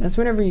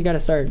you gotta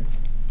start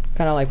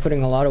kind of like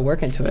putting a lot of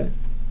work into it.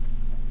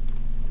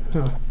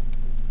 Huh.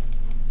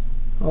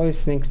 I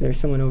always think there's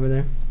someone over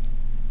there.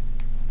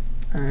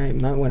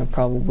 Alright, might want to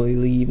probably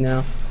leave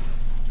now.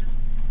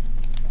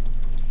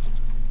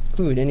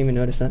 Ooh, didn't even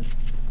notice that.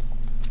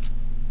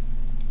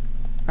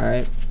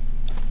 Alright.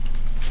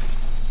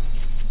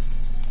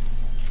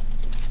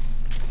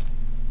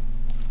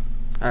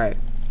 Alright.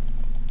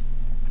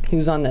 He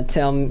was on that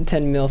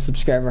 10 mil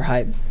subscriber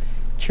hype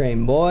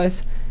train,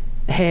 boys.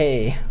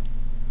 Hey.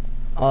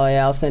 Oh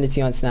yeah, I'll send it to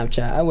you on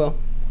Snapchat. I will.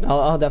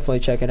 I'll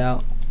definitely check it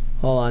out.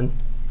 Hold on.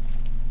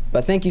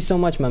 But thank you so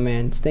much, my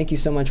man. Thank you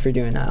so much for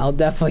doing that. I'll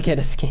definitely get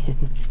a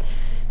skin.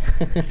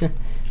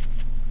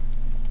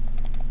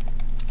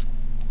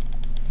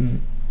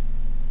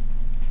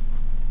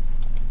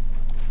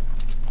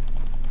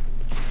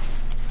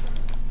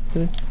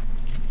 You're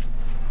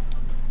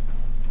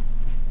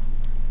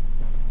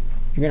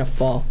gonna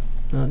fall.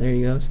 Oh, there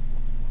he goes.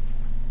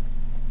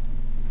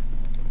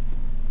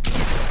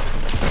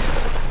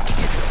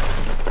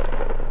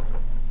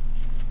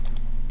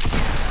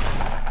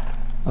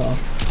 Uh-oh.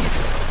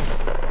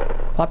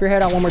 Pop your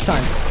head out one more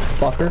time,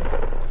 fucker.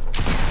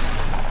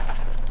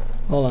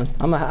 Hold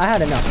on. I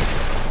had enough.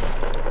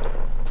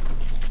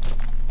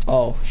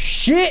 Oh,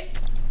 shit!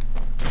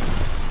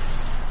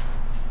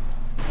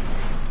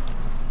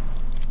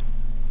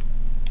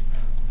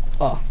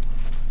 Oh.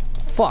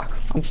 Fuck.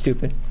 I'm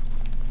stupid.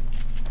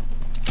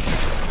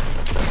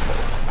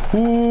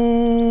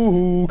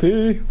 Ooh,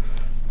 okay.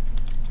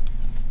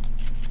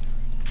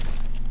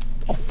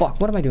 Oh, fuck.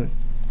 What am I doing?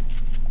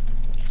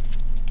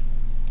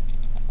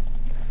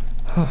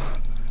 Oh.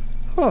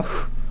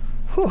 Oh.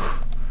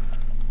 Oh.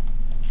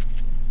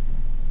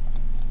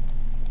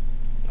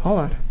 Hold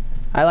on.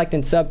 I liked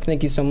and sub.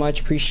 Thank you so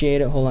much.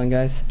 Appreciate it. Hold on,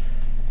 guys.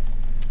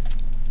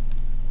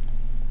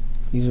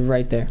 He's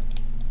right there.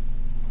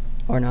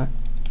 Or not.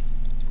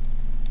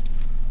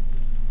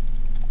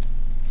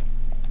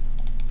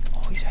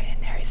 Oh, he's right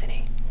in there, isn't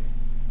he?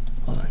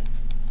 Hold on.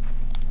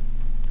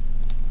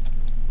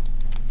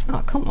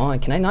 Oh, come on.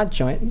 Can I not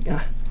join?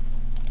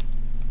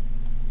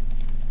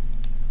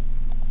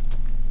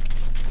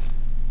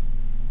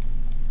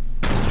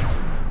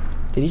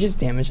 Did he just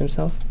damage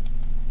himself?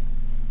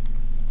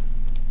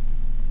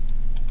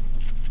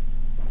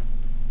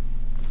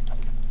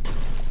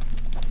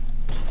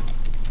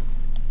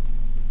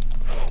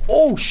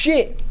 Oh,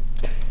 shit!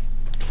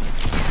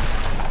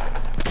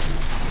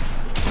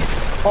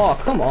 Oh,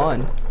 come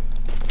on.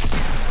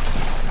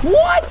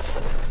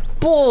 What?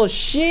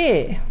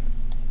 Bullshit!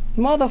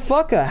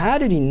 Motherfucker, how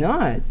did he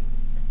not?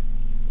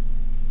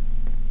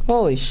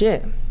 Holy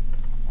shit.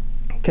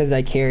 Cause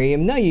I carry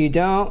him. No, you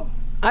don't.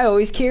 I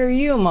always carry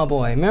you, my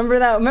boy. Remember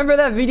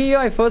that video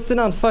I posted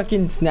on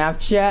fucking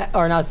Snapchat?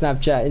 Or not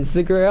Snapchat,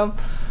 Instagram?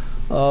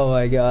 Oh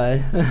my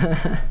god.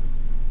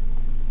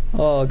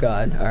 Oh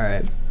god,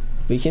 alright.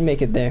 We can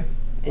make it there.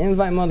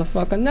 Invite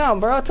motherfucker. No,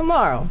 bro,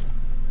 tomorrow.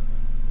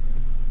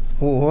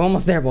 Ooh, we're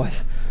almost there,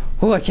 boys.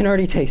 Ooh, I can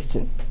already taste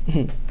it.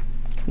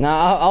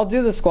 Nah, I'll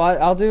do the squad.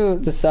 I'll do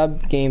the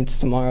sub games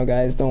tomorrow,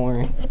 guys. Don't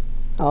worry.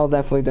 I'll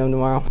definitely do them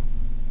tomorrow.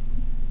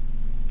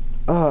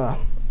 Oh,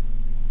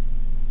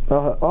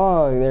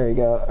 there you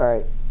go.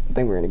 Alright. I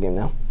think we're in a game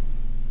now.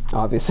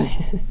 Obviously.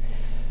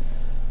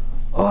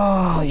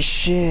 Holy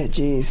shit,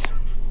 jeez.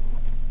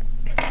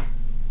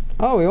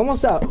 Oh, we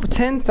almost out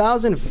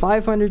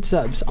 10,500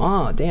 subs.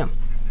 Oh, damn.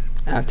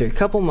 After a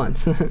couple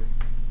months.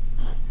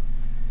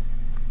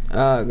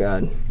 Oh,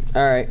 God.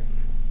 Alright.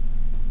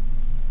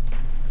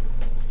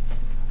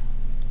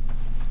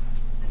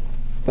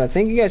 But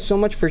thank you guys so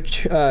much for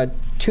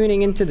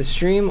tuning into the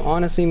stream.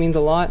 Honestly, means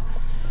a lot.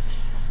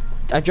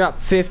 I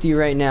dropped 50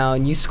 right now,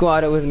 and you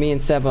squatted with me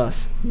and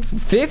Sebas.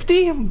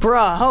 50?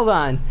 Bruh, hold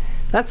on.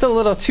 That's a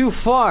little too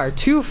far.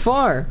 Too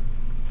far.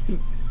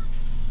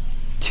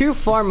 Too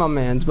far, my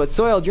mans. But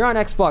Soiled, you're on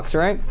Xbox,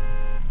 right?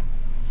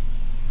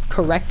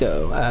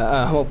 Correcto.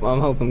 I hope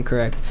I'm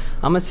correct.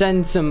 I'm gonna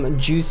send some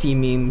juicy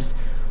memes.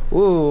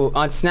 Ooh,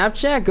 on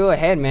Snapchat? Go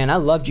ahead, man. I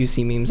love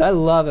juicy memes. I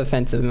love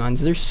offensive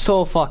ones. They're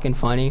so fucking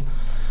funny.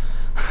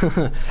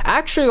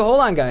 Actually, hold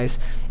on, guys.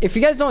 If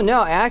you guys don't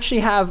know, I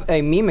actually have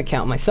a meme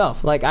account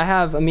myself. Like, I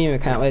have a meme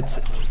account. It's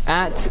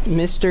at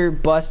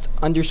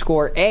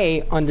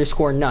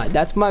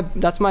Mr.Bust_A_nut.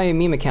 That's my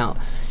meme account.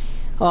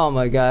 Oh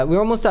my god, we're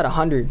almost at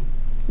 100.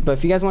 But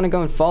if you guys want to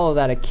go and follow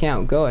that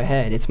account, go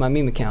ahead. It's my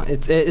meme account.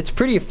 It's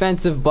pretty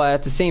offensive, but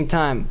at the same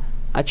time,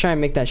 I try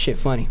and make that shit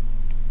funny.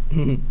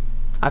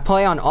 I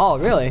play on all,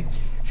 really.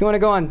 If you want to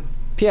go on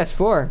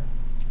PS4,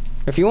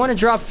 if you want to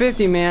drop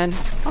 50, man,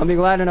 I'll be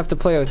glad enough to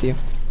play with you.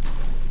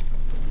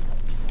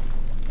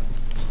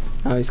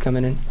 Oh, he's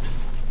coming in.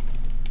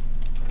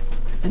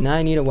 And now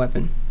I need a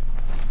weapon.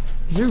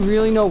 Is there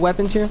really no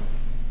weapons here?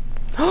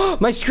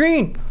 My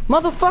screen!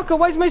 Motherfucker,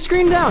 why is my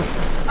screen down?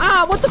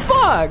 Ah, what the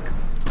fuck?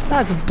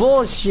 That's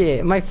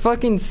bullshit. My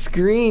fucking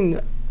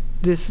screen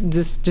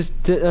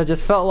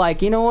just felt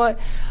like, you know what?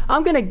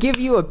 I'm gonna give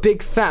you a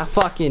big fat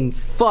fucking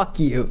fuck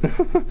you.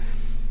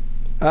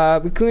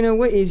 Bakuna,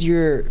 what is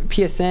your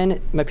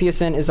PSN? My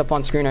PSN is up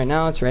on screen right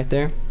now. It's right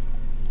there.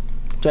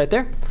 It's right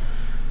there.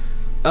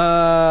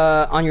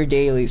 On your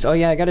dailies. Oh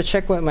yeah, I gotta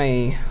check what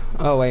my...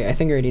 Oh wait, I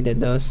think I already did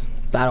those.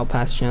 Battle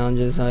Pass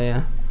challenges. Oh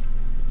yeah.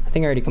 I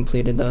think I already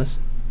completed those.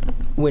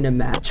 Win a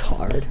match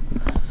hard.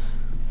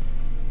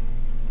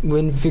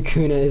 When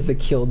Vicuna is a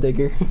kill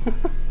digger.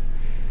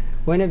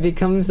 When it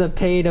becomes a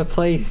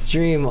pay-to-play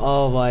stream.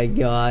 Oh my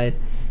god.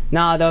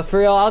 Nah, though, for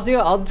real, I'm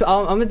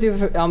gonna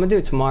do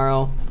it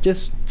tomorrow.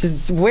 Just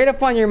wait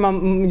up on your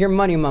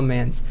money, my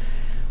mans.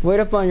 Wait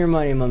up on your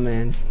money, my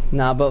mans.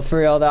 Nah, but for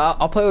real, though,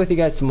 I'll play with you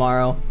guys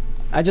tomorrow.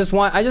 I just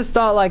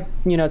thought, like,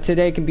 you know,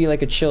 today can be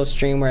like a chill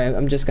stream where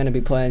I'm just gonna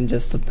be playing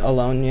just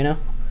alone, you know.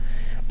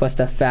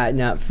 Bust a fat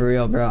nut, for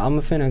real, bro. I'm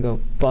finna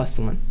go bust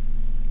one.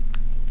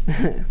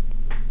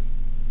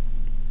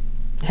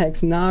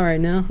 Heck's nah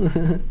right now.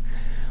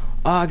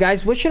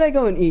 Guys, what should I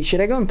go and eat?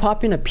 Should I go and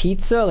pop in a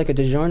pizza, like a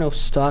DiGiorno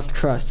stuffed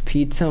crust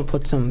pizza, and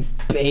put some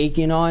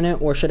bacon on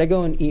it, or should I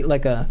go and eat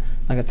like a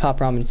top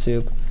ramen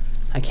soup?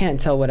 I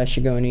can't tell what I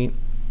should go and eat.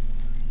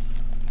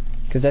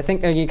 Cause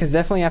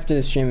definitely after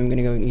the stream, I'm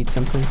gonna go and eat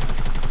something.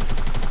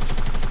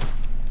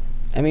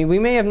 I mean, we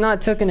may have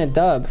not taken a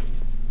dub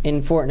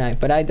in Fortnite,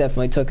 but I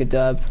definitely took a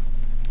dub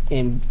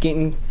in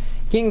getting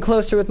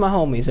closer with my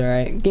homies. All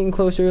right, getting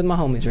closer with my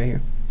homies right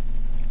here.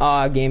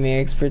 Aw, gaming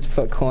experts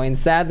put coins.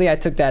 Sadly, I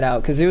took that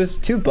out because it was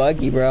too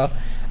buggy, bro.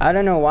 I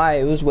don't know why.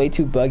 It was way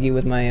too buggy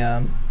with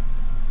my,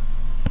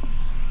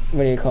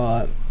 what do you call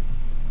it?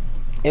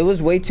 It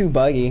was way too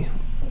buggy,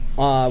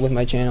 with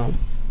my channel.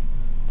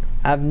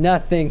 I have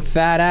nothing,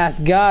 fat ass.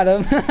 Got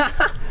him.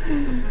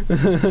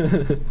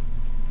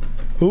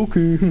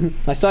 Okay.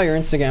 I saw your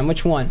Instagram.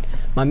 Which one?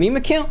 My meme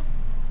account?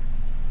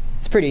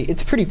 It's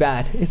pretty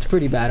bad. It's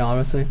pretty bad,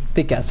 honestly.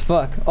 Thick as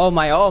fuck. Oh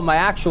my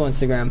actual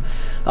Instagram.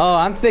 Oh,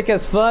 I'm thick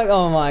as fuck.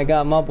 Oh my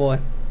god, my boy.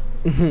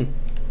 You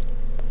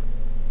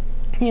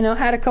know,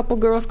 had a couple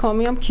girls call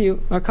me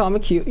cute,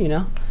 you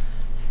know.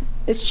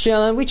 It's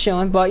chilling, we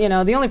chilling, but you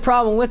know, the only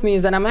problem with me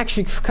is that I'm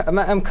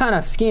kind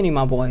of skinny,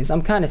 my boys.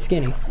 I'm kind of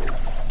skinny.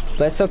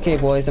 But it's okay,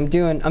 boys. I'm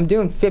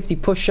doing 50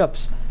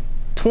 push-ups,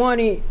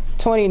 20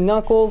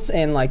 knuckles,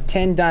 and like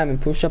 10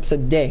 diamond push-ups a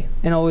day.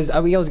 And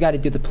we always got to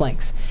do the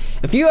planks.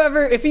 If you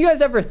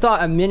guys ever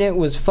thought a minute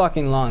was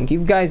fucking long,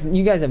 you guys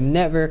have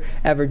never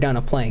ever done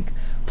a plank.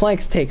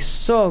 Planks take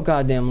so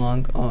goddamn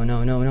long. Oh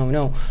no.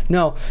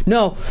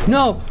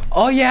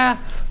 Oh yeah.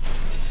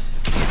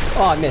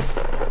 Oh, I missed.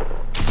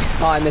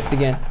 Oh, I missed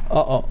again.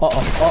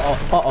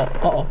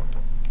 Uh-oh.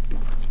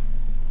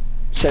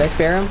 Should I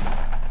spare him?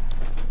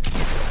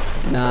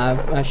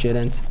 Nah, I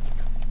shouldn't.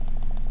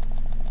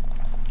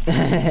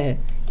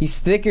 He's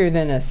thicker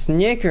than a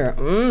Snicker.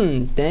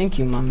 Thank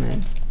you, my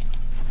man.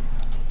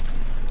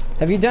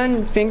 Have you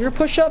done finger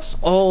push-ups?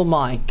 Oh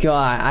my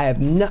god, I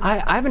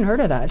haven't heard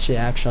of that shit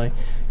actually.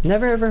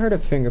 Never ever heard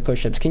of finger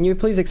push-ups. Can you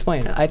please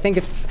explain it? I think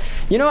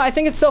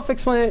it's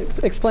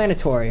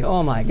self-explanatory.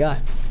 Oh my god.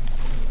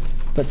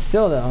 But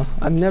still though,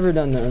 I've never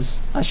done those.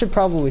 I should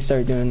probably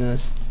start doing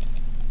those.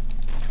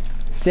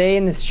 Say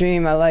in the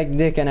stream I like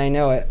dick and I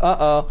know it.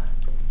 Uh-oh.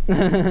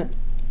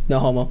 No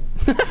homo.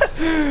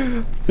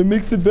 It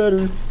makes it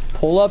better.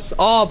 Pull-ups?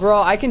 Oh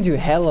bro, I can do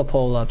hella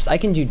pull-ups. I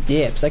can do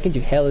dips. I can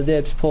do hella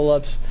dips,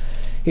 pull-ups.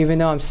 Even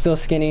though I'm still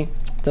skinny.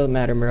 Doesn't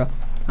matter, bro.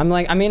 I'm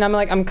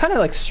kind of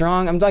like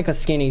strong. I'm like a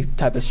skinny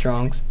type of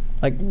strong.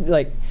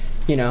 Like,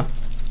 you know.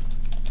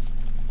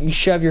 You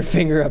shove your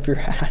finger up your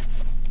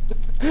ass.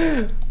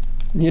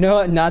 You know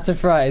what? Not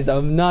surprised.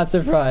 I'm not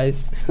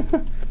surprised.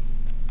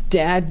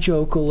 Dad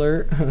joke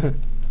alert.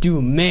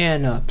 Do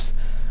man-ups.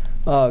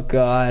 Oh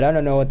god, I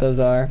don't know what those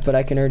are, but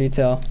I can already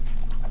tell.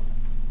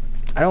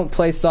 I don't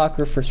play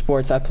soccer for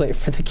sports, I play it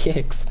for the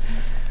kicks.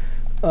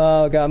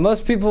 Oh god,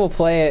 most people will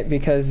play it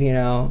because, you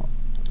know,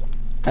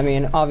 I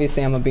mean,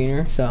 obviously I'm a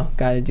beaner, so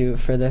gotta do it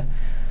for the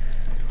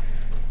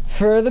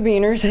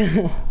beaners.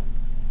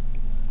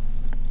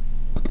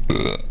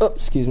 Oh,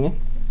 excuse me.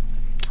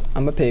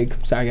 I'm a pig.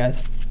 Sorry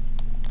guys.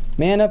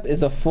 Man up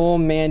is a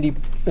full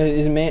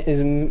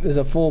is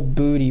a full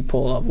booty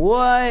pull up.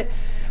 What?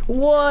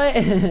 What?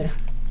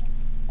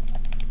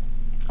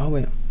 Oh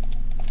wait.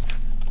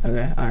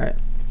 Okay, alright.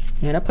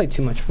 Man, I played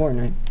too much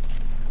Fortnite.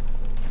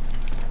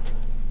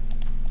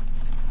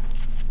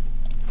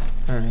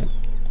 Alright.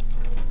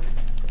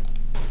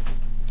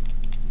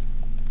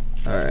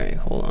 Alright,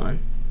 hold on.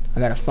 I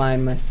gotta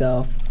find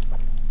myself.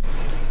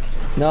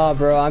 No,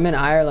 bro, I'm in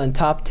Ireland,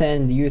 top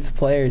 10 youth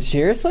players.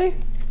 Seriously?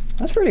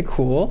 That's pretty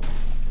cool.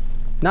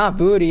 Not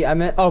booty, I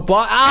meant, oh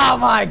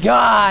my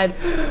god!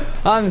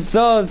 I'm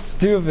so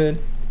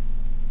stupid.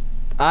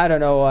 I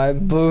don't know why,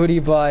 booty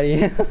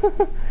body.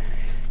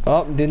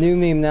 Oh, the new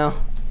meme now.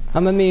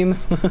 I'm a meme.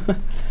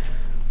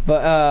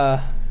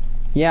 But,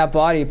 yeah,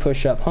 body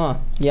push-up, huh?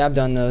 Yeah, I've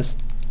done those.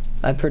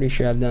 I'm pretty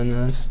sure I've done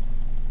those.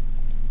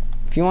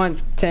 If you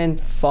want 10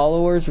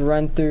 followers,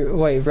 run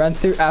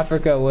through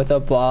Africa with a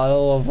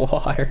bottle of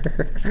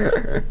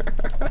water.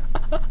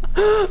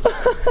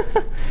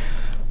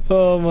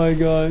 Oh my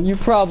god, you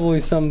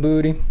probably some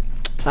booty.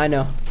 I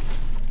know.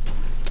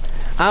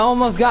 I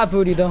almost got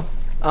booty though.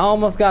 I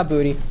almost got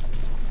booty.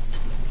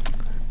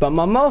 But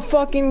my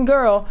motherfucking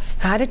girl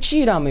had to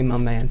cheat on me, my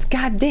mans.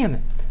 God damn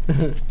it.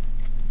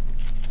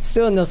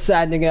 Still in those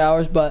sad nigga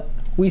hours, but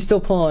we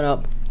still pulling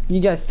up. You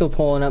guys still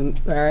pulling up,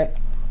 alright?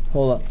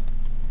 Hold up.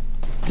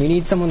 We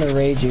need someone to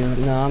raid you.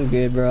 No, I'm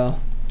good, bro.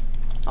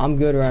 I'm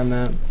good where I'm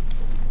at.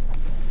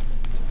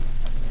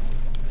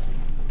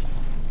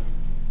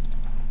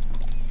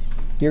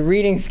 Your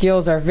reading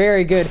skills are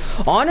very good.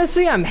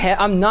 Honestly,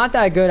 I'm not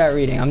that good at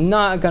reading. I'm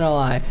not gonna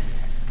lie.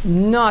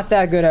 Not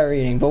that good at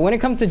reading. But when it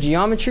comes to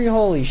geometry,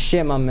 holy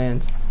shit, my man.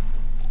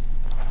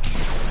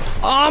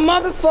 Oh,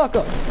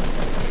 motherfucker!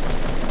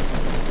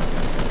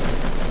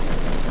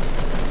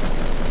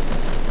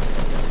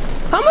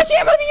 How much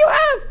ammo do you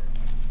have?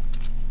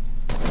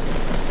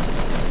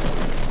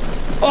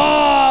 Oh,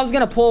 I was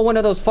gonna pull one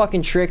of those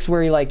fucking tricks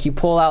where you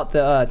pull out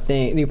the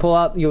thing. You pull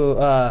out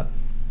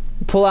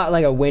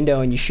like a window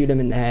and you shoot him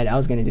in the head. I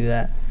was gonna do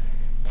that.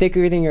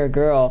 Thicker than your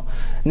girl.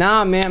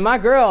 Nah, man, my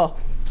girl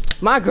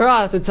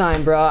at the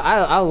time, bro.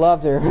 I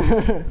loved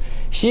her.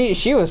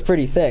 she was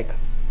pretty thick.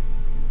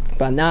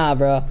 But nah,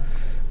 bro.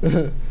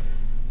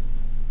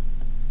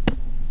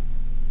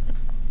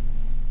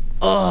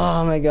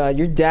 Oh my god,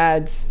 your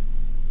dad's.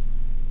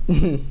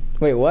 Wait,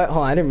 what?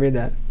 Hold on, I didn't read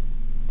that.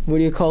 What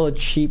do you call a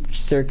cheap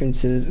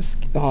circumcision?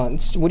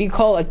 What do you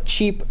call a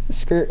cheap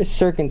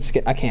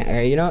circumcision? I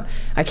can't. You know what?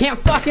 I can't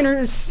fucking.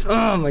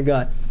 Oh my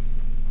god.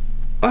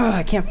 Oh,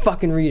 I can't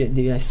fucking read it,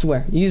 dude. I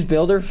swear. You use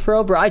Builder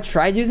Pro, bro. I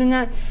tried using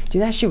that.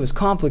 Dude, that shit was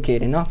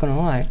complicated. Not gonna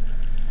lie.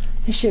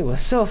 This shit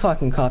was so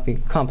fucking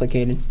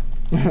complicated.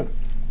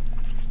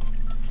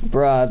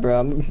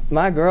 Bro.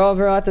 My girl,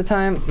 bro, at the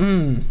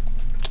time.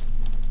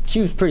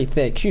 She was pretty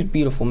thick. She was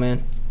beautiful,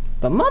 man.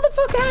 But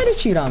motherfucker had to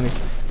cheat on me.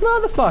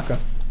 Motherfucker.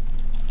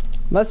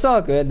 But it's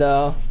all good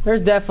though.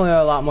 There's definitely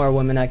a lot more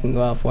women I can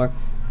go out for.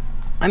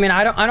 I mean,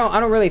 I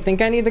don't really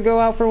think I need to go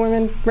out for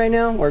women right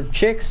now or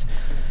chicks,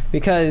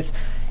 because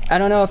I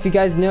don't know if you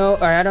guys know,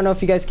 or I don't know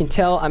if you guys can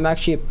tell, I'm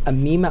actually a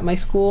meme at my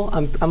school.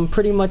 I'm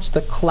pretty much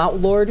the clout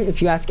lord. If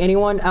you ask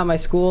anyone at my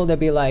school, they'll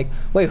be like,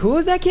 "Wait, who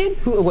is that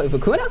kid? Wait,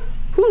 Vakuna?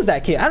 Who is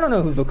that kid? I don't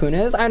know who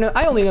Vakuna is.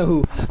 I only know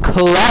who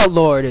Clout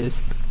Lord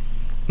is."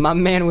 My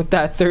man with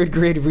that 3rd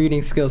grade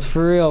reading skills,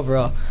 for real,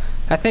 bro.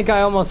 I think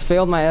I almost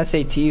failed my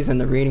SATs in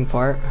the reading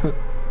part.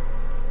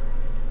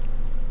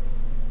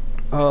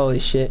 Holy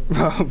shit.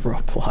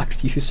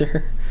 Roblox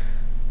user.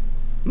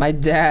 My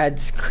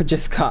dad's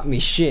just caught me.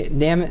 Shit,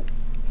 damn it.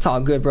 It's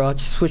all good, bro.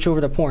 Just switch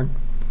over to porn.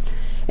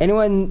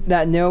 Anyone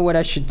that know what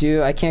I should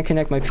do? I can't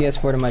connect my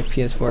PS4 to my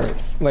PS4.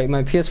 Wait,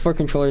 my PS4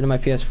 controller to my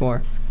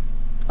PS4.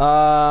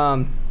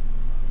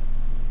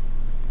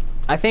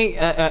 I think,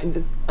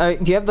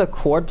 do you have the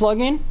cord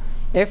plug-in?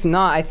 If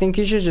not, I think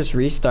you should just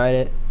restart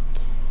it.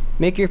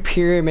 Make your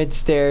pyramid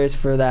stairs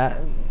for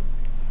that.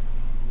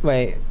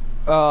 Wait.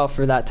 Oh,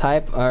 for that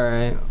type?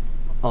 Alright.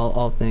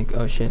 I'll think.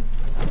 Oh, shit.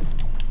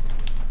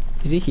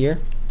 Is he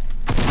here?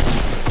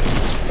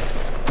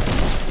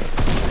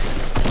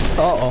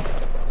 Uh-oh.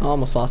 I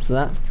almost lost to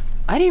that.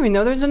 I didn't even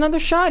know there was another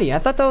shotty. I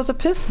thought that was a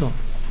pistol.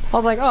 I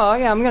was like, oh,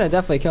 yeah, I'm gonna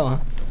definitely kill him.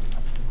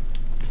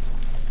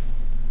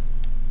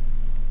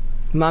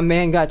 My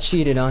man got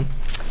cheated on.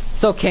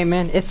 It's okay,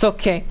 man. It's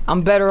okay.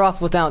 I'm better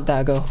off without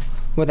that girl.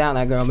 Without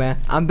that girl, man.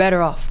 I'm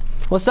better off.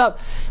 What's up?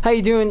 How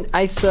you doing,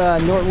 Ice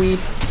Nortweed?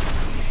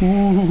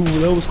 Ooh,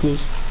 that was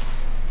close.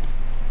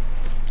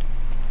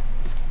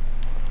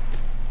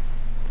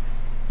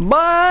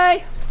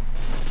 Bye!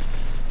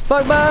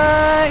 Fuck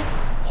bye!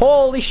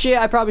 Holy shit,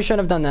 I probably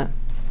shouldn't have done that.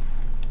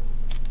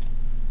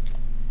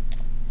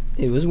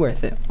 It was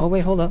worth it. Oh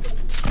wait, hold up.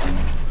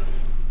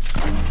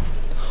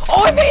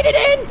 Oh, I made it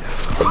in!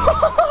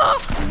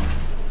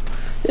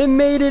 It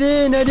made it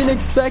in! I didn't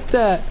expect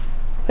that.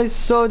 I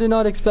so did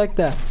not expect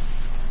that.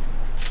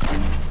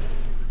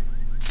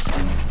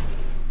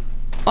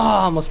 Oh,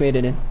 I almost made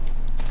it in.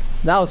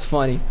 That was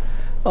funny.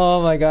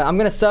 Oh my god. I'm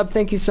gonna sub.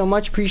 Thank you so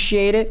much.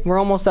 Appreciate it. We're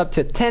almost up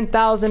to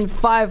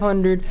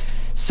 10,500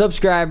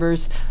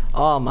 subscribers.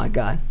 Oh my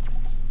god.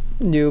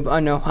 Noob. I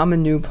know. I'm a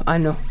noob. I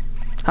know.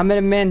 How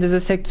many men does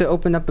it take to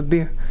open up a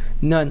beer?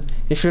 None.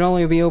 It should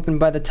only be opened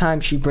by the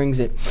time she brings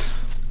it.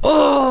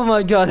 Oh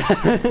my god.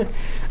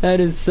 That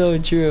is so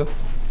true.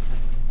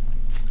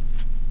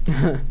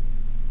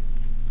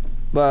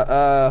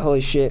 But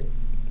holy shit.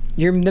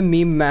 You're the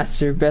meme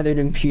master, better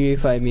than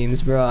PewDiePie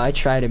memes, bro. I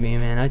try to be,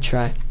 man. I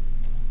try.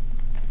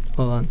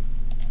 Hold on.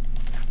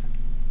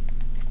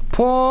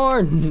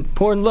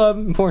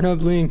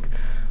 Pornhub link.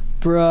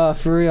 Bruh,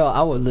 for real,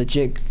 I would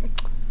legit.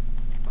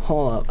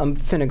 Hold up, I'm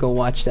finna go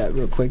watch that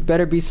real quick.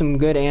 Better be some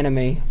good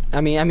anime.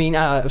 I mean,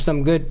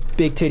 some good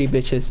big titty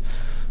bitches.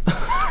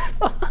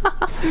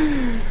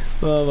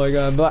 Oh my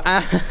god, but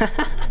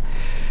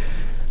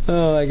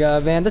oh my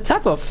god, man, the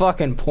type of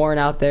fucking porn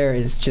out there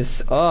is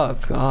just, oh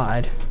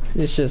god.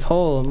 It's just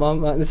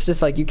it's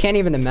just like you can't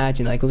even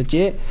imagine. Like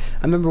legit,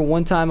 I remember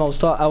one time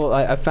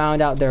I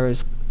found out there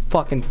was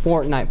fucking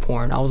Fortnite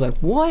porn. I was like,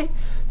 what?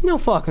 No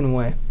fucking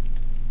way.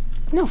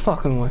 No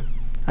fucking way.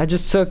 I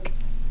just took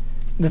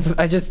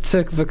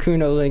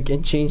Vacuno link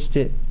and changed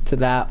it to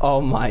that.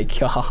 Oh my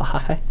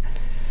god.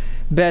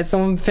 Bet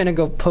someone finna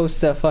go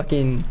post a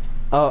fucking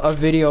a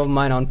video of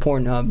mine on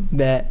Pornhub.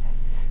 Bet.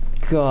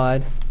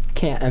 God,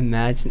 can't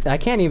imagine. I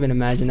can't even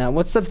imagine that.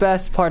 What's the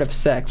best part of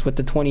sex with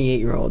the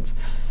 28-year-olds?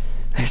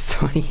 There's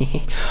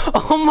 28.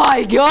 Oh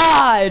my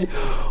god!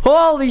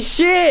 Holy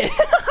shit!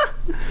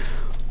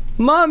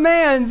 My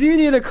mans, you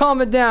need to calm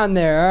it down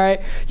there,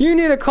 alright? You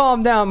need to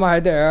calm down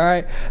right there,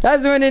 alright?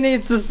 That's when it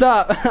needs to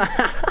stop.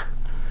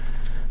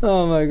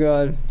 Oh my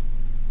god.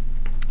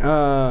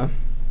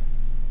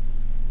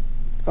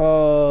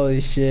 Holy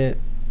shit.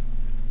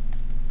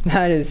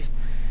 That is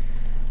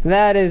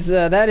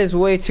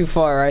way too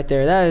far right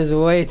there. That is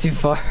way too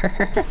far.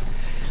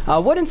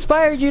 What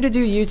inspired you to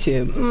do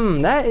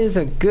YouTube? That is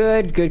a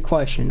good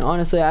question.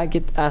 Honestly, I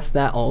get asked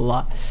that a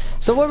lot.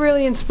 So what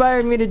really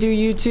inspired me to do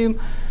YouTube?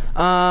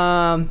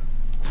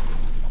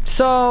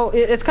 So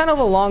it's kind of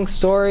a long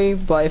story,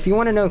 but if you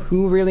want to know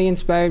who really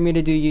inspired me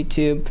to do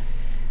YouTube,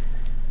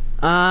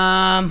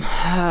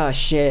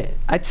 shit,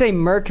 I'd say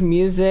Merc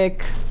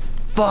Music.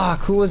 Fuck,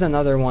 who was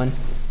another one?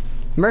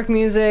 Merc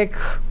Music.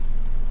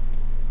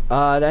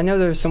 I know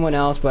there's someone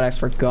else, but I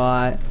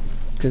forgot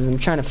because I'm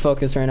trying to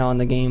focus right now on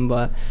the game.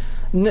 But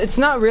It's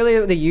not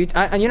really the you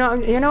know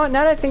what?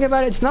 Now that I think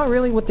about it, it's not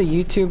really what the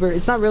YouTuber.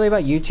 It's not really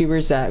about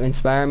YouTubers that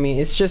inspire me.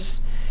 It's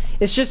just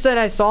that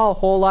I saw a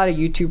whole lot of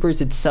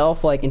YouTubers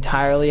itself, like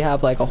entirely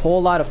have like a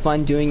whole lot of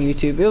fun doing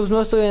YouTube. It was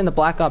mostly in the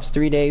Black Ops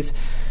 3 days,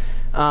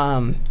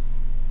 but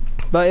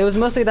it was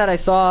mostly that I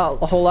saw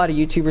a whole lot of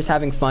YouTubers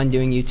having fun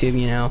doing YouTube.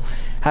 You know,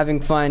 having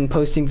fun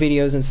posting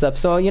videos and stuff.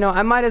 So you know,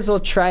 I might as well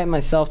try it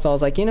myself. So I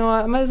was like, you know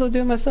what? I might as well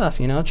do it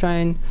myself. You know, try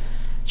and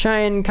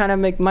kind of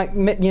make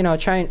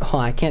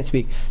I can't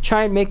speak.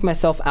 Try and make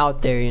myself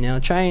out there, you know.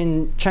 Try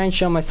and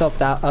show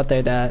myself out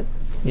there that,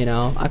 you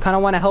know, I kind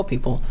of want to help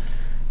people,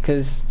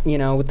 because you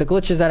know, with the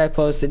glitches that I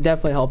post, it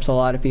definitely helps a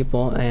lot of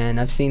people, and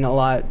I've seen a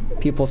lot of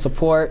people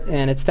support,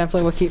 and it's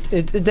definitely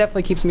it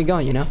definitely keeps me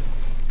going, you know.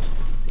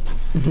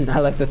 I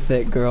like the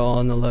thick girl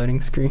on the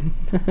loading screen.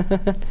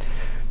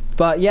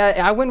 But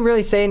yeah, I wouldn't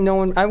really say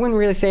like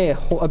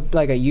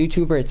a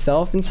YouTuber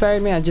itself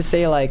inspired me. I'd just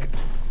say like,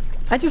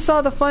 I just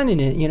saw the fun in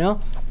it, you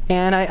know,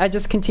 and I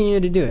just continue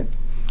to do it.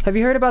 Have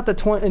you heard about the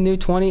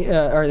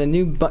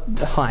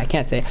I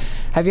can't say.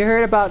 Have you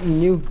heard about the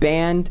new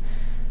band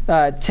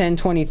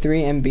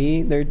 1023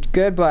 MB? They're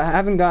good, but I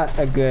haven't got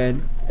I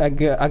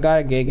got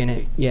a gig in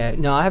it yet.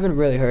 No, I haven't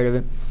really heard of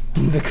it.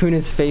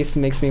 Vicuna's face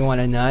makes me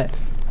want to nut.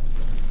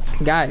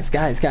 Guys,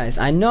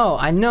 I know, all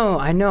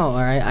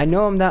right? I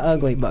know I'm that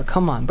ugly, but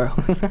come on, bro.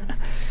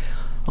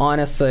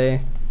 honestly,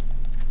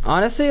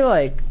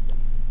 like,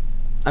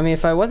 I mean,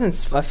 if I wasn't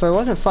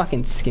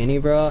fucking skinny,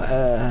 bro,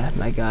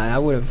 my God, I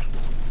would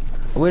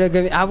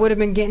have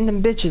been getting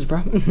them bitches,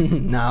 bro.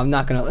 No, I'm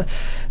not gonna.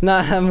 No,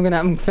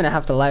 I'm finna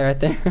have to lie right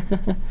there.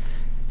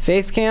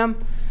 Face cam?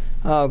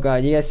 Oh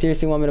God, you guys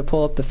seriously want me to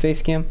pull up the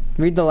face cam?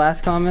 Read the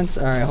last comments.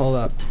 All right, hold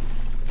up.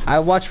 I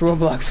watch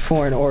Roblox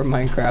porn or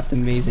Minecraft.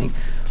 Amazing,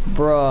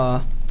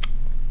 bruh.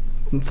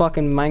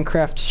 Fucking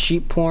Minecraft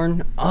sheep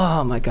porn.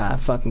 Oh my God,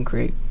 fucking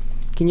great.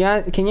 Can you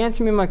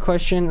answer me my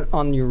question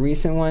on your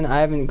recent one? I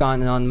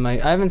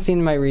haven't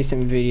seen my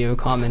recent video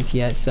comments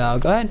yet, so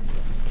go ahead.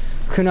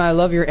 Kuna, I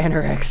love your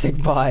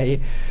anorexic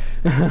body.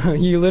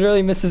 You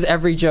literally misses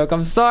every joke.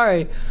 I'm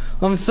sorry,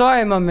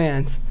 my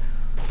mans.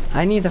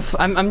 I need to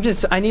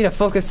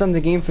focus on the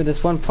game for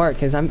this one part,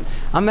 cause I'm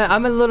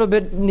a little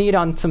bit need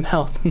on some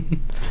help.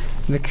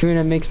 The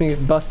Kuna makes me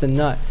bust a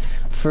nut.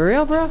 For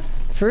real, bro?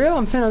 For real?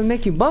 I'm finna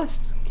make you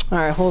bust. All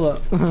right, hold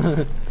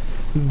up.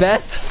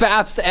 Best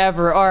faps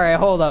ever. Alright,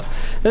 hold up.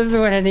 This is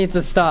when I need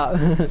to stop.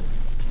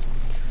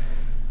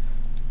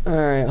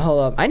 Alright, hold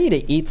up. I need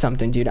to eat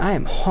something, dude. I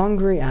am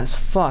hungry as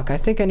fuck. I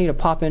think I need to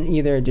pop in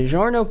either a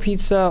DiGiorno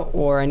pizza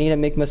or I need to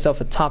make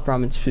myself a top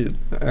ramen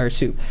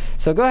soup.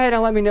 So go ahead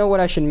and let me know what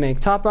I should make.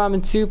 Top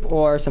ramen soup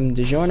or some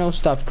DiGiorno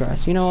stuffed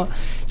crust. You know what?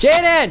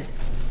 Jaden!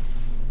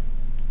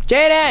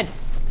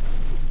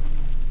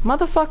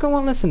 Motherfucker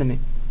won't listen to me.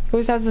 He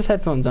always has his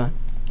headphones on.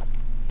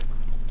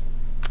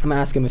 I'm gonna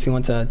ask him if he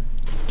wants a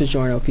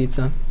DiGiorno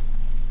pizza.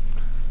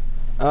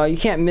 You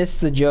can't miss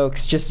the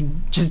jokes. Just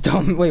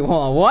don't. Wait, hold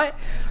on. What?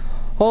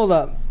 Hold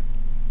up.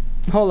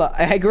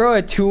 I grow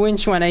a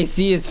 2-inch when I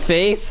see his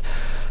face.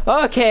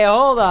 Okay,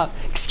 hold up.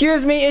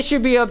 Excuse me. It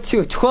should be up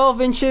to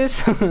 12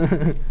 inches.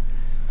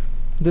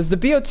 Does the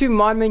BO2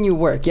 mod menu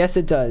work? Yes,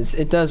 it does.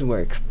 It does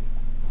work.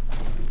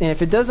 And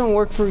if it doesn't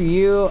work for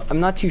you, I'm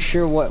not too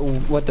sure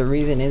what the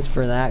reason is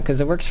for that, because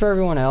it works for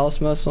everyone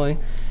else mostly.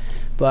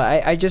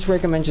 But I just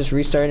recommend just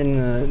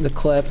restarting the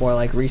clip or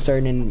like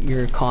restarting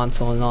your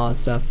console and all that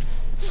stuff.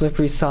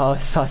 Slippery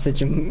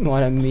sausage and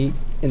want to meat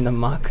in the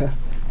maca.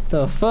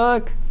 The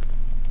fuck?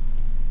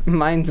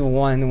 Mine's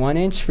 1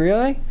 inch,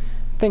 really?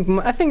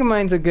 I think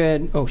mine's a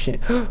good. Oh shit!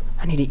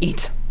 I need to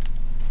eat.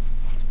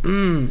 Let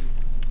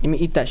me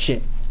eat that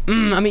shit.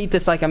 I'm gonna eat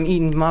this like I'm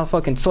eating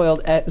motherfucking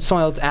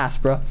soiled ass,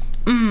 bro.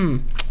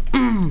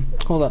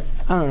 Hold up.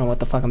 I don't know what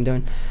the fuck I'm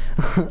doing.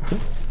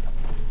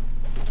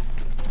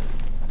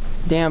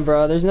 Damn,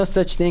 bro, there's no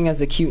such thing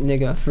as a cute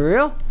nigga. For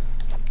real?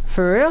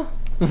 For real?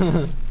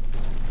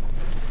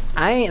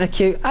 I ain't a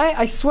cute.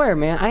 I swear,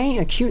 man, I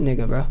ain't a cute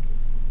nigga, bro.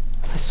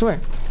 I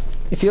swear.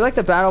 If you like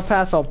the battle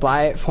pass, I'll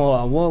buy it. Hold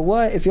on.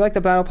 What? If you like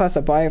the battle pass,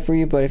 I'll buy it for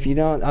you. But if you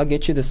don't, I'll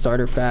get you the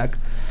starter pack.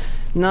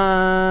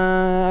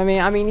 Nah, I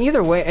mean,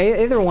 either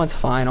way, either one's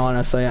fine.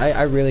 Honestly,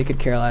 I really could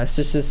care less.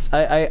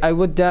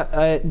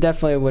 I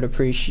definitely would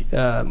appreciate.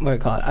 What do you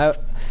call it?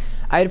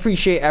 I'd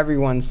appreciate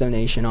everyone's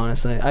donation.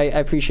 Honestly, I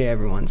appreciate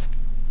everyone's.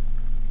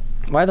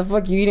 Why the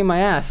fuck are you eating my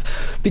ass?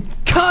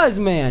 Because,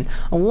 man,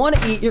 I want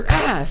to eat your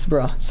ass,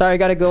 bro. Sorry, I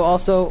gotta go.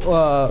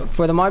 Also,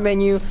 for the mod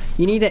menu,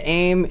 you need to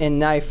aim and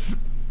knife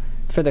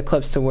for the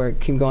clips to work.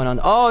 Keep going on.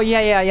 Oh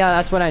yeah.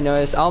 That's what I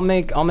noticed. I'll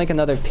make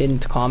another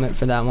pinned comment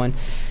for that one.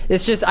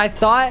 It's just I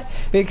thought,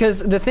 because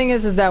the thing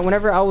is that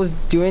whenever I was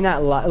doing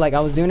that, like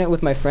I was doing it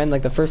with my friend,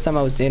 like the first time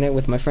I was doing it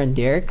with my friend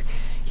Derek,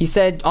 he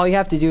said all you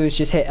have to do is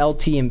just hit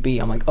LT and B.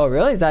 I'm like, oh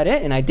really? Is that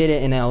it? And I did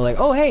it, and I was like,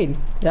 oh hey,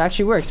 it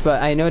actually works.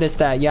 But I noticed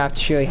that you have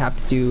to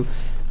do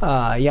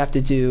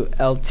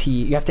LT.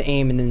 You have to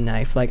aim and then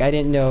knife. Like I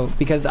didn't know,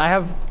 because I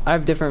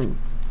have different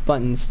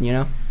buttons, you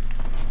know.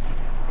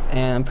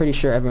 And I'm pretty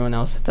sure everyone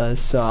else does.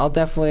 So I'll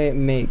definitely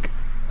make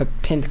a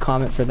pinned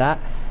comment for that.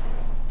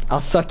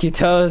 I'll suck your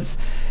toes.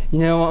 You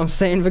know what I'm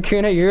saying,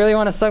 Vicuna? You really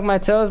want to suck my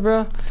toes,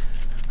 bro?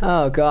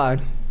 Oh,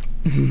 God.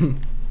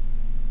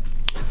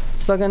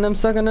 Sucking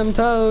them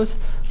toes.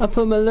 I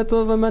put my lip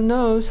over my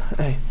nose.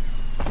 Hey.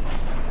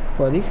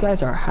 Bro, these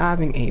guys are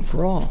having a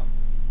brawl.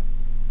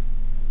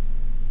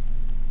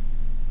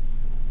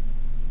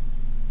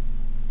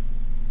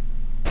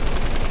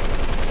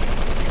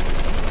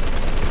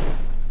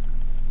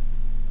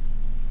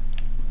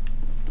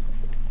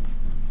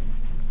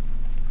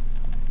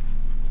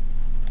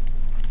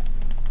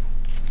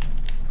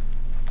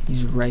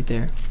 He's right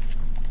there.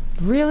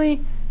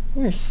 Really?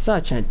 You're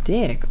such a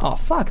dick. Oh,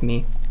 fuck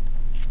me.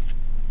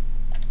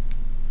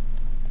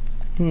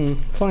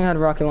 If only I had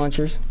rocket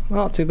launchers.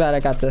 Well, too bad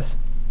I got this.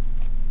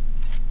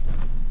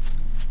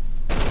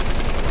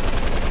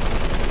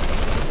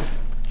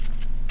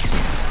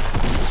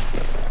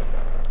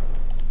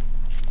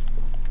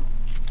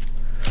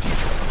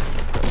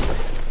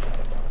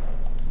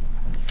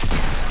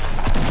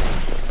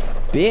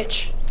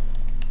 Bitch.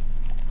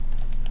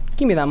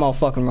 Give me that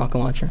motherfucking rocket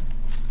launcher.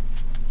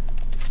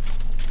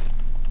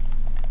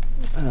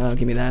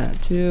 Give me that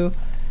too.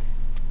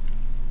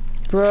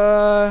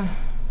 Bruh.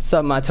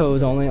 Suck my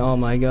toes only. Oh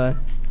my god.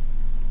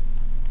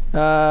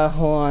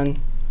 Hold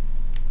on.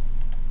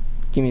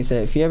 Give me a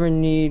sec. If you ever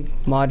need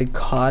modded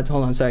CODs,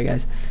 hold on. Sorry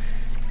guys.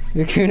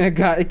 Vicuna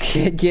got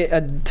get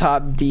a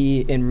top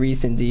D in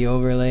recent D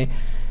overlay.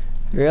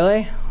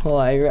 Really?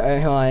 Hold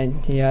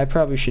on. Yeah, I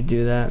probably should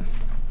do that.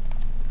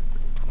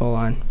 Hold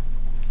on.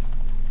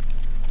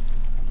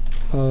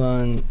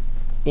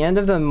 The end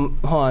of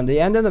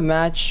the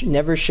match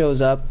never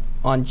shows up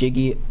on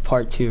Jiggy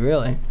Part 2.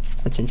 Really?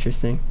 That's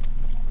interesting.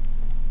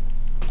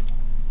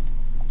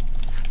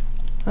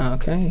 Oh,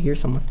 okay, I hear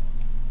someone.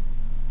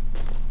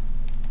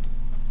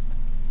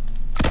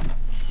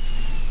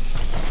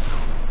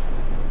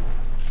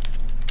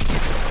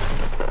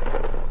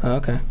 Oh,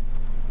 okay.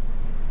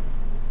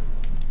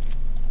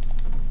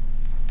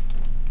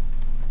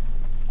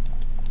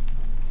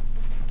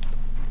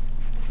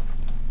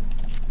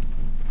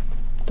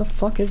 What the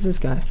fuck is this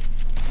guy?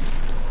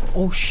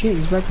 Oh shit,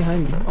 he's right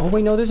behind me. Oh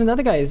wait, no, there's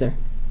another guy, is there?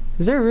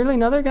 Is there really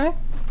another guy?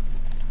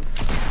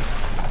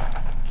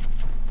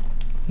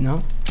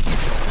 No.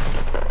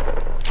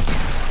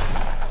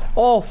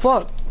 Oh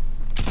fuck.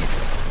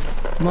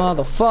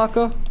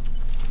 Motherfucker.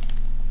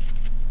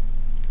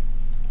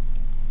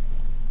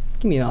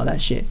 Give me all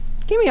that shit.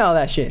 Give me all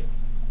that shit.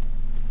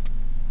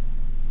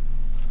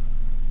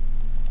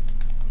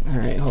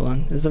 Alright, hold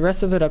on. Is the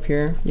rest of it up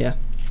here? Yeah.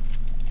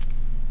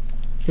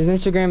 His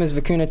Instagram is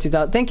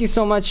Vicuna2000. Thank you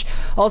so much.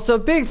 Also,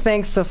 big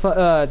thanks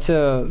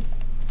to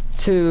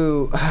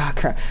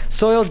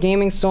Soiled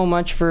Gaming so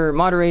much for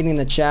moderating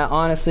the chat.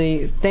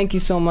 Honestly, thank you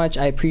so much.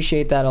 I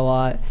appreciate that a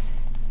lot.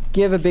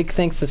 Give a big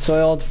thanks to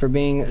Soiled for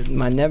being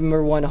my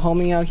number one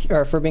homie out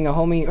here, or for being a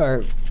homie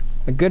or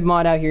a good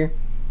mod out here.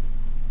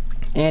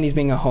 And he's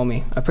being a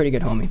homie, a pretty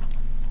good homie.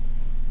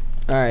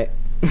 All right.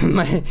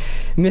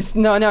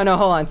 No,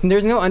 hold on.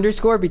 There's no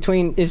underscore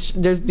between. There's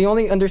the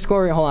only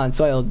underscore. Hold on,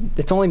 Soiled.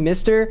 It's only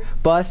Mr.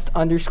 Bust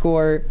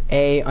underscore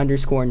A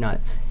underscore nut.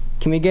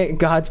 Can we get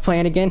God's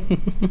plan again?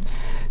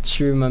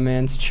 True, my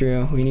man. It's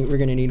true. We're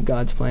gonna need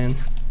God's plan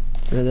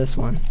for this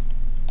one.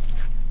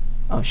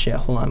 Oh shit.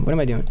 Hold on. What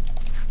am I doing?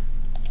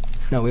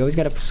 No, we always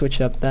gotta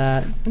switch up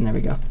that, and there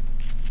we go.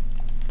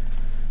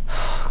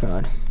 Oh,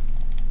 God.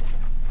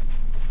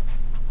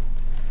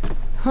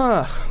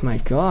 Oh my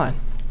God.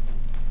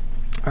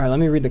 Alright, let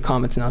me read the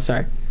comments now,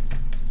 sorry.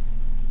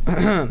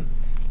 The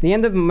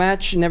end of the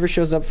match never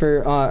shows up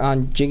for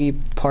on Jiggy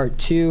Part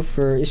 2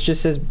 for, it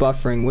just says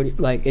buffering. What,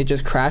 like, it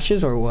just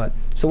crashes or what?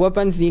 So what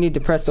buttons do you need to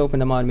press to open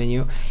the mod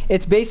menu?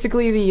 It's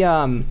basically the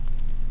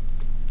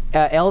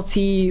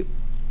LT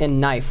and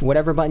knife,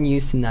 whatever button you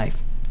use to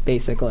knife,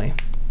 basically.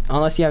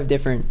 Unless you have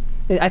different,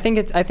 I think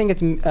it's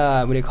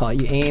what do you call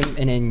it? You aim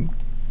and then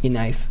you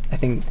knife. I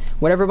think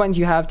whatever buttons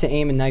you have to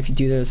aim and knife, you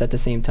do those at the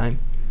same time.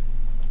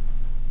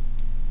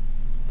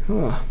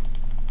 Oh,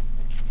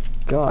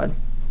 God.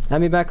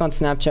 Add me back on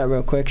Snapchat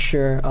real quick.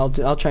 Sure, I'll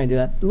try and do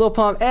that. Lil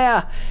Pump,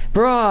 yeah,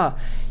 bruh.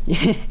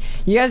 You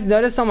guys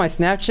noticed on my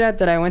Snapchat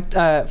that I went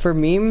for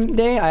meme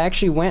day? I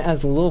actually went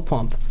as Lil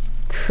Pump.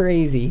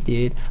 Crazy,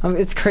 dude.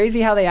 It's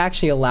crazy how they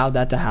actually allowed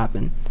that to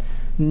happen.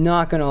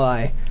 Not gonna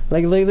lie.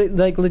 Like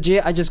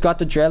legit, I just got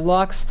the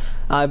dreadlocks.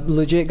 I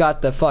legit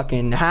got the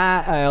fucking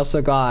hat. I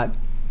also got.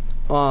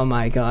 Oh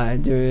my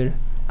God, dude.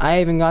 I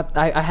even got.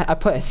 I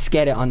put a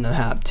skedet on the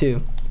hat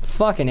too.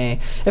 Fucking A.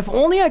 If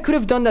only I could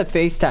have done the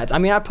face tats. I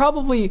mean, I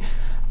probably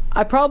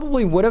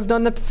would have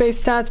done the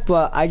face tats,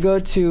 but I go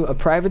to a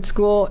private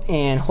school,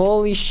 and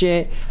holy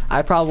shit,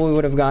 I probably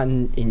would have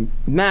gotten in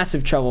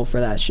massive trouble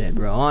for that shit,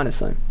 bro.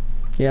 Honestly.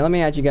 Yeah, let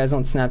me add you guys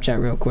on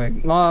Snapchat real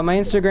quick. My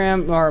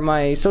Instagram or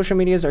my social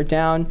medias are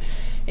down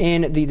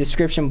in the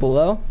description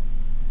below.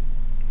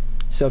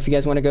 So if you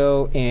guys want to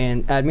go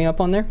and add me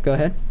up on there, go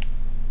ahead.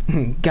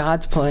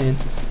 God's plan.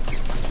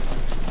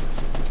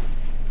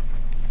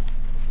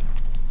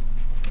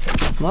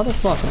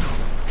 Motherfucker.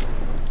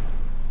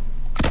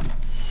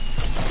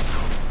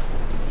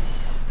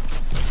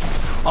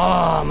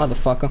 Oh,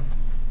 motherfucker.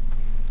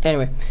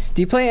 Anyway,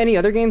 do you play any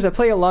other games? I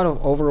play a lot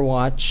of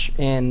Overwatch,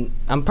 and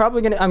I'm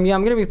probably gonna. I'm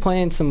gonna be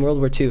playing some World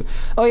War II.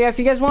 Oh yeah, if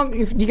you guys want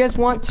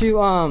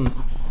to,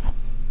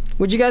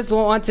 would you guys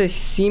want to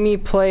see me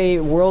play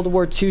World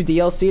War II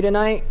DLC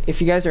tonight? If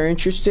you guys are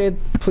interested,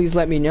 please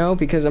let me know,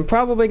 because I'm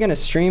probably gonna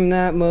stream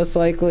that most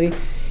likely.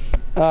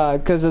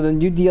 Because of the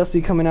new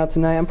DLC coming out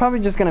tonight. I'm probably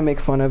just gonna make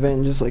fun of it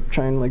and just like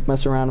try and like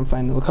mess around and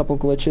find a couple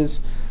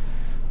glitches.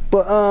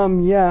 But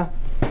yeah.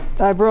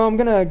 Alright, bro, I'm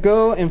gonna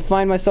go and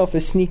find myself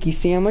a sneaky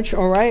sandwich.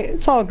 Alright,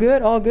 it's all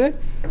good, all good.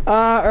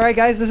 Alright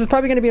guys, this is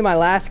probably gonna be my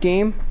last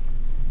game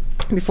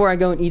before I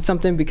go and eat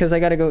something, because I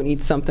gotta go and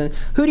eat something.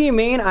 Who do you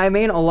main? I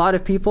main a lot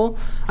of people.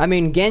 I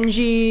main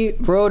Genji,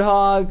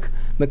 Roadhog,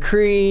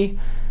 McCree,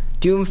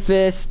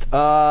 Doomfist,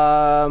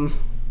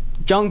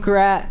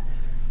 Junkrat,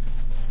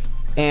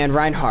 and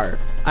Reinhardt.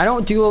 I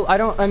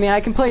mean,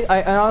 I can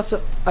also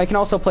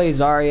play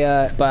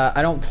Zarya, but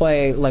I don't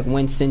play like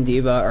Winston,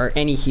 Diva, or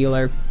any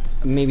healer.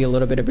 Maybe a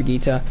little bit of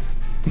Brigitte.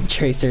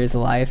 Tracer is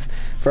life.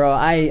 Bro,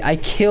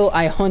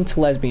 I hunt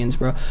lesbians,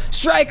 bro.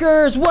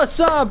 Strikers, what's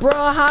up, bro?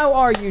 How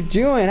are you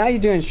doing? How you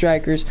doing,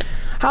 Strikers?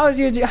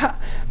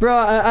 Bro,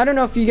 I don't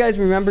know if you guys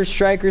remember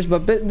Strikers,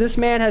 but this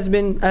man has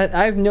been,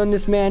 I've known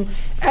this man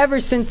ever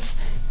since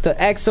the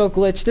EXO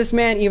glitch. This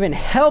man even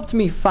helped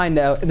me find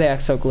out the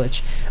EXO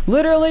glitch.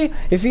 Literally,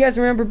 if you guys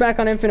remember back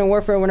on Infinite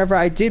Warfare, whenever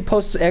I did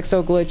post the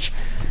EXO glitch,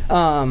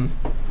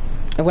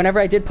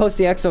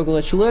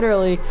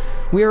 literally,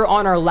 we were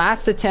on our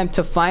last attempt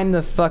to find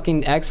the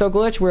fucking EXO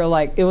glitch. We were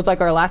like, it was like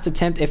our last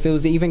attempt if it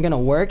was even gonna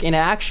work, and it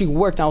actually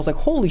worked. I was like,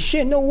 holy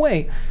shit, no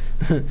way.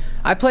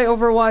 I play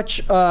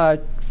Overwatch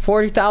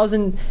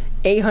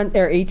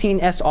 40,818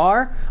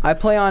 SR. I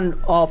play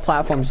on all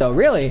platforms though.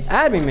 Really?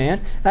 Add me,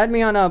 man. Add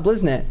me on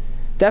Blizznet.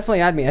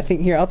 Definitely add me. I think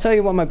here, I'll tell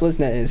you what my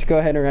Blizznet is. Go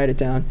ahead and write it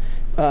down.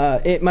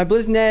 My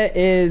Blizznet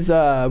is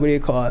what do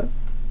you call it?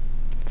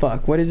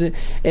 Fuck, what is it?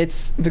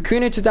 It's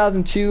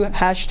Vicuna2002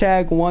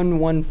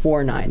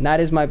 #1149.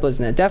 That is my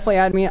Blizznet. Definitely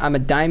add me. I'm a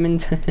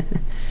diamond.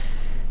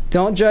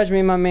 Don't judge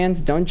me, my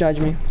mans. Don't judge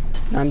me.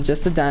 I'm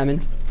just a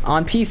diamond.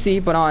 On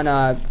PC, but on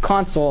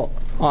console,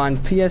 on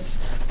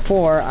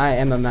PS4, I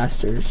am a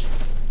Masters.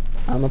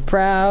 I'm a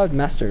proud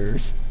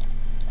Masters.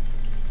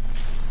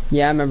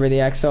 Yeah, I remember the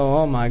EXO.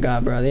 Oh my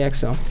god, bro, the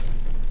EXO.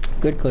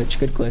 Good glitch,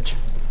 good glitch.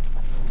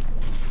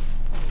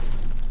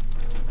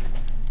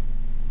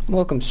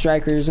 Welcome,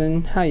 Strikers,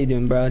 and how you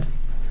doing, bro?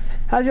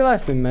 How's your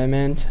life been, my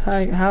man?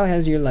 How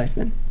has your life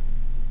been?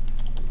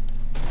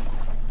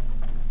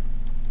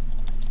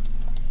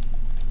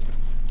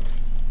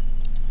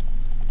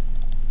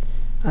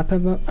 I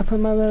put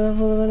my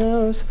level of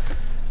nose.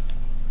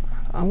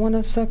 I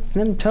wanna suck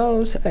them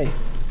toes. Hey.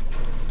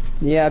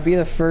 Yeah, be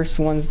the first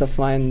ones to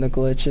find the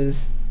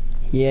glitches.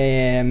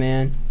 Yeah,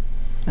 man.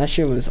 That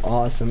shit was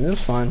awesome. It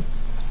was fun.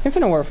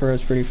 Infinite Warfare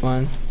was pretty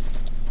fun.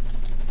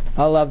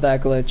 I love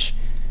that glitch.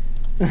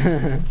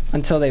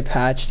 Until they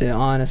patched it,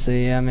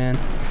 honestly, yeah, man.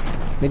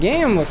 The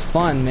game was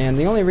fun, man.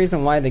 The only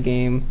reason why the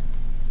game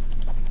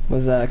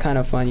was kind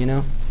of fun, you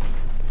know?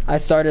 I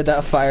started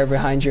that fire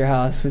behind your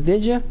house.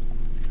 Did you?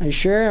 Are you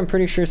sure? I'm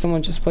pretty sure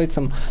someone just played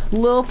some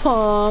Lil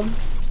Pump.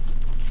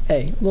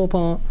 Hey, Lil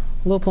Pump.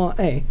 Lil Pump.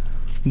 Hey.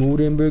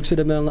 Moodenberg should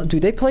have been.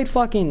 Dude, they played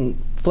fucking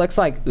Flex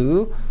Like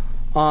Ooh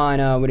on,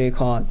 what do you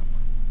call it?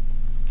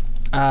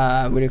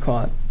 What do you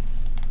call it?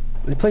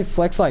 They played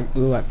Flex Like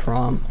Ooh at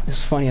prom.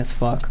 It's funny as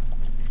fuck.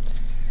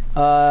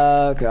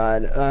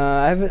 God.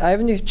 I have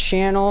a new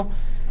channel.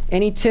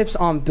 Any tips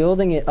on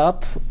building it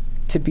up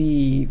to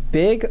be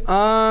big?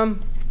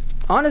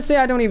 Honestly,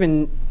 I don't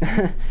even...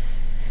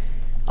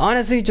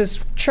 Honestly,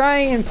 just try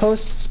and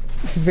post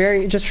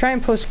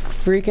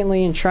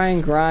frequently and try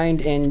and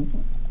grind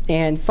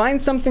and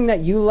find something that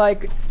you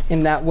like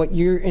and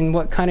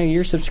what kind of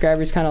your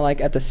subscribers kind of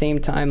like at the same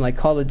time, like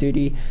Call of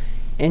Duty,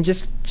 and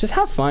just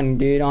have fun,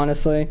 dude.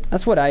 Honestly,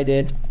 that's what I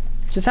did.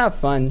 Just have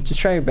fun. Just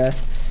try your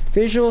best.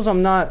 Visuals,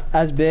 I'm not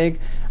as big.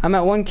 I'm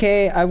at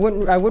 1K. I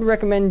would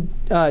recommend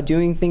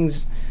doing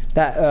things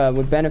that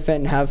would benefit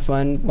and have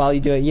fun while you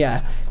do it.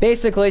 Yeah,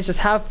 basically, just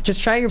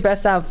try your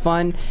best to have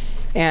fun,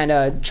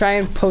 and try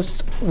and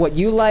post what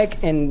you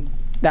like and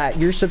that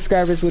your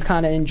subscribers would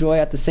kind of enjoy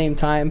at the same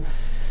time.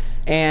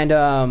 And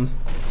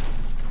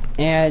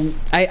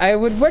I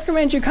would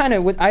recommend you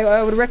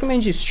I would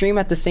recommend you stream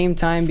at the same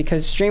time,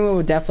 because streaming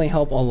would definitely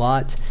help a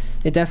lot.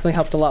 It definitely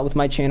helped a lot with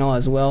my channel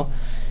as well,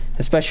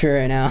 especially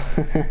right now.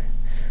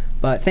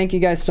 But thank you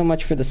guys so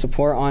much for the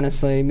support.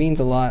 Honestly, it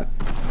means a lot.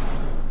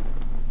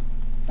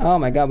 Oh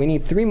my god, we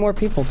need 3 more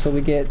people till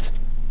we get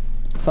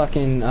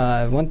fucking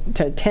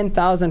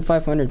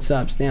 10,500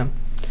 subs. Damn.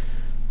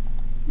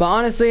 But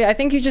honestly, I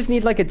think you just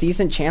need like a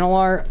decent channel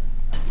art,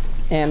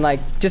 and like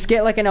just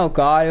get like an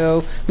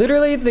Elgato.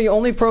 Literally, the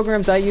only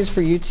programs I use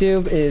for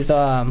YouTube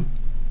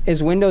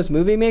is Windows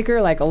Movie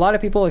Maker. Like, a lot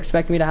of people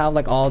expect me to have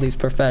like all these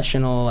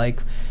professional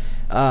like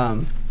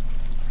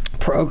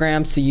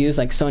programs to use,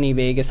 like Sony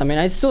Vegas. I mean,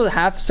 I still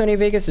have Sony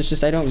Vegas, it's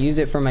just I don't use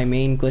it for my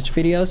main glitch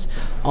videos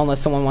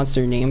unless someone wants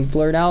their name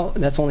blurred out.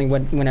 That's only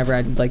whenever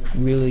I like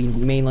really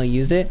mainly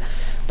use it.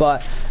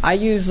 But I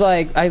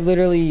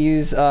literally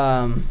use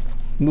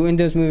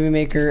Windows Movie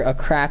Maker, a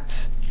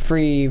cracked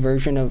free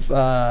version of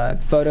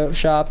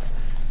Photoshop,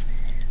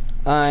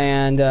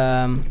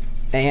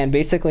 and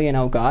basically an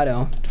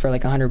Elgato for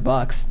like $100,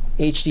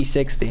 HD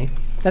 60.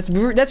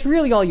 That's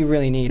really all you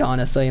really need,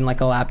 honestly, in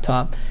like a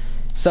laptop.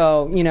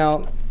 So, you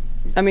know,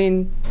 I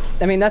mean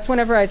that's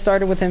whenever I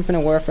started with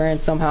Infinite Warfare,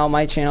 and somehow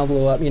my channel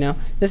blew up. You know,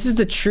 this is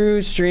the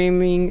true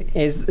streaming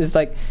is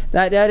like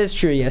that is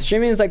true. Yeah,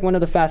 streaming is like one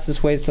of the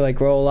fastest ways to like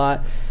grow a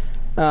lot.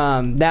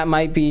 That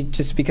might be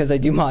just because I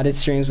do modded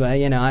streams, but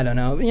you know, I don't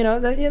know. You know,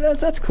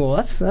 that's cool.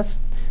 That's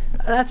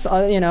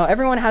you know,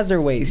 everyone has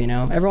their ways. You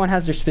know, everyone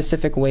has their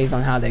specific ways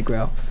on how they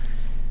grow.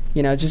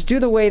 You know, just do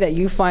the way that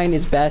you find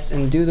is best,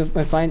 and do the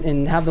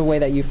way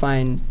that you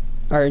find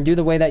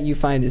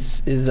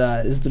is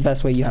the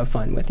best way you have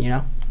fun with. You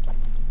know.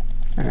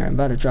 All right, I'm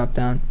about to drop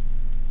down.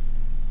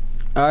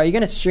 Are you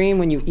gonna stream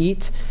when you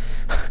eat?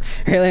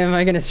 Really, am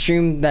I gonna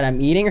stream that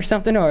I'm eating or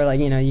something, or like,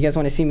 you know, you guys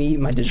want to see me eat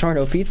my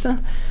DiGiorno pizza?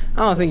 I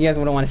don't think you guys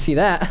would want to see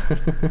that.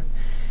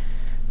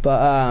 But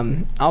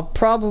I'll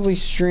probably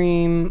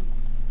stream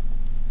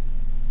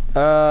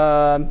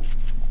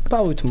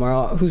probably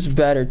tomorrow. Who's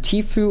better,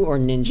 Tfue or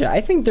Ninja? I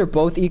think they're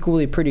both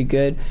equally pretty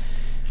good.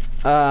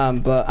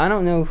 But I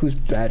don't know who's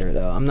better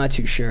though. I'm not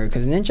too sure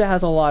because Ninja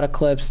has a lot of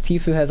clips.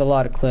 Tfue has a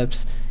lot of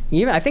clips.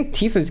 Even I think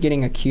Tifa's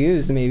getting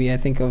accused, maybe, I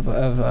think of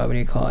what do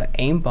you call it,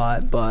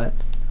 aimbot, but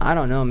I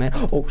don't know, man.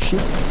 Oh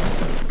shit.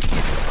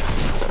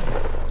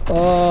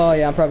 Oh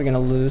yeah, I'm probably gonna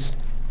lose.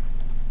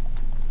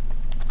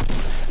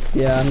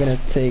 Yeah, I'm gonna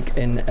take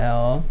an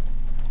L.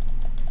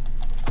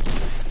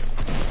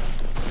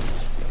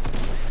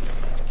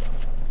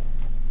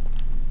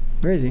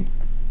 Where is he?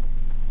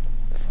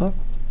 Fuck.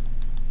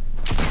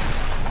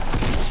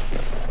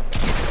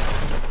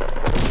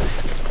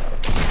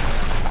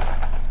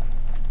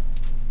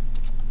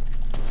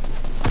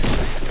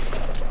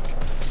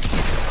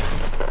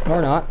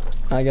 Or not.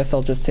 I guess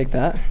I'll just take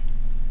that.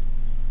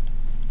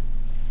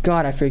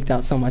 God, I freaked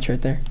out so much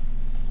right there.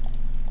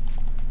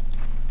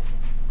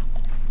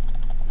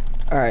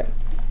 Alright.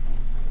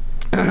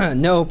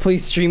 No,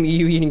 please stream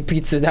you eating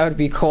pizza. That would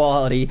be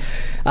quality.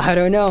 I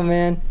don't know,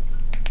 man.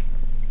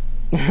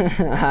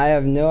 I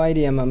have no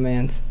idea, my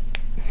mans.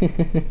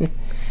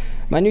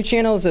 My new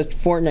channel is a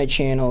Fortnite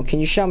channel. Can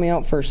you shout me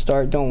out for a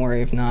start? Don't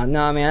worry if not.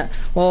 Nah, man.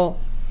 Well,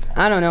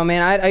 I don't know,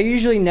 man. I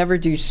usually never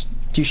do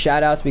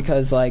shout outs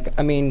because, like,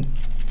 I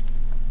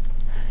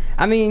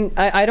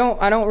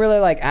don't really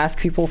like ask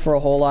people for a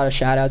whole lot of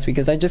shout outs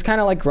because I just kind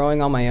of like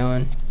growing on my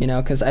own, you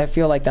know, because I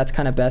feel like that's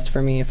kind of best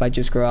for me if I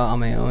just grow out on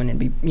my own and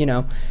be, you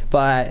know.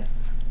 But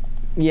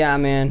yeah,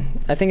 man,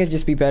 I think it'd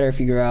just be better if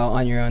you grow out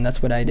on your own.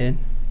 That's what I did.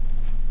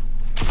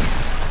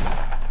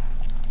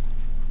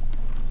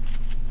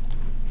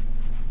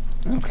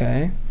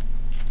 Okay.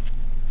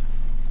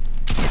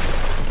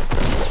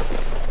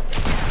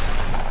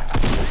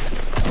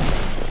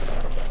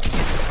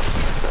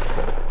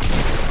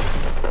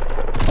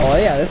 Oh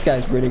yeah, this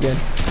guy's pretty good.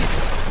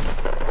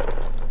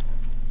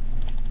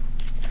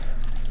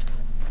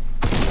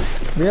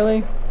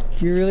 Really?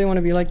 Do you really want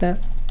to be like that?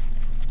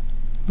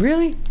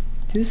 Really?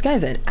 Dude, this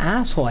guy's an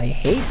asshole. I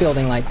hate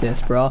building like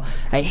this, bro.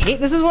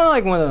 This is one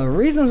of the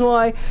reasons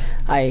why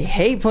I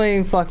hate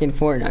playing fucking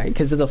Fortnite,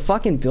 because of the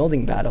fucking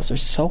building battles. They're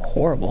so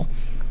horrible.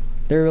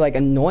 They're like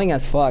annoying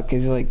as fuck,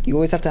 because like you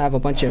always have to have a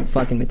bunch of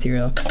fucking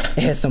material.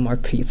 It has some more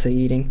pizza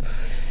eating.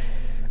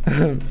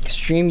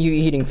 Stream you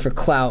eating for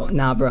clout.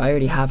 Nah, bro, I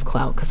already have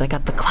clout, because I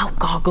got the clout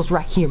goggles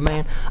right here,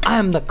 man. I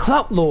am the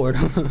clout lord.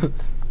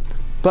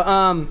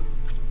 But,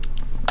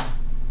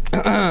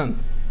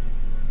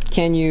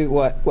 can you,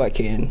 what,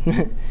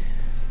 Caden?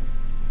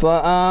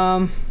 But,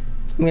 I'm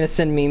gonna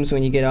send memes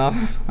when you get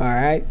off.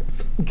 Alright?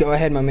 Go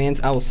ahead, my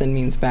mans. I will send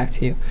memes back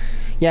to you.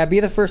 Yeah, be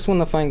the first one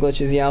to find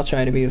glitches. Yeah, I'll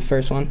try to be the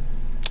first one.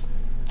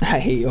 I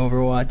hate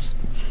Overwatch.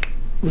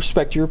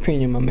 Respect your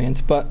opinion, my mans.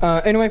 But,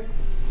 anyway,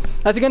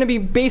 that's gonna be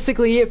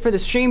basically it for the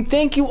stream.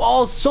 Thank you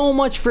all so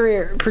much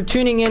for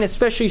tuning in,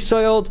 especially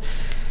Soiled.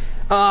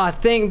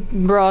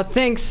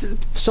 Thanks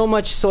so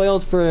much,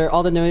 Soiled, for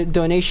all the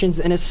donations,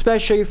 and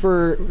especially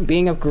for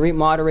being a great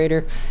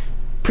moderator.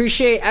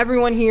 Appreciate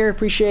everyone here.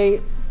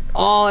 Appreciate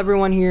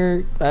everyone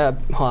here.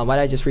 Hold on, why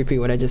did I just repeat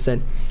what I just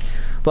said?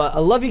 But I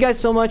love you guys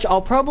so much.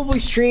 I'll probably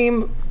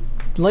stream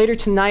later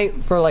tonight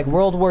for like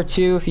World War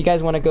II. If you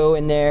guys want to go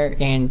in there,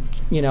 and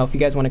you know, if you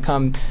guys want to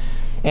come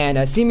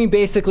and see me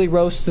basically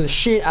roast the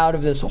shit out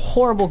of this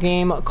horrible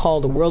game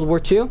called World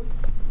War II.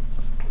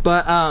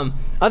 But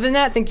other than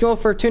that, thank you all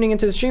for tuning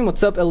into the stream.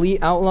 What's up,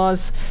 Elite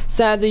Outlaws?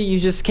 Sadly, you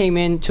just came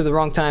in to the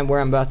wrong time where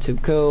I'm about to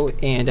go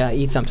and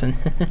eat something.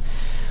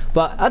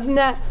 But other than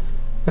that,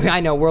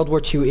 I know World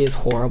War II is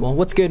horrible.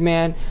 What's good,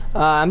 man?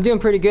 I'm doing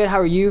pretty good. How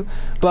are you?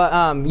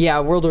 But yeah,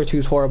 World War II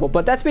is horrible.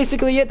 But that's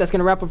basically it. That's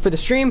gonna wrap up for the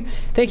stream.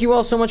 Thank you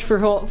all so much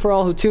for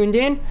all who tuned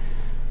in.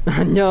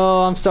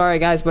 No, I'm sorry,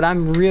 guys, but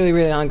I'm really,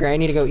 really hungry. I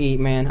need to go eat,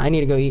 man. I need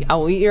to go eat. I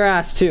will eat your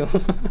ass, too.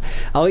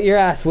 I'll eat your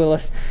ass,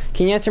 Willis.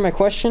 Can you answer my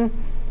question?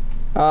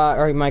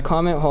 Or my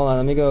comment? Hold on,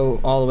 let me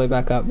go all the way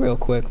back up real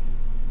quick.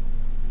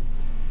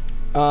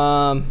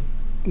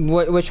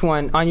 Which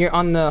one?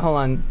 Hold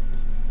on.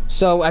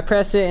 So I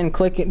press it and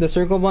click the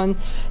circle button.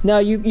 No,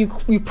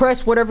 you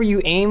press whatever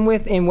you aim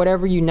with and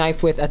whatever you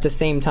knife with at the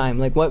same time.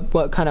 Like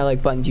what kind of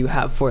like button do you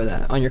have for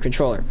that on your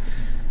controller?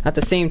 At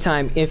the same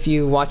time, if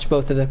you watch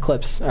both of the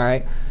clips, all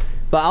right.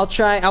 But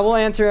I will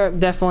answer it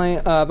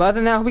definitely. But other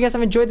than that, I hope you guys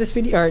have enjoyed this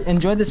video or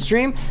enjoyed this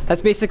stream.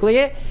 That's basically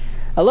it.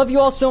 I love you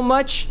all so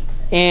much,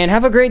 and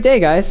have a great day,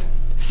 guys.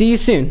 See you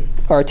soon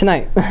or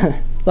tonight.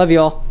 Love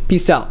you all.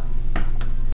 Peace out.